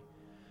story,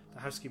 the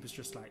housekeeper's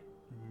just like,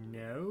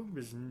 no,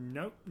 there's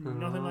nothing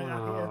like that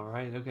here. Oh,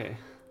 right, okay.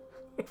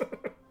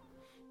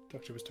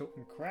 Doctor was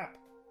talking crap.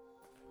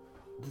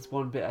 There's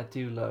one bit I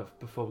do love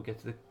before we get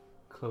to the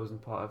closing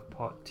part of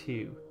part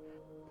 2,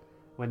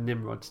 when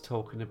Nimrod's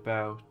talking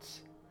about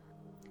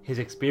his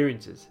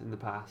experiences in the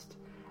past,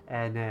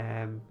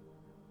 and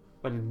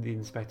when the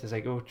inspector's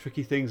like, oh,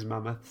 tricky things,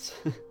 mammoths.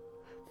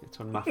 It's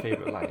one of my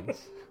favourite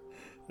lines.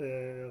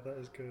 Yeah, that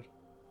is good.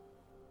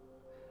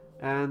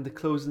 And the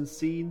closing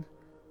scene,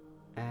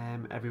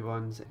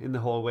 everyone's in the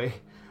hallway,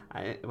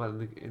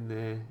 in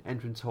the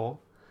entrance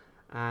hall,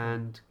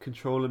 and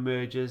Control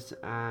emerges,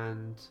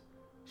 and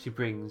she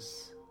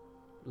brings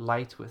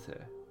Light with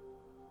her.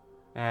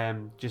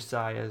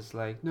 Josiah's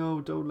like, no,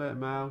 don't let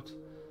him out.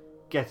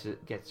 Gets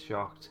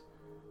shocked,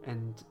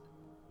 and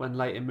when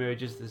Light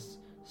emerges, there's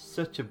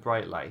such a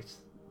bright light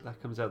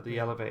that comes out the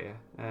elevator,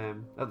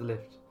 out the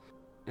lift,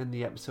 and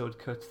the episode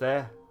cuts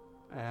there,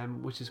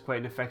 which is quite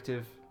an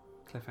effective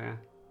cliffhanger.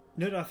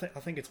 No, I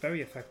think it's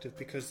very effective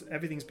because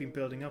everything's been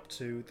building up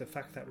to the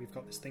fact that we've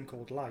got this thing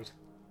called light.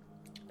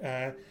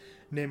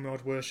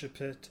 Nimrod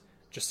worships it,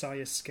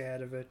 Josiah's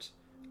scared of it,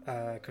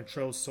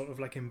 Control's sort of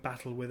like in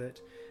battle with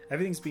it.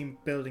 Everything's been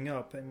building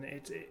up,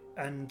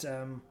 and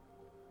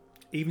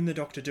even the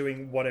Doctor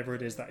doing whatever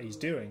it is that he's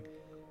doing,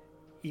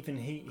 even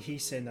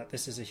he's saying that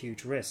this is a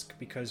huge risk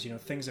because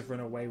things have run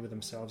away with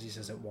themselves. He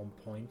says at one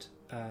point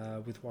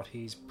with what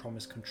he's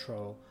promised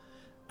Control,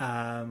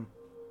 and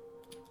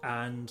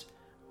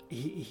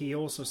he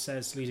also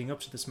says leading up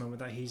to this moment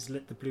that he's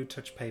lit the blue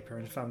touch paper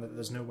and found that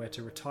there's nowhere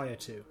to retire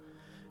to.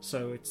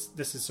 So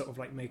this is sort of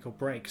like make or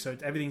break. So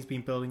everything's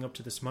been building up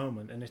to this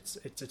moment, and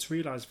it's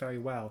realised very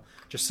well.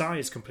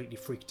 Josiah's completely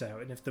freaked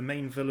out, and if the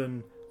main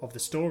villain of the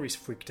story's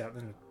freaked out,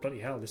 then bloody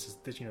hell,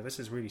 this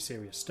is really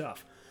serious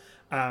stuff.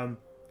 And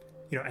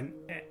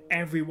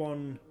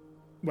everyone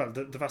well,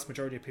 the vast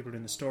majority of people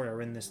in the story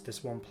are in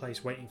this one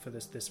place waiting for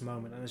this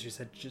moment. And as you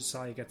said,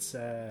 Josiah gets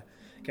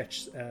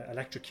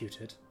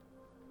electrocuted.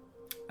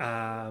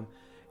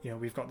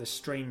 We've got this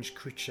strange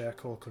creature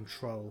called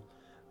Control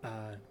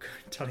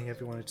telling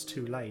everyone it's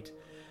too late,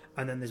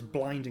 and then this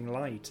blinding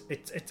light.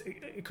 It's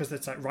because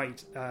it's like,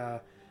 right,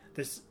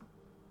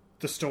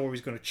 the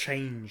story's going to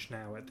change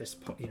now at this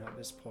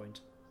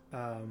point.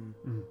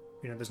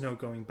 There's no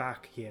going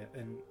back here,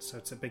 and so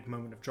it's a big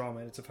moment of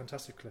drama. It's a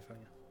fantastic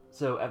cliffhanger.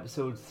 So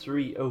episode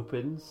 3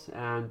 opens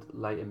and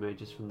light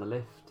emerges from the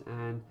lift,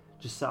 and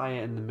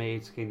Josiah and the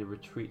maids kind of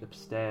retreat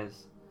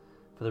upstairs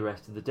for the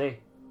rest of the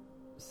day.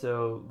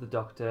 So the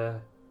Doctor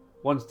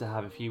wants to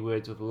have a few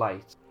words with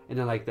Light,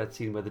 and I like that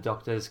scene where the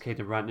Doctor's kind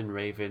of ranting and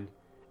raving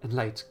and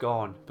Light's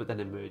gone but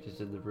then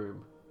emerges in the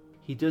room.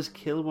 He does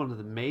kill one of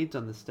the maids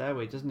on the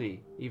stairway, doesn't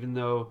he? Even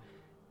though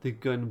the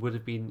gun would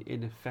have been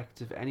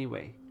ineffective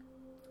anyway.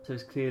 So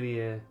it's clearly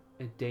a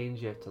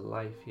danger to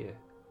life here,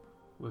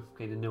 with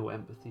kind of no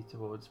empathy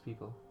towards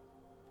people.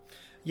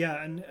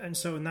 Yeah, and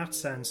so in that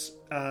sense,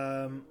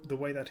 the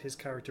way that his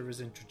character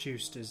is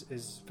introduced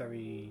is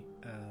very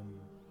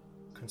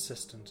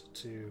consistent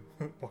to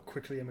what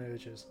quickly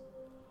emerges.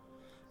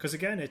 Because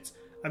again, it's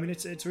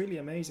really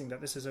amazing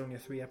that this is only a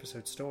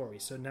 3-episode story.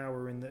 So now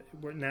we're in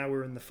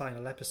the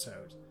final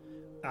episode.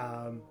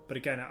 But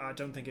again, I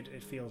don't think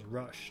it feels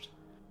rushed.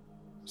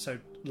 So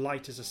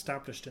Light is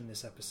established in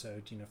this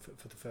episode,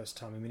 for the first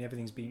time. I mean,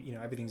 everything's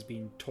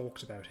been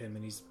talked about him,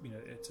 and he's,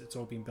 it's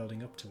all been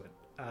building up to it.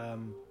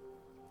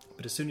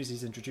 But as soon as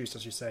he's introduced,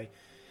 as you say,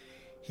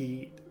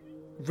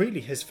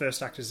 his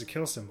first act is to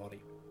kill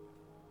somebody,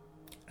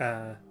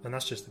 and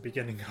that's just the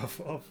beginning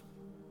of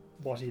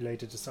what he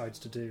later decides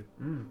to do.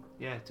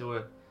 Yeah, to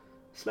a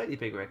slightly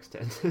bigger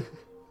extent.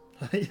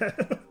 yeah,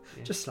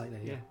 just slightly.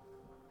 Yeah.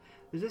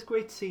 There's this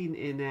great scene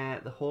in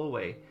the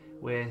hallway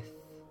with,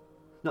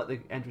 not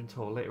the entrance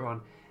hall, later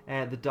on,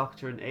 the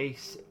Doctor and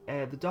Ace.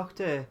 The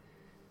Doctor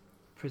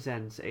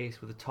presents Ace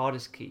with a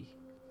TARDIS key,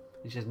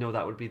 and she says, no,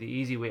 that would be the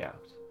easy way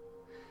out.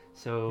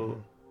 So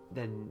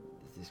then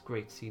there's this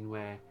great scene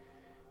where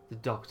the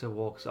Doctor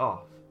walks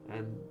off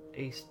and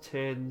Ace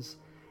turns,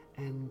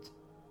 and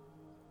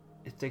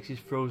it's like she's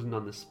frozen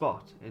on the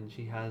spot, and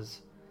she has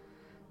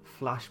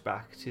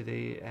flashback to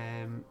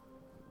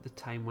the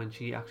time when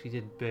she actually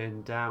did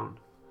burn down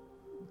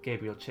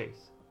Gabriel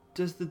Chase.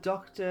 Does the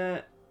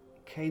Doctor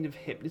kind of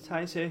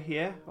hypnotise her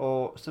here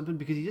or something?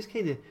 Because he just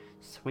kind of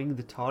swings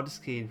the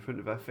TARDIS key in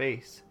front of her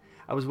face.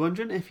 I was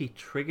wondering if he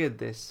triggered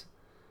this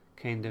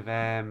kind of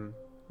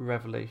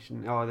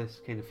revelation or this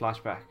kind of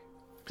flashback.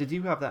 Did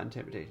you have that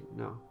interpretation?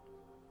 No.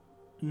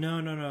 No.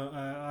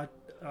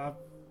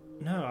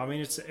 I mean,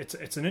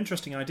 it's an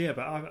interesting idea,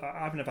 but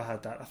I've never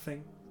had that. I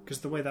think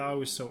because the way that I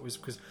always saw it was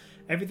because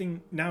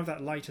everything, now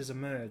that Light has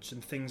emerged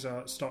and things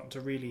are starting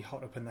to really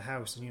hot up in the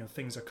house, and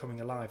things are coming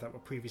alive that were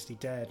previously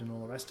dead and all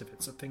the rest of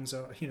it. So things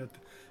are,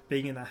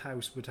 being in that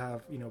house would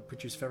have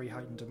produce very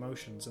heightened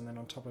emotions, and then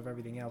on top of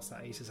everything else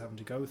that Ace is having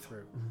to go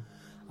through.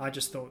 I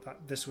just thought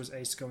that this was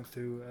Ace going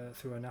through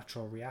a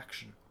natural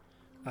reaction.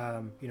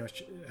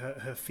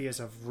 Her fears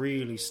have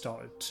really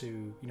started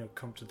to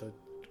come to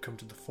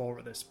the fore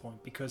at this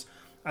point, because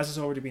as has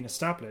already been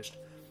established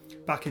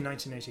back in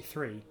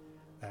 1983,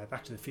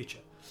 Back to the Future,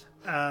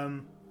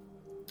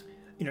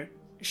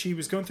 she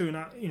was going through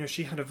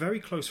she had a very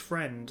close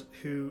friend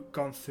who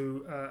gone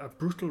through a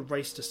brutal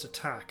racist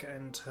attack,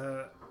 and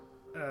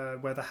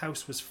where the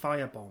house was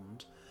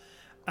firebombed.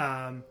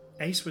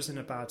 Ace was in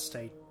a bad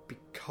state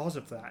because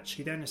of that.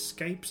 She then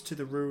escapes to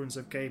the ruins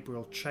of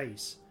Gabriel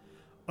Chase,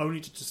 only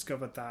to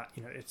discover that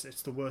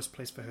it's the worst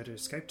place for her to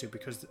escape to,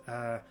 because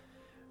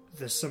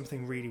there's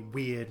something really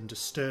weird and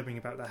disturbing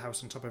about the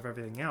house on top of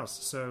everything else.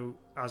 So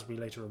as is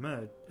later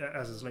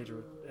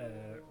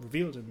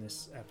revealed in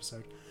this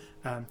episode,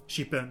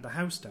 she burnt the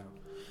house down.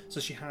 So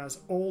she has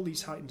all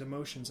these heightened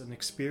emotions and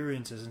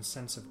experiences and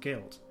sense of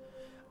guilt.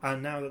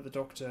 And now that the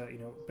Doctor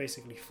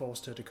basically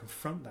forced her to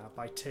confront that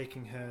by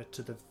taking her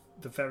to the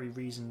very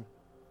reason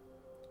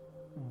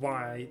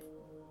why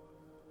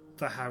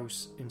the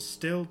house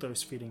instilled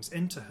those feelings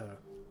into her,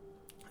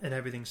 and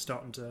everything's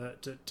starting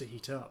to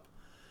heat up.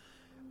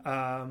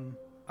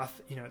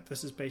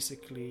 This is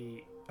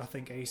basically, I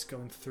think, Ace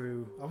going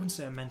through, I wouldn't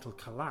say a mental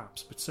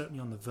collapse, but certainly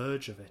on the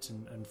verge of it,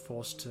 and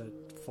forced to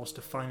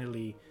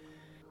finally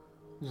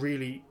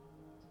really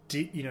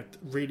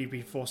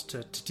be forced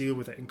to deal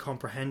with it and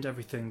comprehend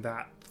everything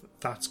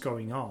that's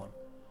going on.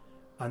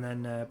 And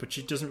then, but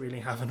she doesn't really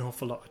have an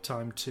awful lot of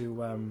time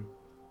to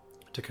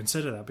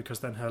consider that, because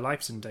then her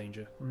life's in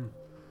danger.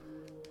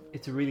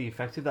 It's really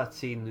effective, that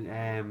scene,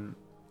 and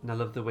I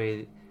love the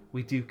way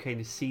we do kind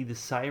of see the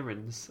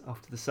sirens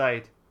off to the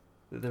side,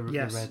 the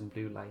red and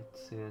blue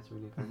lights. Yeah, it's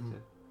really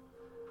effective.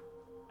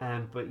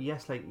 But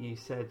yes, like you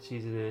said,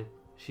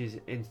 she's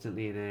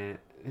instantly in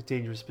a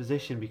dangerous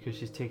position, because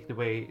she's taken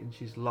away and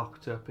she's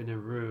locked up in a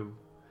room.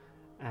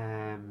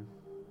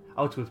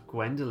 Out with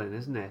Gwendolyn,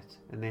 isn't it?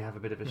 And they have a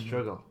bit of a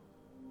struggle.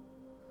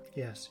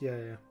 Yes,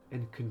 yeah.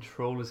 And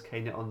Control is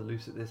kind of on the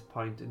loose at this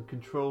point, and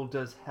Control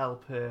does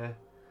help her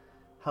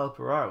help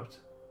her out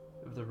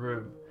of the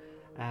room,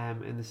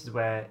 and this is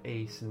where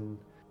Ace and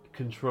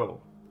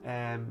Control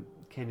kind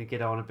of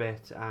get on a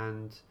bit,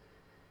 and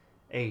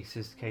Ace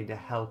is kind of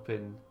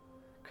helping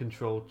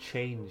Control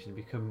change and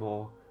become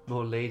more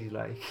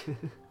ladylike.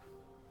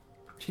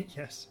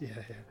 Yes,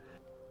 yeah.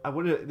 I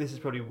wonder, this is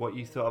probably what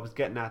you thought I was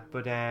getting at,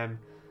 but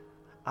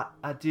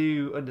I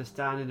do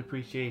understand and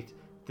appreciate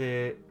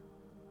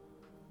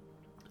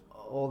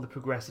all the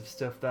progressive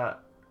stuff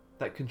that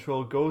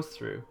Control goes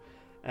through,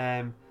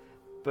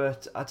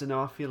 but I don't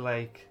know, I feel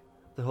like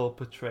the whole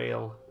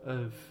portrayal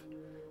of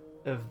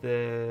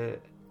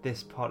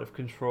this part of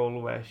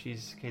Control, where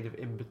she's kind of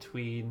in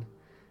between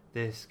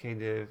this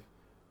kind of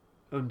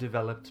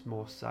undeveloped,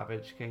 more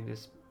savage kind of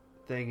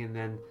thing, and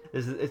then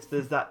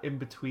there's that in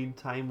between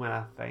time where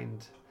I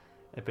find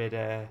a bit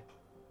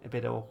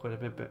awkward,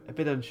 a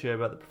bit unsure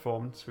about the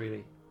performance,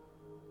 really.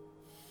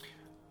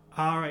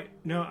 All right.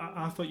 No,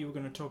 I thought you were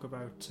going to talk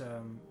about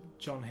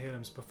John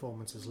Halem's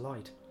performance as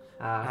Light,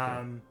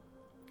 Okay.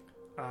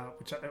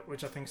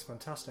 which I think is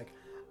fantastic.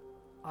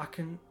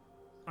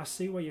 I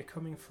see where you're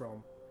coming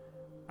from.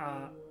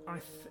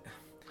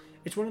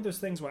 It's one of those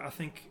things where I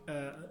think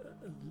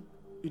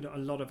a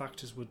lot of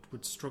actors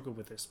would struggle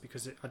with this,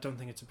 because I don't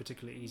think it's a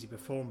particularly easy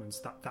performance.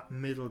 That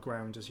middle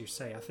ground, as you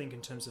say, I think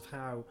in terms of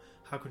how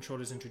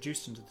Control is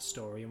introduced into the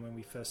story, and when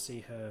we first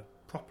see her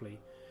properly,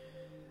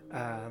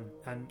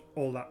 and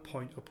all that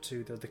point up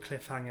to the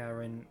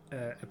cliffhanger in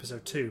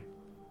episode 2,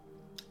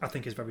 I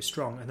think is very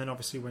strong. And then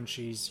obviously when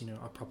she's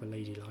a proper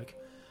ladylike,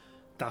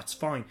 that's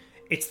fine.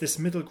 It's this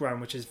middle ground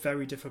which is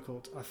very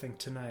difficult, I think,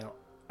 to nail.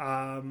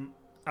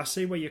 I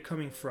see where you're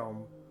coming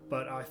from,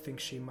 but I think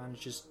she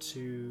manages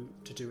to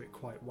do it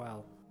quite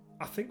well.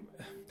 I think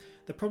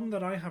the problem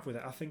that I have with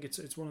it, I think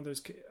it's one of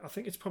those. I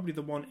think it's probably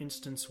the one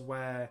instance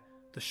where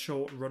the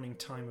short running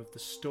time of the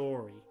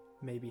story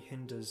maybe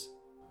hinders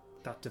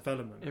that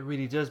development. It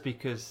really does,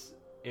 because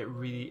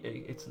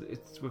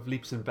it's with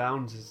leaps and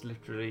bounds. It's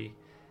literally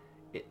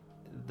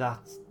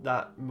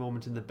that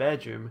moment in the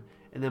bedroom,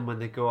 and then when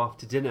they go off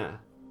to dinner,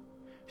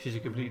 she's a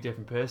completely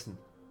different person.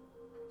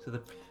 So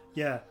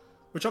yeah.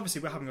 Which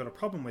obviously we haven't got a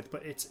problem with,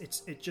 but it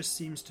just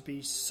seems to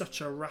be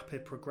such a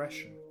rapid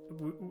progression.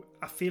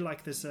 I feel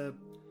like there's I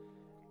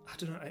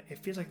don't know, it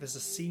feels like there's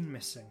a scene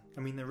missing.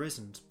 I mean, there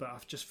isn't, but I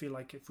just feel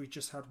like if we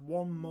just had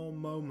one more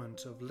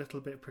moment of little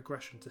bit of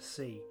progression to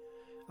see,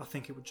 I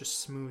think it would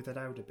just smooth it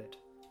out a bit.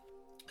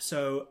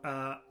 So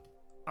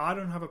I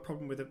don't have a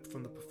problem with it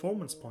from the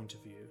performance point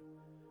of view.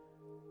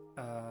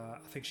 I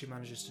think she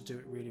manages to do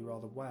it really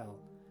rather well.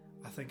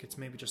 I think it's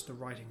maybe just the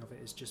writing of it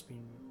has just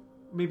been...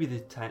 Maybe the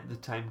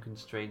time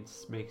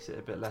constraints makes it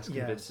a bit less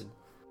convincing.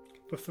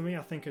 Yes. But for me,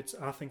 I think it's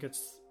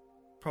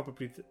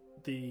probably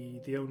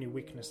the only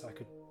weakness I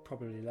could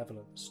probably level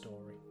at the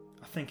story.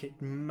 I think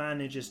it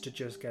manages to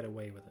just get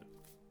away with it.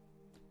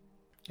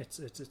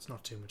 It's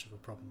not too much of a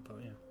problem,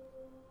 but yeah.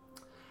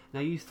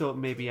 Now you thought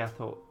I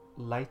thought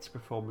Light's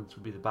performance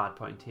would be the bad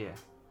point here,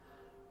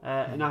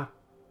 and I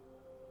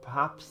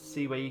perhaps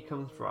see where he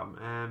comes from.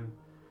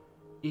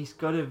 He's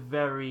got a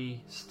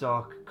very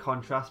stark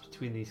contrast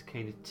between these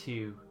kind of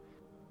two.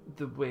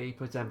 The way he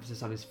puts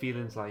emphasis on his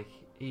feelings, like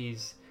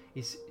he's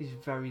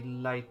very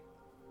light.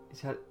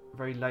 He's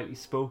very lightly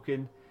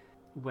spoken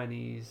when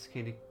he's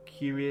kind of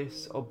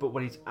curious, but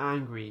when he's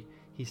angry,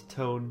 his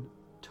tone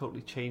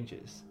totally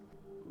changes.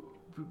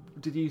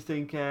 Did you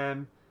think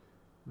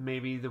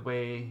maybe the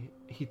way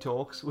he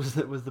talks was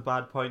the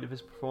bad point of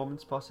his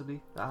performance,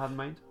 possibly, that I had in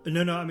mind?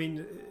 No, I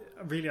mean,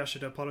 really, I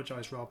should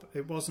apologise, Rob.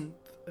 It wasn't.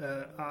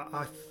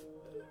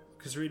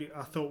 Because really,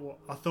 I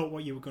thought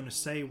what you were going to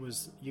say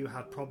was you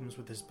had problems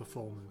with his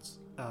performance.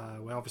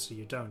 Well, obviously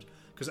you don't,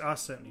 because I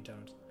certainly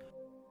don't.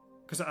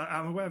 Because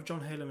I'm aware of John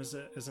Halem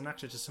as an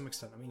actor to some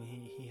extent. I mean,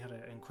 he had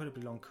an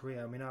incredibly long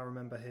career. I mean, I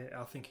remember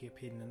I think he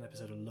appeared in an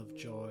episode of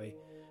Lovejoy.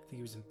 I think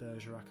he was in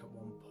Bergerac at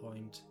one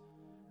point.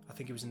 I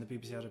think he was in the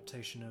BBC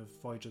adaptation of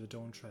Voyage of the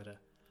Dawn Treader.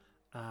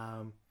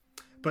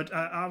 But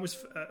I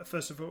was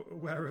first of all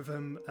aware of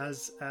him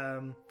as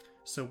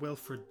Sir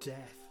Wilfred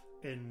Death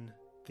in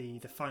the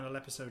final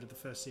episode of the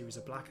first series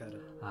of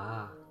Blackadder.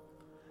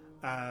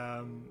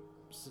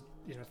 So,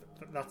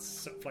 that's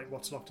sort of like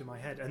what's locked in my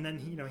head. And then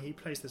he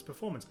plays this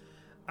performance,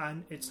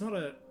 and it's not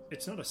a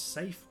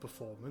safe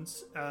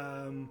performance.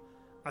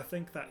 I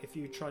think that if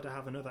you try to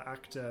have another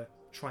actor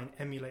try and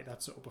emulate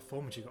that sort of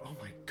performance, you go, oh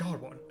my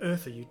god, what on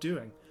earth are you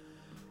doing?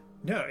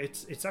 No,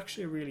 it's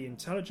actually a really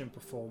intelligent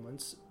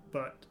performance,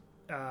 but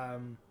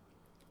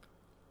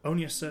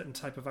only a certain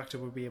type of actor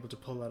would be able to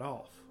pull that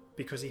off,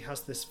 because he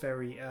has this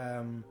very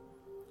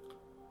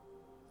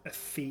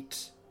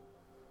effete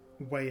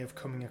way of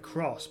coming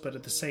across, but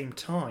at the same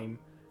time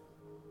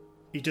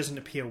he doesn't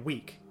appear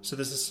weak. So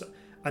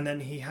and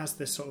then he has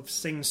this sort of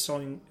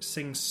sing-song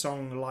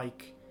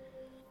like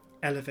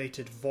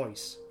elevated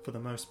voice for the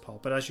most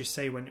part. But as you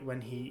say,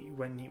 when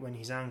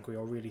he's angry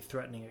or really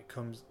threatening, it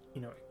comes,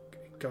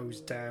 it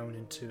goes down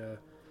into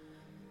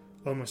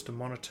almost a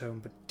monotone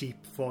but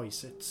deep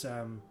voice. It's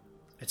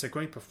a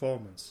great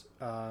performance,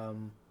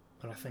 and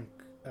I think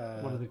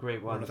one of the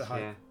great ones.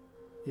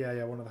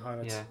 Yeah, one of the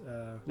highlights. Yeah.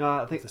 No,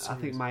 I of the think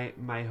series.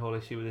 my whole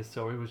issue with this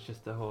story was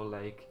just the whole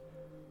like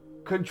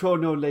control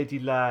no lady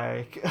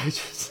like. I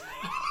just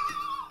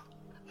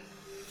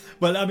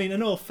Well, I mean,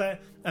 in all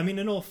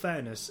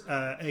fairness,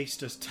 Ace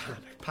does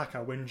pack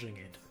her whinging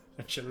in,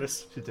 and she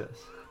listens. she does.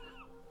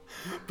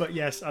 But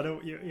yes, I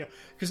don't. Yeah,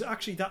 because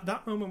actually,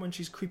 that moment when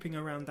she's creeping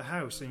around the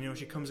house and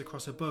she comes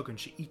across a bug and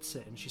she eats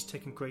it and she's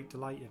taking great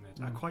delight in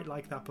it. I quite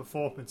like that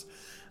performance.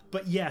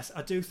 But yes,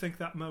 I do think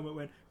that moment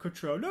when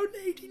control no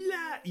lady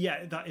la,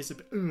 yeah, that is a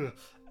bit.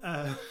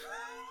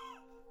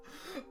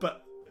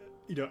 But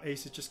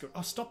Ace is just going,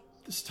 oh stop,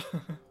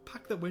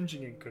 pack the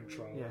whinging in,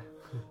 control. Yeah.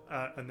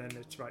 And then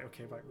it's right.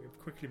 Okay, right. We've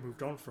quickly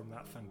moved on from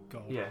that. Thank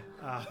God. Yeah.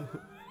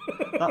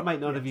 That might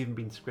not have even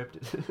been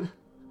scripted.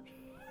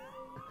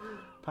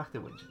 Pack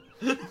the winch.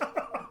 You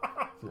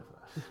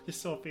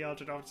Sophie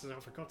Algernon says, oh,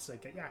 for God's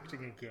sake, get your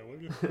acting in gear,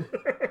 will you?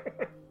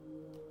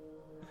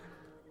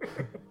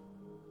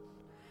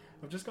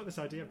 I've just got this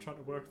idea of trying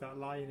to work that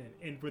line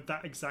in with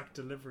that exact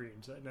delivery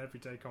into an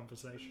everyday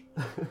conversation.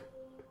 But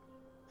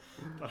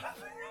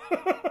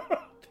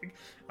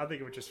I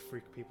think it would just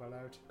freak people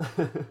out.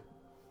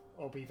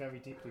 Or be very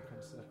deeply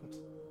concerned.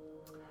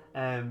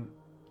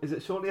 Is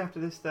it shortly after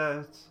this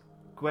that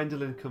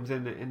Gwendolyn comes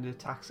in and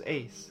attacks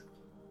Ace?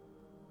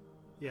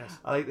 Yes.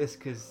 I like this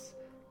because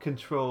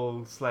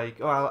Control's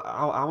like, oh,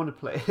 I want to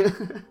play.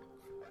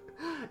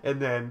 And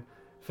then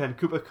Fen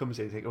Cooper comes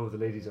in and think, oh, the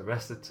ladies are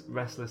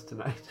restless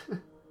tonight.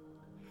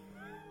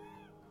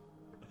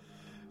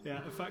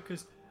 Yeah, in fact,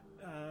 because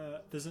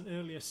there's an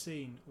earlier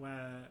scene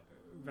where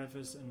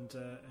Revers and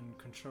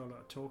Control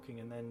are talking,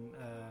 and then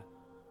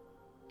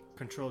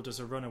Control does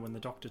a runner when the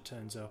Doctor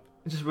turns up.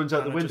 It just runs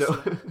out the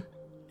window.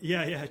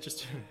 Yeah, yeah.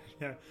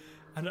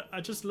 And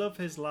I just love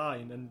his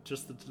line and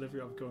just the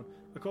delivery of going,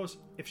 of course,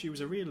 if she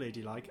was a real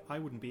lady like, I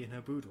wouldn't be in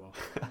her boudoir.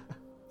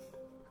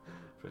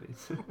 Brilliant.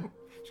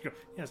 She goes, yeah,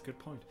 that's a good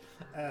point.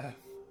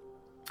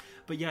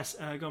 But yes,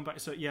 going back,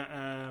 so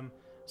yeah,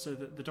 so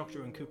the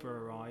Doctor and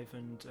Cooper arrive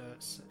and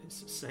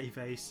save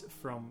Ace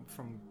from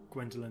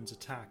Gwendolyn's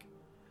attack.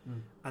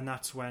 And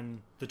that's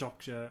when the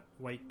Doctor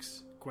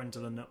wakes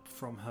Gwendolyn up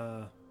from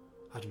her,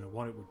 I don't know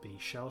what it would be,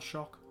 shell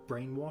shock,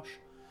 brainwash.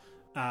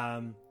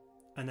 And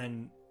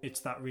then it's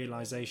that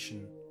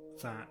realization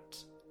that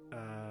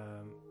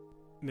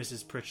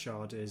Mrs.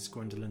 Pritchard is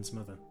Gwendolyn's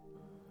mother.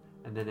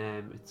 And then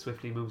it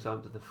swiftly moves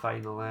on to the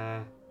final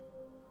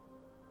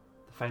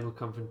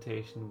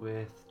confrontation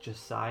with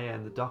Josiah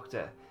and the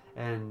Doctor,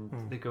 and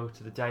they go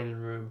to the dining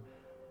room,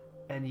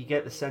 and you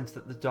get the sense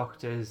that the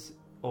Doctor's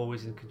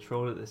always in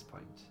control at this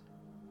point.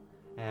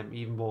 He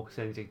even walks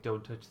in and he's like,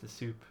 don't touch the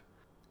soup,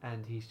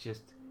 and he's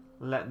just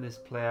letting this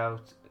play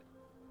out.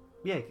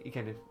 Yeah, he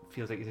kind of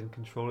feels like he's in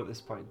control at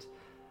this point.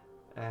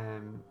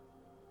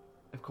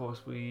 Of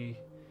course, we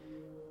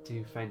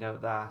do find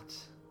out that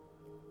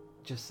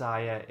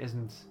Josiah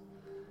isn't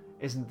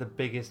the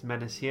biggest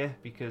menace here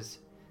because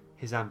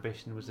his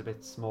ambition was a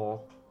bit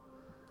small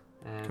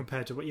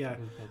compared to what. Yeah,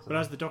 but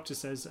as the Doctor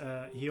says,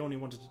 he only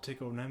wanted to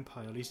take over an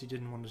empire. At least he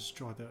didn't want to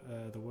destroy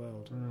the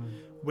world.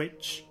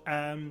 Which,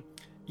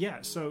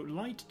 yeah. So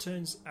Light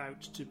turns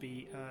out to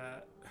be,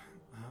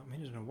 I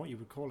don't know what you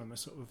would call him, a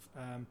sort of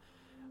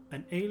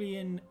an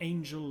alien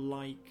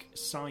angel-like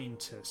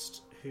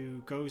scientist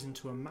who goes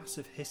into a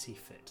massive hissy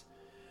fit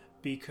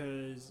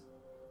because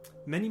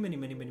many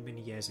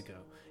years ago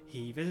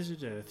he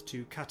visited Earth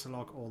to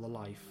catalogue all the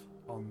life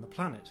on the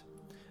planet,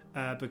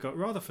 but got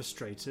rather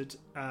frustrated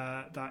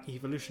that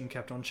evolution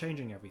kept on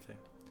changing everything.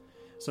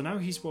 So now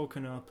he's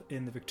woken up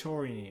in the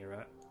Victorian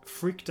era,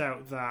 freaked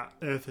out that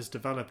Earth has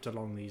developed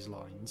along these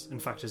lines, in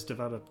fact has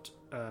developed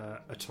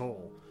at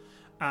all.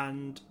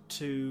 And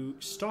to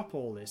stop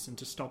all this and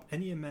to stop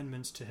any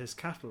amendments to his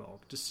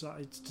catalogue,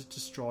 decides to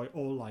destroy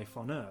all life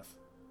on Earth.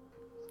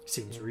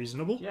 Seems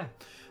reasonable. Yeah.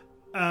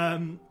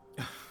 And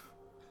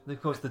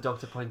of course, the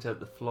Doctor points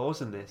out the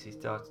flaws in this. He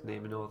starts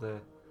naming all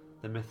the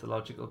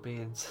mythological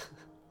beings.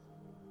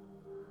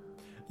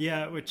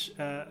 Yeah, which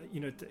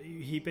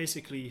he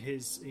basically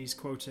he's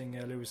quoting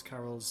Lewis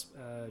Carroll's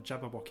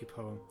Jabberwocky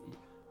poem.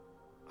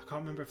 I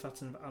can't remember if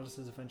that's in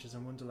Alice's Adventures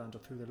in Wonderland or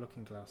Through the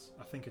Looking Glass.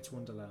 I think it's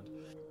Wonderland.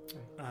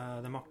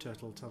 The Mock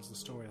Turtle tells the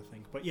story, I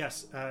think. But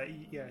yes,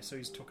 so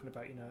he's talking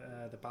about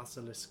the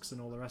basilisks and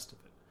all the rest of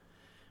it,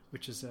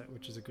 which is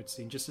a good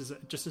scene, just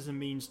as a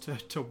means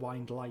to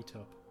wind Light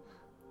up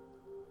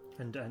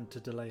and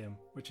to delay him,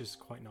 which is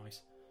quite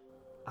nice.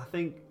 I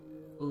think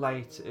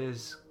Light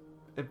is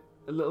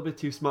a little bit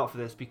too smart for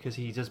this because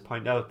he does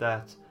point out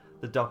that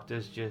the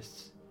Doctor's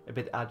just a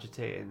bit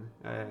agitating.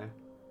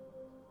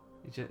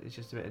 It's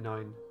just a bit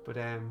annoying, but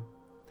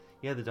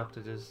the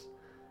Doctor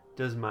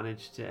does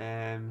manage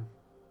to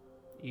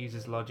use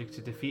his logic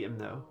to defeat him,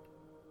 though.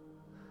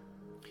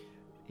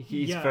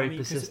 He's very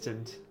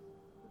persistent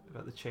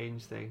about the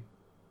change thing.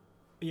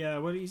 Yeah,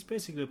 well, he's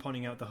basically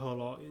pointing out the whole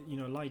lot.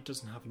 Light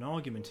doesn't have an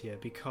argument here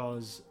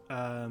because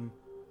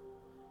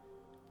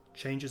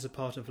change is a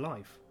part of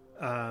life.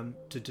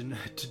 To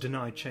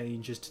deny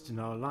change is to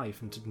deny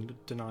life, and to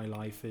deny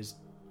life is,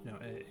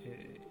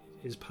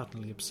 is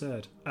patently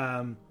absurd.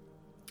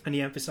 And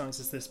he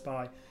emphasises this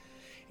by,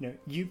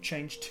 you've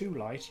changed too,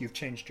 Light. You've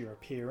changed your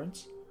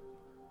appearance,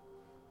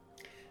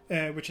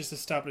 which has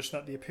established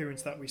that the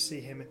appearance that we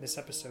see him in this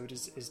episode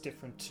is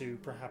different to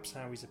perhaps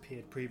how he's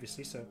appeared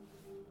previously. So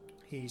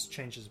he's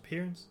changed his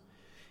appearance,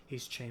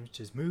 he's changed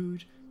his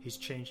mood, he's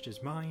changed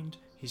his mind,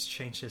 he's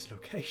changed his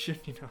location.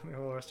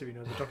 All the rest of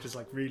the Doctor's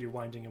like really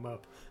winding him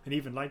up, and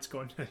even Light's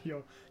going,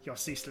 "You're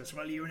ceaseless.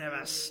 Well, you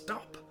never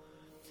stop."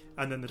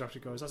 And then the Doctor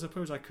goes, "I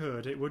suppose I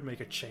could. It would make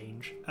a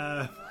change."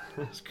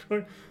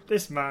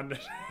 This man,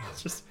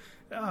 it's just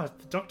the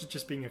Doctor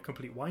just being a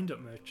complete wind-up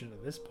merchant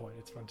at this point.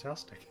 It's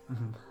fantastic.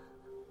 Mm-hmm.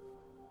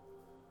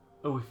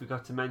 Oh, we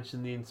forgot to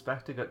mention the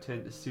Inspector got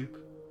turned to soup.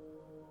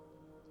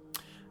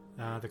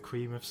 The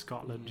cream of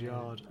Scotland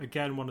Yard.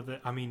 Again, one of the.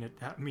 I mean,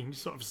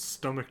 sort of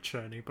stomach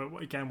churning, but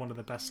again, one of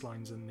the best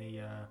lines in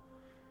the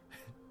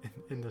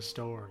in the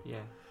story.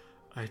 Yeah.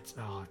 It's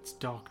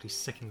darkly,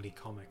 sickeningly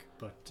comic,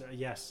 but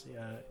yes,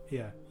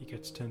 he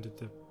gets turned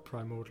into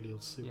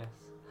primordial soup.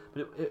 Yes,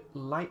 but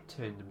Light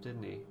turned him,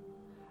 didn't he?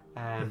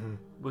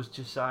 Was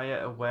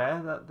Josiah aware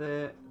that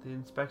the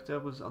Inspector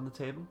was on the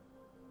table?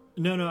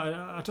 No,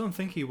 I don't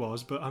think he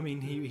was, but I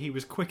mean, he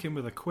was quick in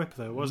with a quip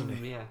there, wasn't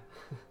he? Yeah.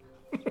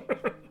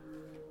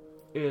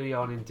 Early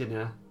on in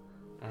dinner,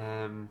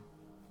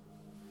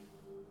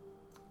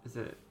 is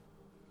it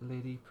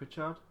Lady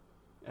Pritchard?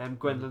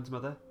 Gwendolyn's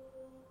mother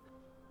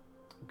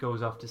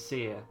goes off to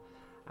see her,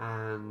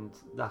 and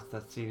that's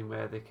that scene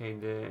where they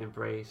kind of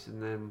embrace,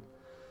 and then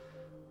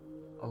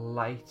a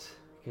Light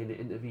kind of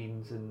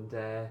intervenes and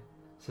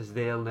says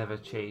they'll never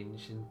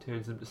change and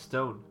turns them to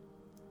stone.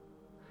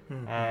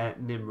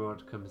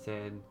 Nimrod comes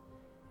in,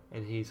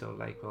 and he's all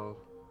like, "Well,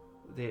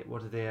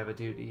 what did they ever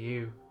do to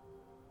you?"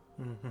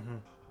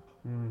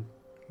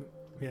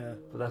 Yeah,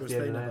 but that's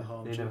they never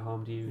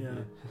harmed you.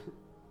 Yeah.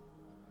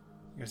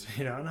 Because,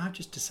 and I've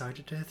just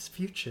decided Earth's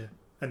future,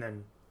 and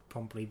then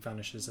promptly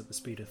vanishes at the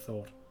speed of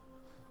thought.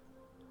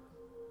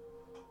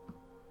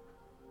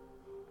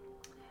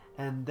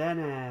 And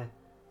then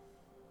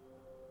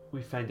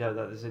we find out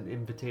that there's an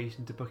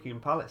invitation to Buckingham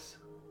Palace,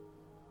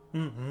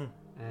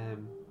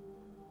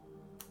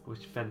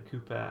 which Fen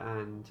Cooper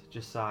and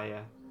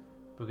Josiah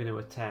were going to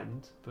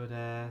attend, but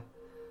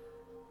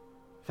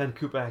Fen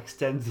Cooper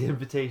extends the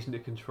invitation to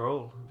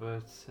Control,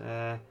 but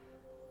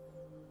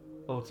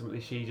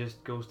ultimately she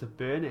just goes to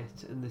burn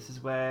it, and this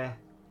is where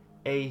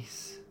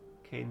Ace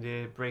kind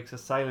of breaks her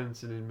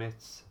silence and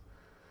admits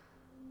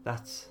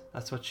that's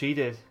what she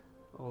did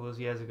all those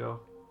years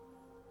ago.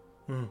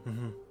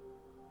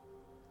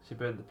 She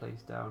burned the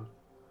place down.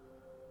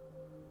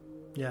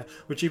 Yeah,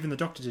 which even the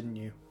Doctor didn't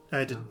know.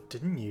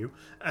 Didn't you?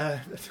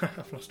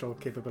 I've lost all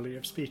capability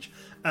of speech.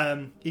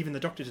 Even the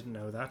Doctor didn't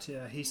know that.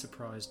 Yeah, he's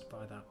surprised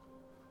by that.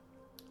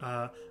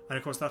 And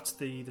of course, that's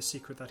the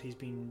secret that he's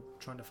been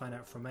trying to find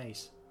out from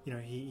Ace.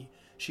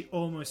 She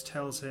almost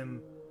tells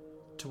him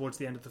towards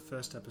the end of the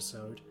first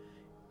episode.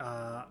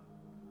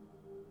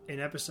 In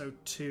episode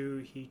 2,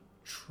 he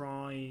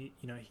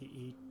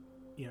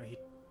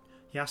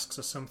asks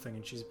her something,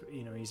 and she's,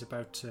 he's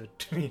about to,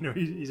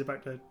 he's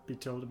about to be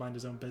told to mind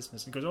his own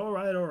business, and goes, all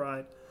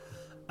right.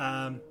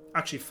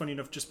 Actually, funny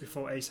enough, just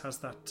before Ace has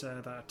that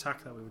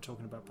attack that we were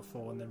talking about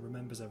before, and then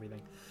remembers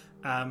everything.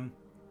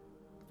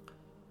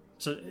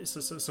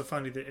 So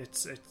finally,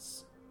 it's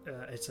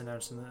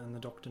announced, and the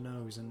Doctor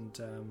knows, and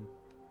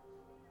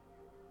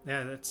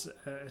it's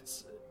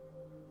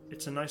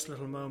a nice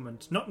little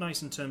moment. Not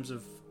nice in terms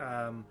of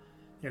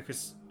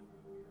because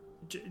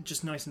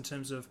just nice in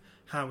terms of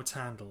how it's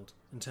handled,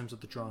 in terms of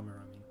the drama.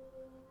 I mean,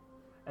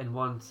 and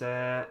once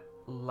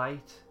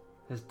Light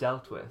is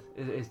dealt with,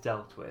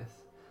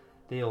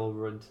 they all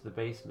run to the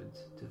basement,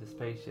 to the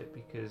spaceship,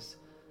 because,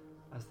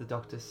 as the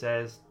Doctor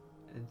says,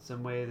 in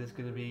some way there's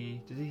going to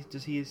be...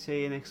 Does he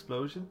say an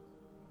explosion?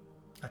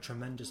 A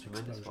tremendous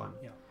explosion. One.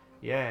 Yeah.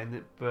 Yeah,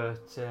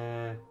 but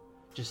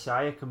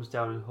Josiah comes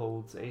down and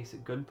holds Ace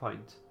at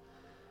gunpoint.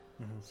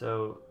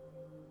 So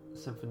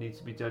something needs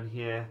to be done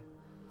here.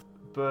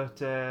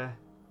 But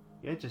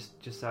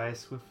just Josiah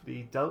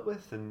swiftly dealt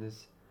with, and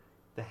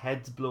the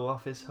heads blow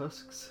off his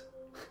husks.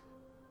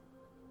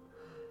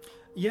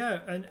 Yeah,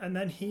 and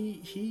then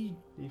he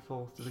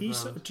falls to the ground. He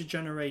sort of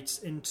degenerates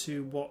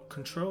into what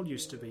Control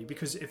used to be,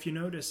 because if you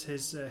notice,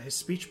 his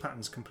speech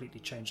patterns completely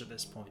changed at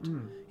this point.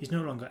 He's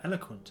no longer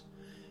eloquent.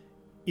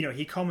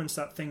 He comments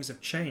that things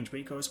have changed, but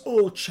he goes,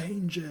 all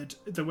changed,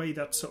 the way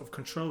that sort of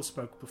Control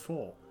spoke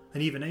before.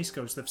 And even Ace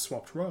goes, they've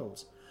swapped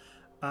roles.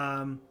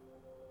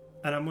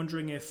 And I'm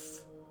wondering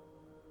if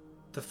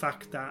the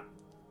fact that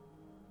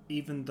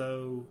even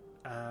though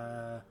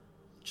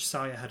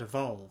Josiah had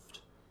evolved,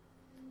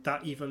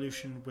 that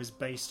evolution was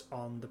based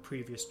on the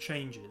previous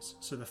changes.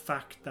 So the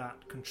fact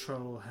that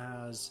Control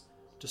has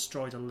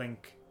destroyed a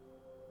link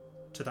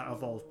to that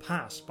evolved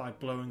past by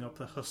blowing up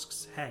the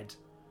Husk's head,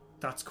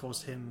 that's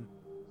caused him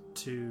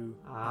to...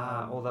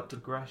 all that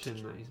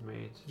progression that he's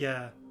made.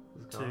 Yeah,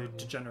 to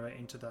degenerate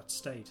into that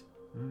state.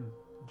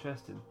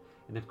 Interesting.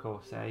 And of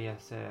course,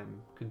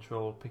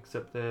 Control picks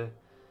up the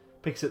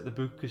picks up the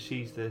book because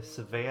she's the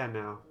surveyor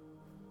now.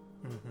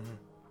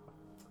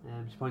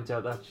 She points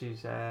out that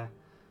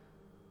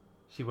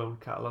she won't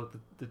catalogue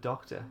the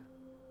Doctor.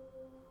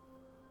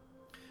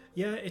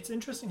 Yeah, it's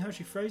interesting how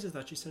she phrases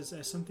that. She says,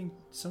 "Something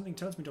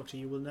tells me, Doctor,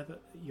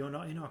 you're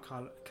not in our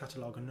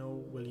catalogue, and nor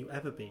will you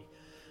ever be."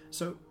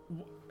 So,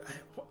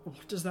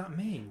 what does that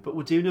mean? But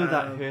we do know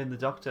that her and the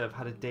Doctor have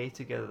had a day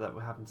together that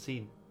we haven't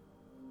seen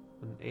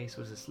when Ace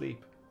was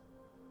asleep.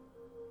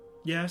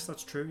 Yes,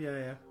 that's true.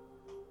 Yeah.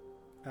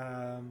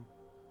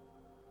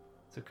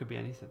 So it could be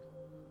anything.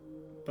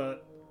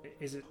 But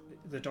is it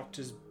the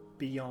Doctor's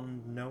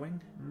beyond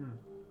knowing?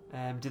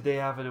 Did they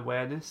have an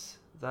awareness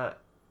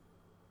that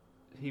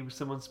he was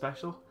someone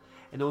special?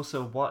 And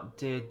also, what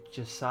did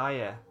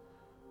Josiah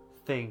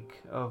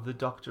think of the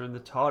Doctor and the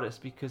TARDIS?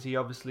 Because he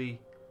obviously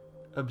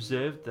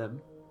observed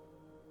them.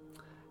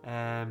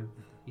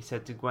 He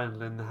said to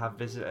Gwendolyn, "They have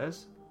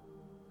visitors."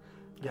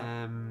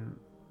 Yeah.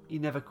 He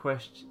never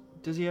questioned.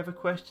 Does he ever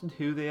question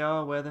who they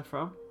are, where they're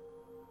from?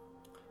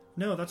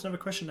 No, that's never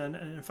questioned, and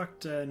in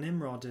fact,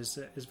 Nimrod is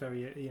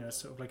very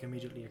sort of like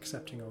immediately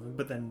accepting of him.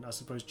 But then I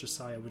suppose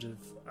Josiah would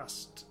have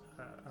asked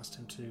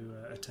him to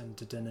attend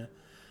to dinner.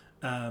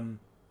 The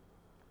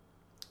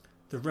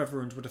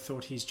Reverend would have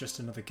thought he's just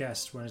another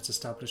guest when it's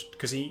established,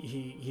 because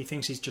he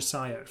thinks he's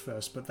Josiah at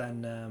first, but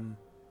then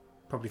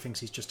probably thinks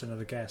he's just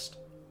another guest.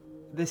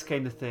 This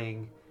kind of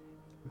thing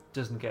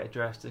doesn't get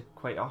addressed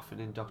quite often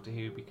in Doctor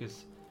Who,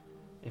 because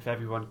if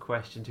everyone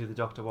questioned who the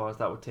Doctor was,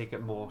 that would take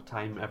up more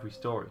time every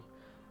story.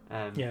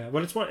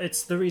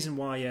 It's the reason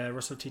why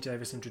Russell T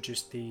Davies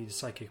introduced the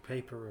psychic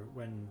paper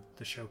when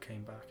the show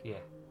came back. Yeah.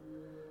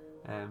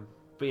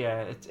 But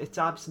yeah, it's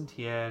absent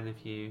here, and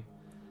if you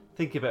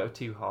think about it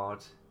too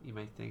hard, you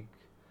might think,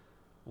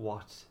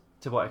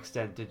 to what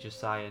extent did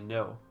Josiah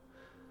know?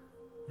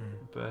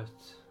 But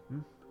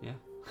yeah.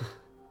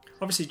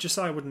 Obviously,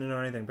 Josiah wouldn't know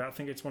anything, but I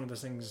think it's one of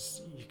those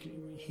things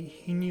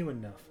he knew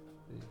enough.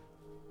 Yeah.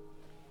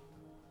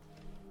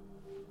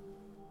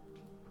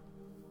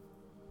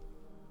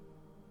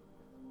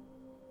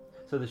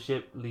 So the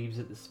ship leaves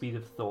at the speed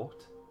of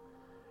thought,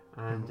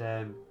 and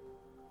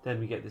then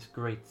we get this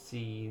great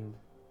scene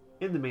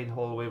in the main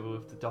hallway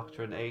with the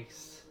Doctor and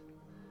Ace,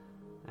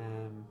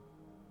 and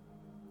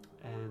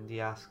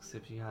he asks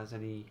if she has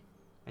any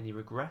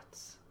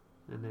regrets,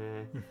 and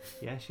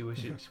she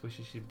wishes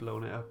she'd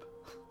blown it up.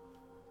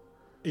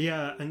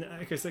 Yeah, and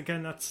I guess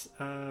again that's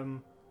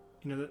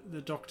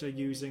the Doctor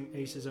using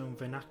Ace's own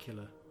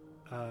vernacular,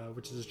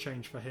 which is a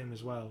change for him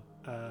as well.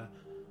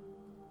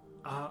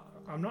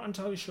 I'm not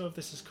entirely sure if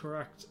this is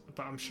correct,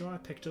 but I'm sure I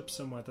picked up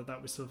somewhere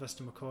that was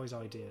Sylvester McCoy's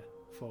idea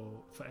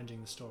for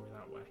ending the story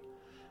that way.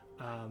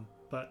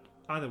 But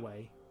either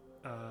way,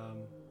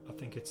 I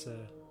think it's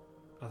a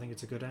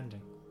good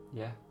ending.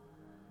 Yeah.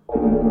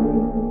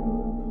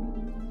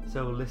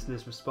 So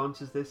listeners'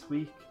 responses this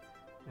week,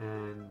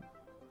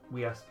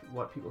 we asked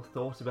what people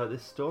thought about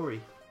this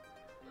story.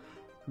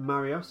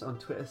 Marios on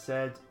Twitter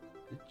said,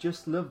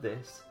 "Just love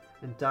this,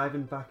 and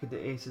diving back into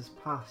Ace's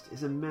past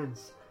is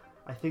immense.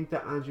 I think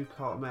that Andrew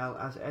Cartmel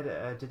as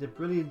editor did a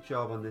brilliant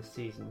job on this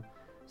season.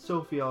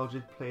 Sophie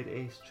Aldred played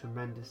Ace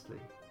tremendously."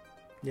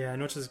 Yeah,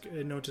 no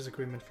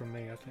disagreement from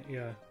me, I think,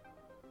 yeah.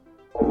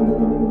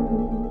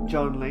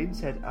 John Lane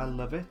said, "I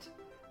love it.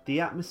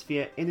 The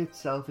atmosphere in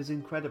itself is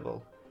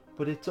incredible,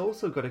 but it's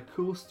also got a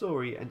cool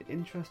story and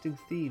interesting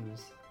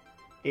themes.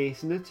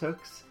 Ace in a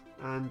tux,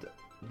 and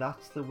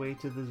that's the way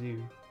to the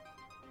zoo."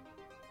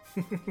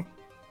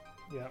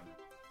 Yeah,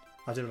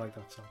 I do like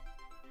that song.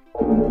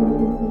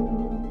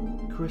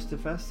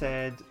 Christopher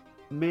said,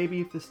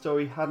 "Maybe if the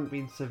story hadn't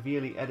been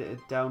severely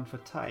edited down for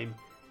time,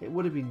 it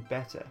would have been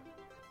better.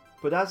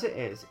 But as it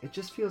is, it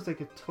just feels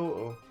like a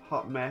total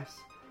hot mess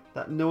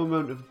that no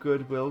amount of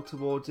goodwill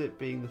towards it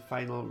being the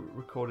final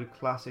recorded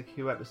classic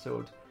Who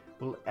episode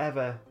will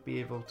ever be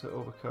able to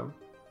overcome."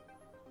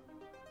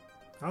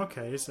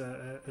 Okay, it's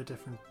a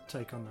different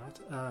take on that.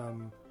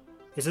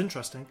 It's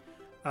interesting.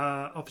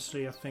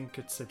 Obviously, I think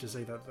it's safe to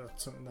say that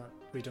that's something that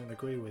we don't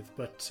agree with,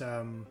 but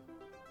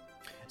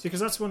because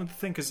that's one of the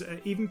things. Because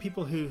even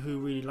people who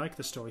really like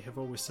the story have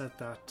always said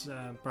that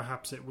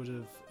perhaps it would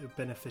have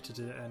benefited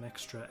an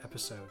extra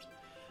episode.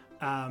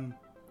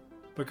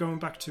 But going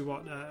back to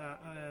what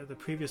the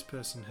previous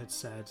person had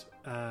said,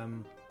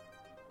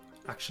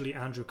 actually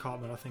Andrew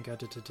Cartmel, I think,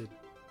 edited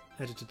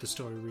the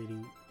story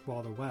really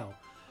rather well.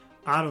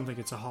 I don't think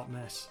it's a hot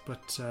mess,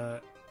 but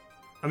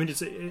I mean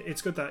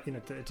it's good that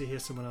to hear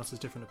someone else's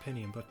different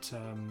opinion, but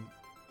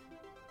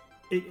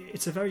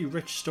it's a very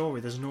rich story.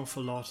 There's an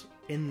awful lot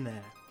in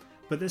there,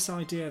 but this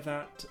idea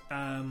that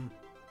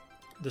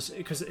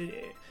because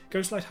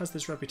Ghostlight has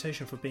this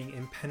reputation for being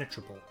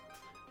impenetrable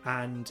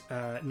and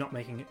not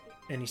making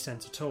any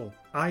sense at all.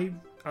 I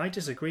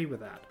disagree with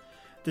that.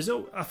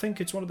 I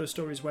think it's one of those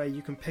stories where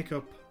you can pick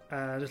up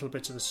little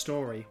bits of the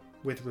story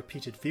with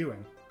repeated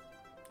viewing,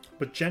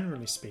 but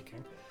generally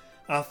speaking,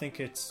 I think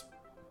it's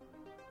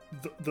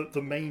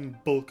the main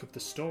bulk of the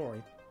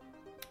story,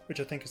 which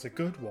I think is a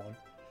good one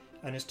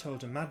and is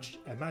told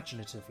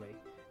imaginatively,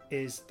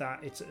 is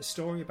that it's a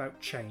story about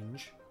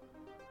change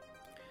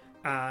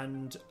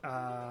and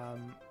a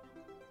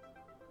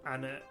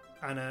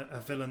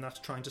villain that's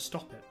trying to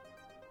stop it.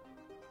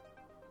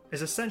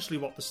 Is essentially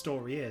what the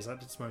story is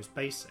at its most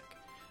basic,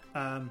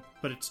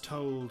 but it's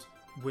told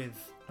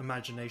with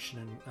imagination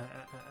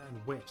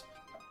and wit.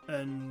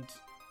 And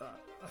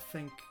I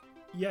think,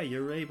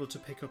 you're able to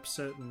pick up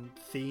certain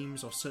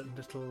themes or certain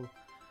little,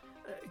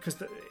 because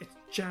it's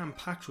jam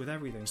packed with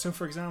everything. So,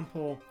 for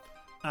example,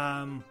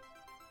 how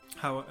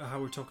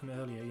we were talking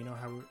earlier,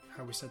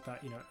 how we said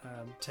that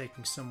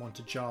taking someone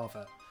to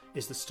Java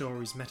is the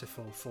story's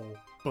metaphor for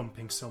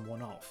bumping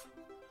someone off.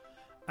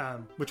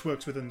 Which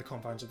works within the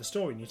confines of the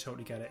story, and you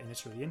totally get it, and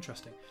it's really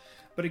interesting.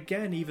 But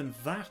again, even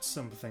that's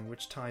something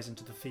which ties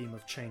into the theme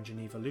of change and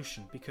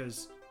evolution,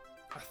 because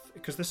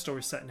this story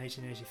is set in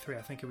 1883.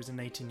 I think it was in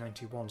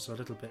 1891, so a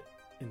little bit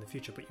in the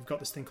future. But you've got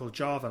this thing called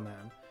Java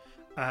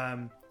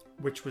Man,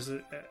 which was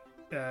the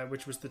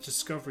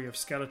discovery of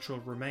skeletal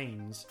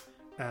remains,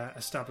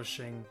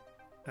 establishing,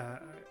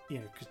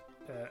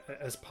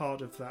 as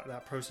part of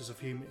that process of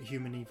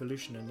human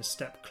evolution, and a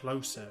step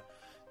closer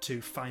to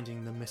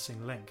finding the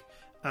missing link.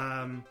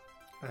 And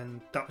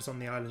that was on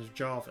the island of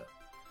Java.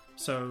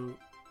 So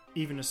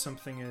even as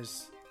something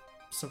as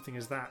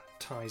that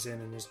ties in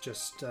and is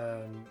just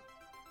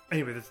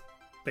anyway, there's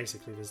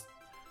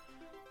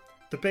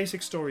the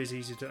basic story is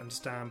easy to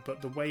understand, but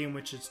the way in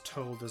which it's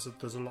told,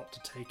 there's a lot to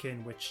take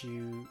in, which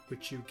you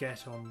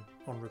get on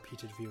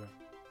repeated viewing.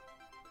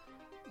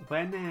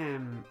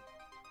 When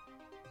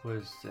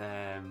was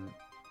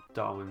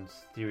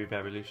Darwin's theory of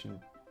evolution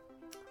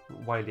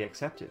widely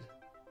accepted?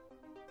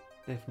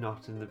 If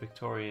not in the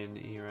Victorian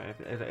era,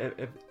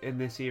 if in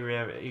this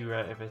era,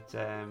 if it's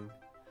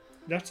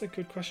that's a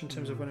good question in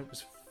terms of when it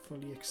was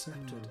fully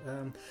accepted.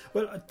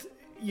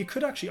 You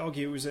could actually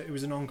argue it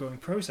was an ongoing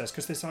process,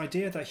 because this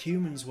idea that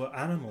humans were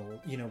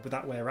animal, but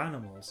that we're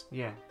animals,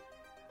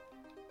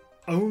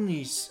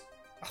 only,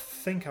 I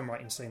think I'm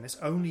right in saying this,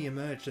 only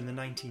emerged in the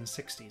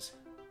 1960s.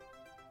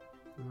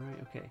 Right.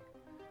 Okay.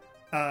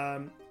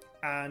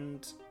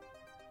 And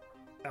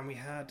we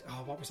had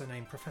what was her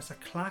name? Professor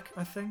Clack,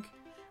 I think.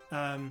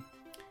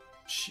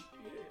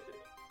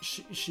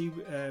 She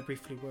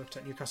briefly worked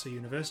at Newcastle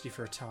University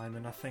for a time,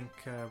 and I think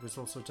was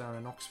also down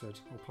in Oxford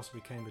or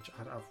possibly Cambridge.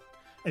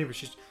 Anyway,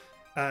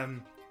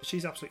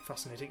 she's absolutely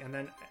fascinating. And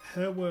then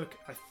her work,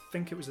 I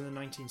think it was in the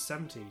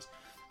 1970s,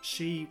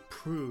 she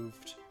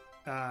proved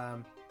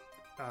an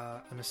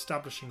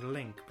establishing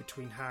link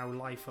between how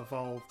life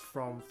evolved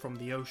from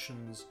the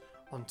oceans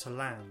onto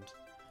land.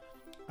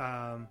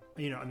 And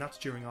that's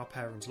during our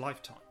parents'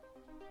 lifetime.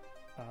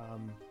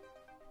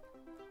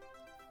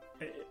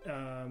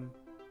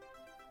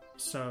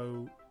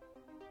 So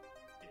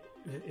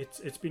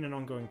it's been an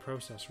ongoing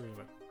process, really.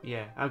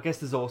 Yeah, I guess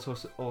there's also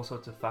all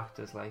sorts of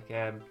factors like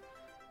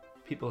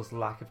people's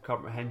lack of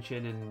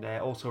comprehension, and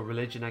also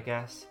religion, I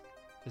guess,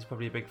 is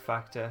probably a big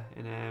factor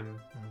in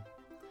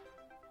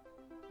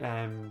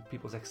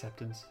people's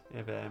acceptance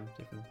of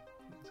different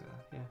things like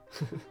that. Yeah,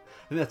 I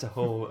think that's a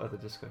whole other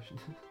discussion.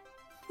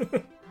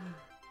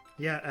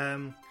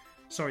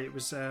 Sorry, it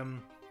was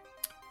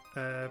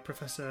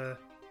Professor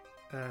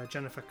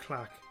Jennifer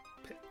Clack.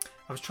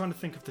 I was trying to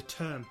think of the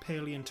term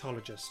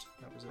paleontologist.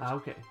 That was it.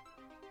 Okay.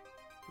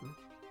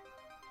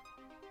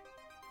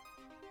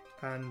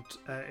 And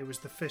it was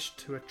the fish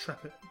to a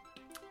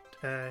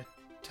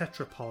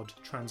tetrapod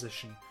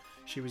transition.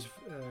 She was,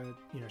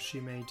 she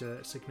made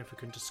a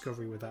significant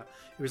discovery with that.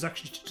 It was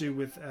actually to do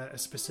with a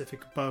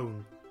specific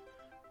bone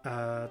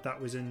that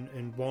was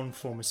in one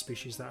form of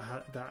species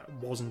that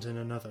wasn't in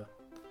another.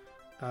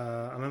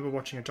 I remember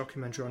watching a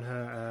documentary on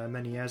her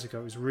many years ago.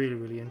 It was really,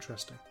 really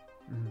interesting.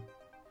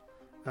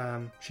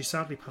 She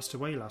sadly passed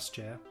away last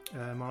year,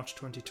 March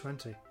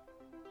 2020.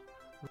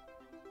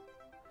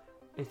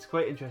 It's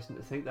quite interesting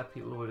to think that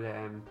people would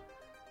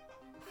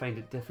find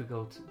it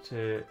difficult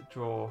to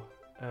draw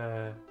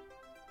a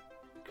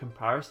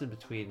comparison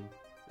between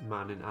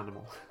man and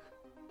animal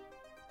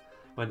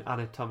when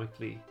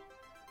anatomically,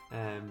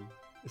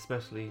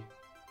 especially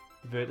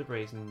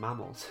vertebrates and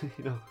mammals,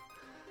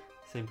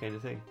 same kind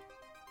of thing.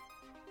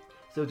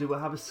 So do we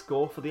have a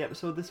score for the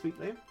episode this week,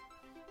 Liam?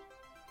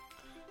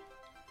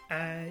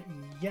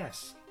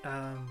 Yes.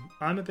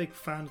 I'm a big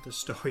fan of the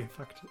story. In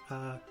fact,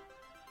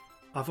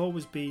 I've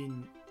always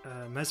been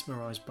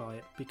mesmerised by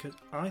it, because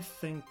I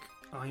think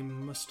I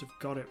must have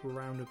got it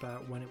round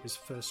about when it was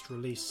first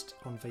released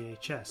on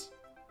VHS.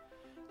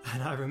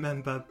 And I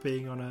remember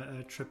being on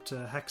a trip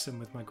to Hexham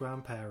with my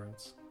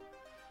grandparents,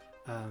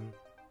 and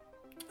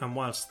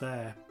whilst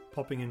there,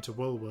 popping into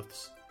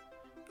Woolworths,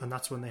 and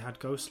that's when they had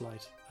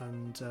Ghostlight,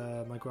 and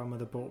my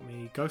grandmother bought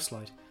me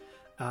Ghostlight.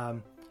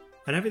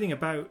 And everything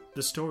about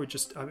the story,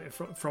 just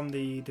from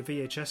the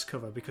VHS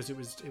cover, because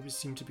it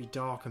seemed to be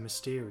dark and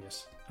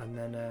mysterious, and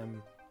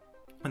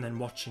then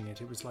watching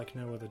it was like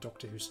no other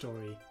Doctor Who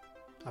story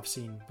I've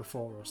seen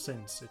before or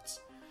since.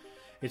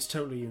 It's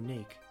totally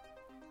unique.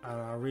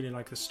 I really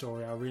like the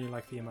story. I really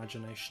like the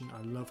imagination.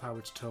 I love how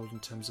it's told in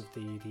terms of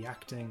the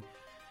acting,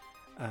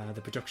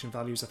 the production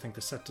values. I think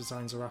the set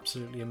designs are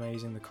absolutely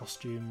amazing. The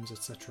costumes,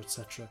 etc.,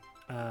 etc.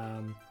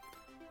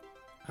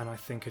 and I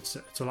think it's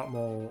a lot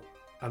more.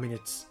 I mean,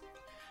 there's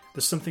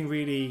something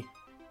really.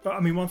 I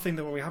mean, one thing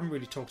that we haven't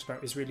really talked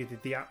about is really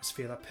the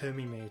atmosphere that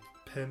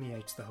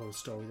permeates the whole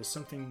story. There's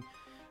something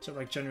sort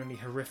of like genuinely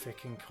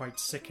horrific and quite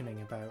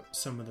sickening about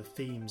some of the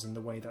themes and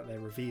the way that they're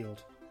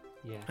revealed.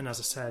 Yeah. And as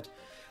I said,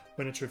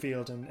 when it's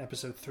revealed in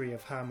episode 3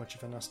 of how much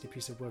of a nasty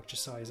piece of work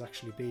Josiah's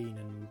actually been,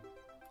 and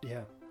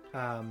yeah.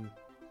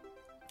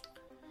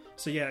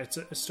 So yeah, it's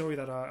a story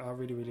that I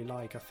really, really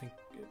like. I think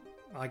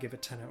I give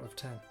it 10 out of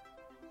 10.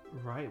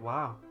 Right,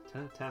 wow.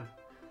 10 out of 10.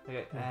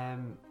 Okay,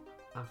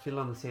 I'm feeling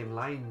on the same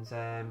lines.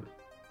 I'm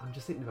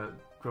just thinking about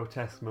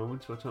grotesque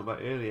moments we were talking about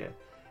earlier,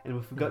 and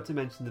we forgot to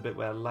mention the bit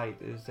where Light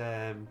is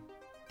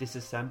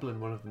disassembling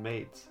one of the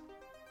maids.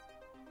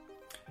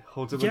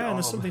 Holds up an and arm.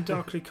 there's something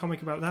darkly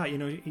comic about that. You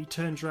know, he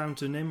turns around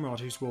to Nimrod,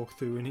 who's walked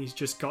through, and he's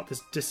just got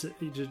this this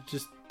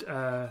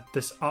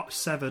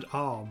severed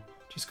arm,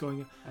 just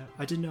going.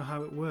 I didn't know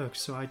how it worked,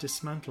 so I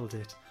dismantled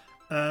it.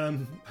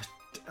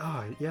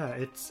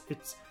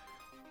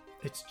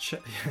 It's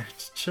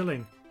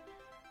chilling.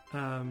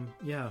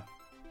 Yeah.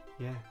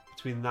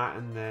 Between that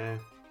and the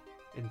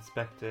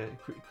Inspector,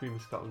 Cream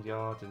of Scotland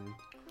Yard,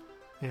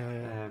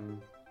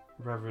 and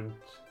Reverend,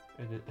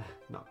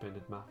 not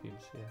Bernard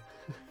Matthews,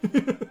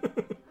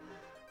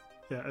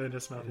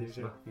 Ernest Matthews.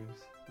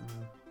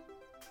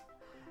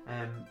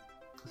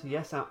 So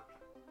yes, I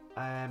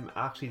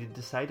actually did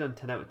decide on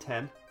 10 out of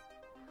 10.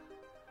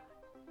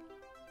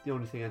 The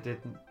only thing I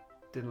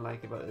didn't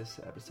like about this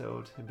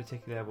episode in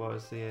particular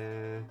was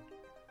the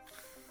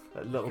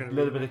that little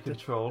bit of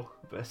control.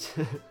 But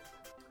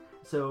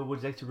so,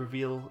 would you like to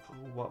reveal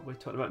what we're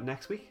talking about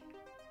next week?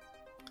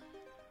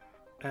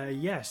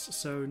 Yes.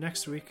 So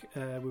next week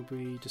we'll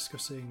be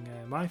discussing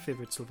my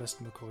favourite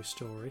Sylvester McCoy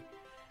story,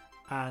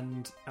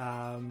 and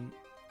I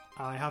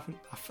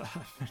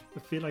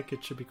feel like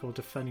it should be called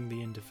Defending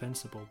the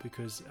Indefensible,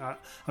 because I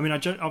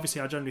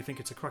generally think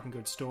it's a cracking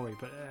good story,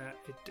 but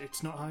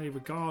it's not highly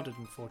regarded,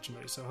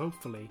 unfortunately. So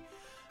hopefully,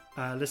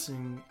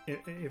 listening,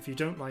 if you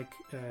don't like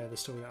the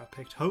story that I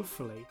picked,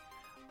 hopefully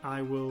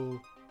I will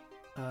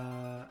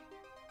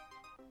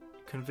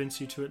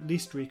convince you to at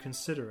least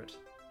reconsider it.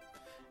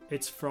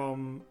 It's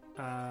from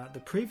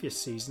the previous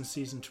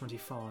season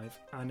 25,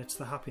 and it's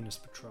the Happiness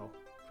Patrol.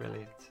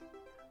 Brilliant.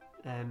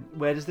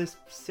 Where does this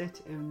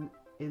sit in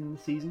the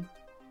season?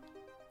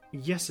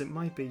 Yes, it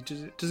might be.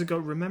 Does it go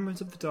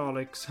Remembrance of the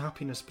Daleks,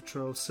 Happiness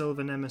Patrol,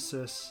 Silver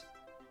Nemesis,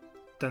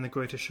 then The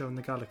Greatest Show in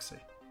the Galaxy?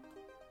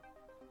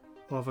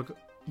 Or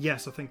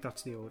yes, I think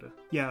that's the order.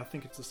 Yeah, I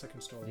think it's the second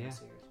story in the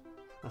series.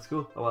 That's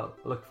cool. Oh, well,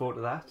 I look forward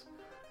to that.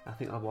 I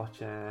think I'll watch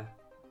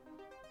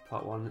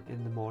part 1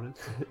 in the morning.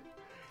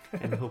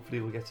 And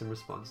hopefully we'll get some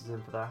responses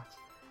in for that.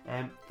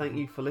 Thank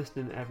you for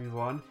listening,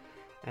 everyone.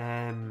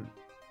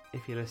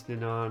 If you're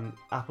listening on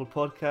Apple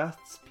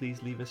Podcasts,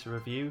 please leave us a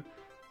review.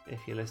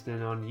 If you're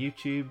listening on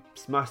YouTube,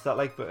 smash that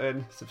like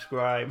button,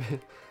 subscribe.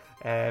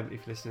 If you're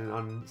listening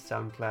on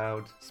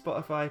SoundCloud,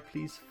 Spotify,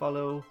 please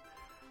follow.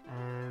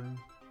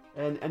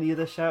 And any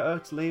other shout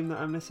outs, Liam, that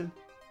I'm missing?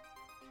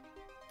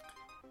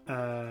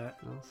 No,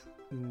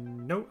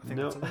 I think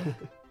that's all.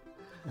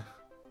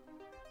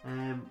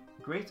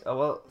 Great. Oh,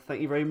 well, thank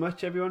you very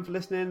much, everyone, for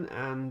listening,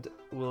 and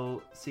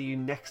we'll see you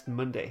next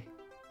Monday.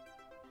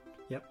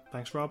 Yep.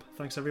 Thanks, Rob.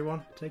 Thanks,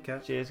 everyone. Take care.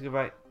 Cheers.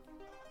 Goodbye.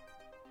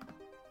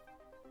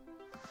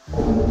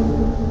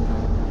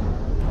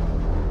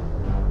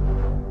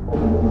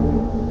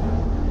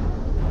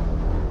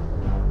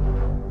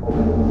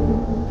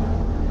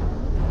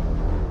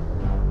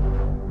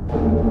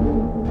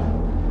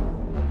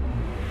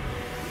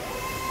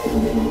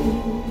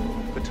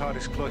 The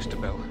TARDIS cloister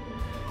bell.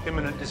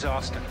 Imminent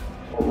disaster.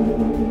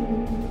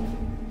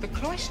 The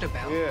cloister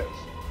bell? Yes.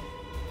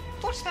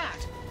 What's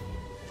that?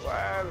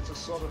 Well, it's a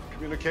sort of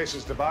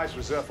communications device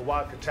reserved for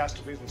wild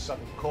catastrophes and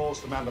sudden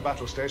calls to man the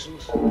battle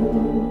stations.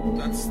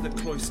 That's the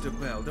cloister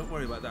bell. Don't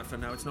worry about that for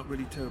now. It's not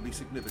really terribly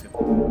significant.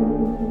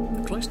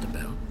 The cloister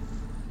bell?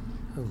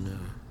 Oh no.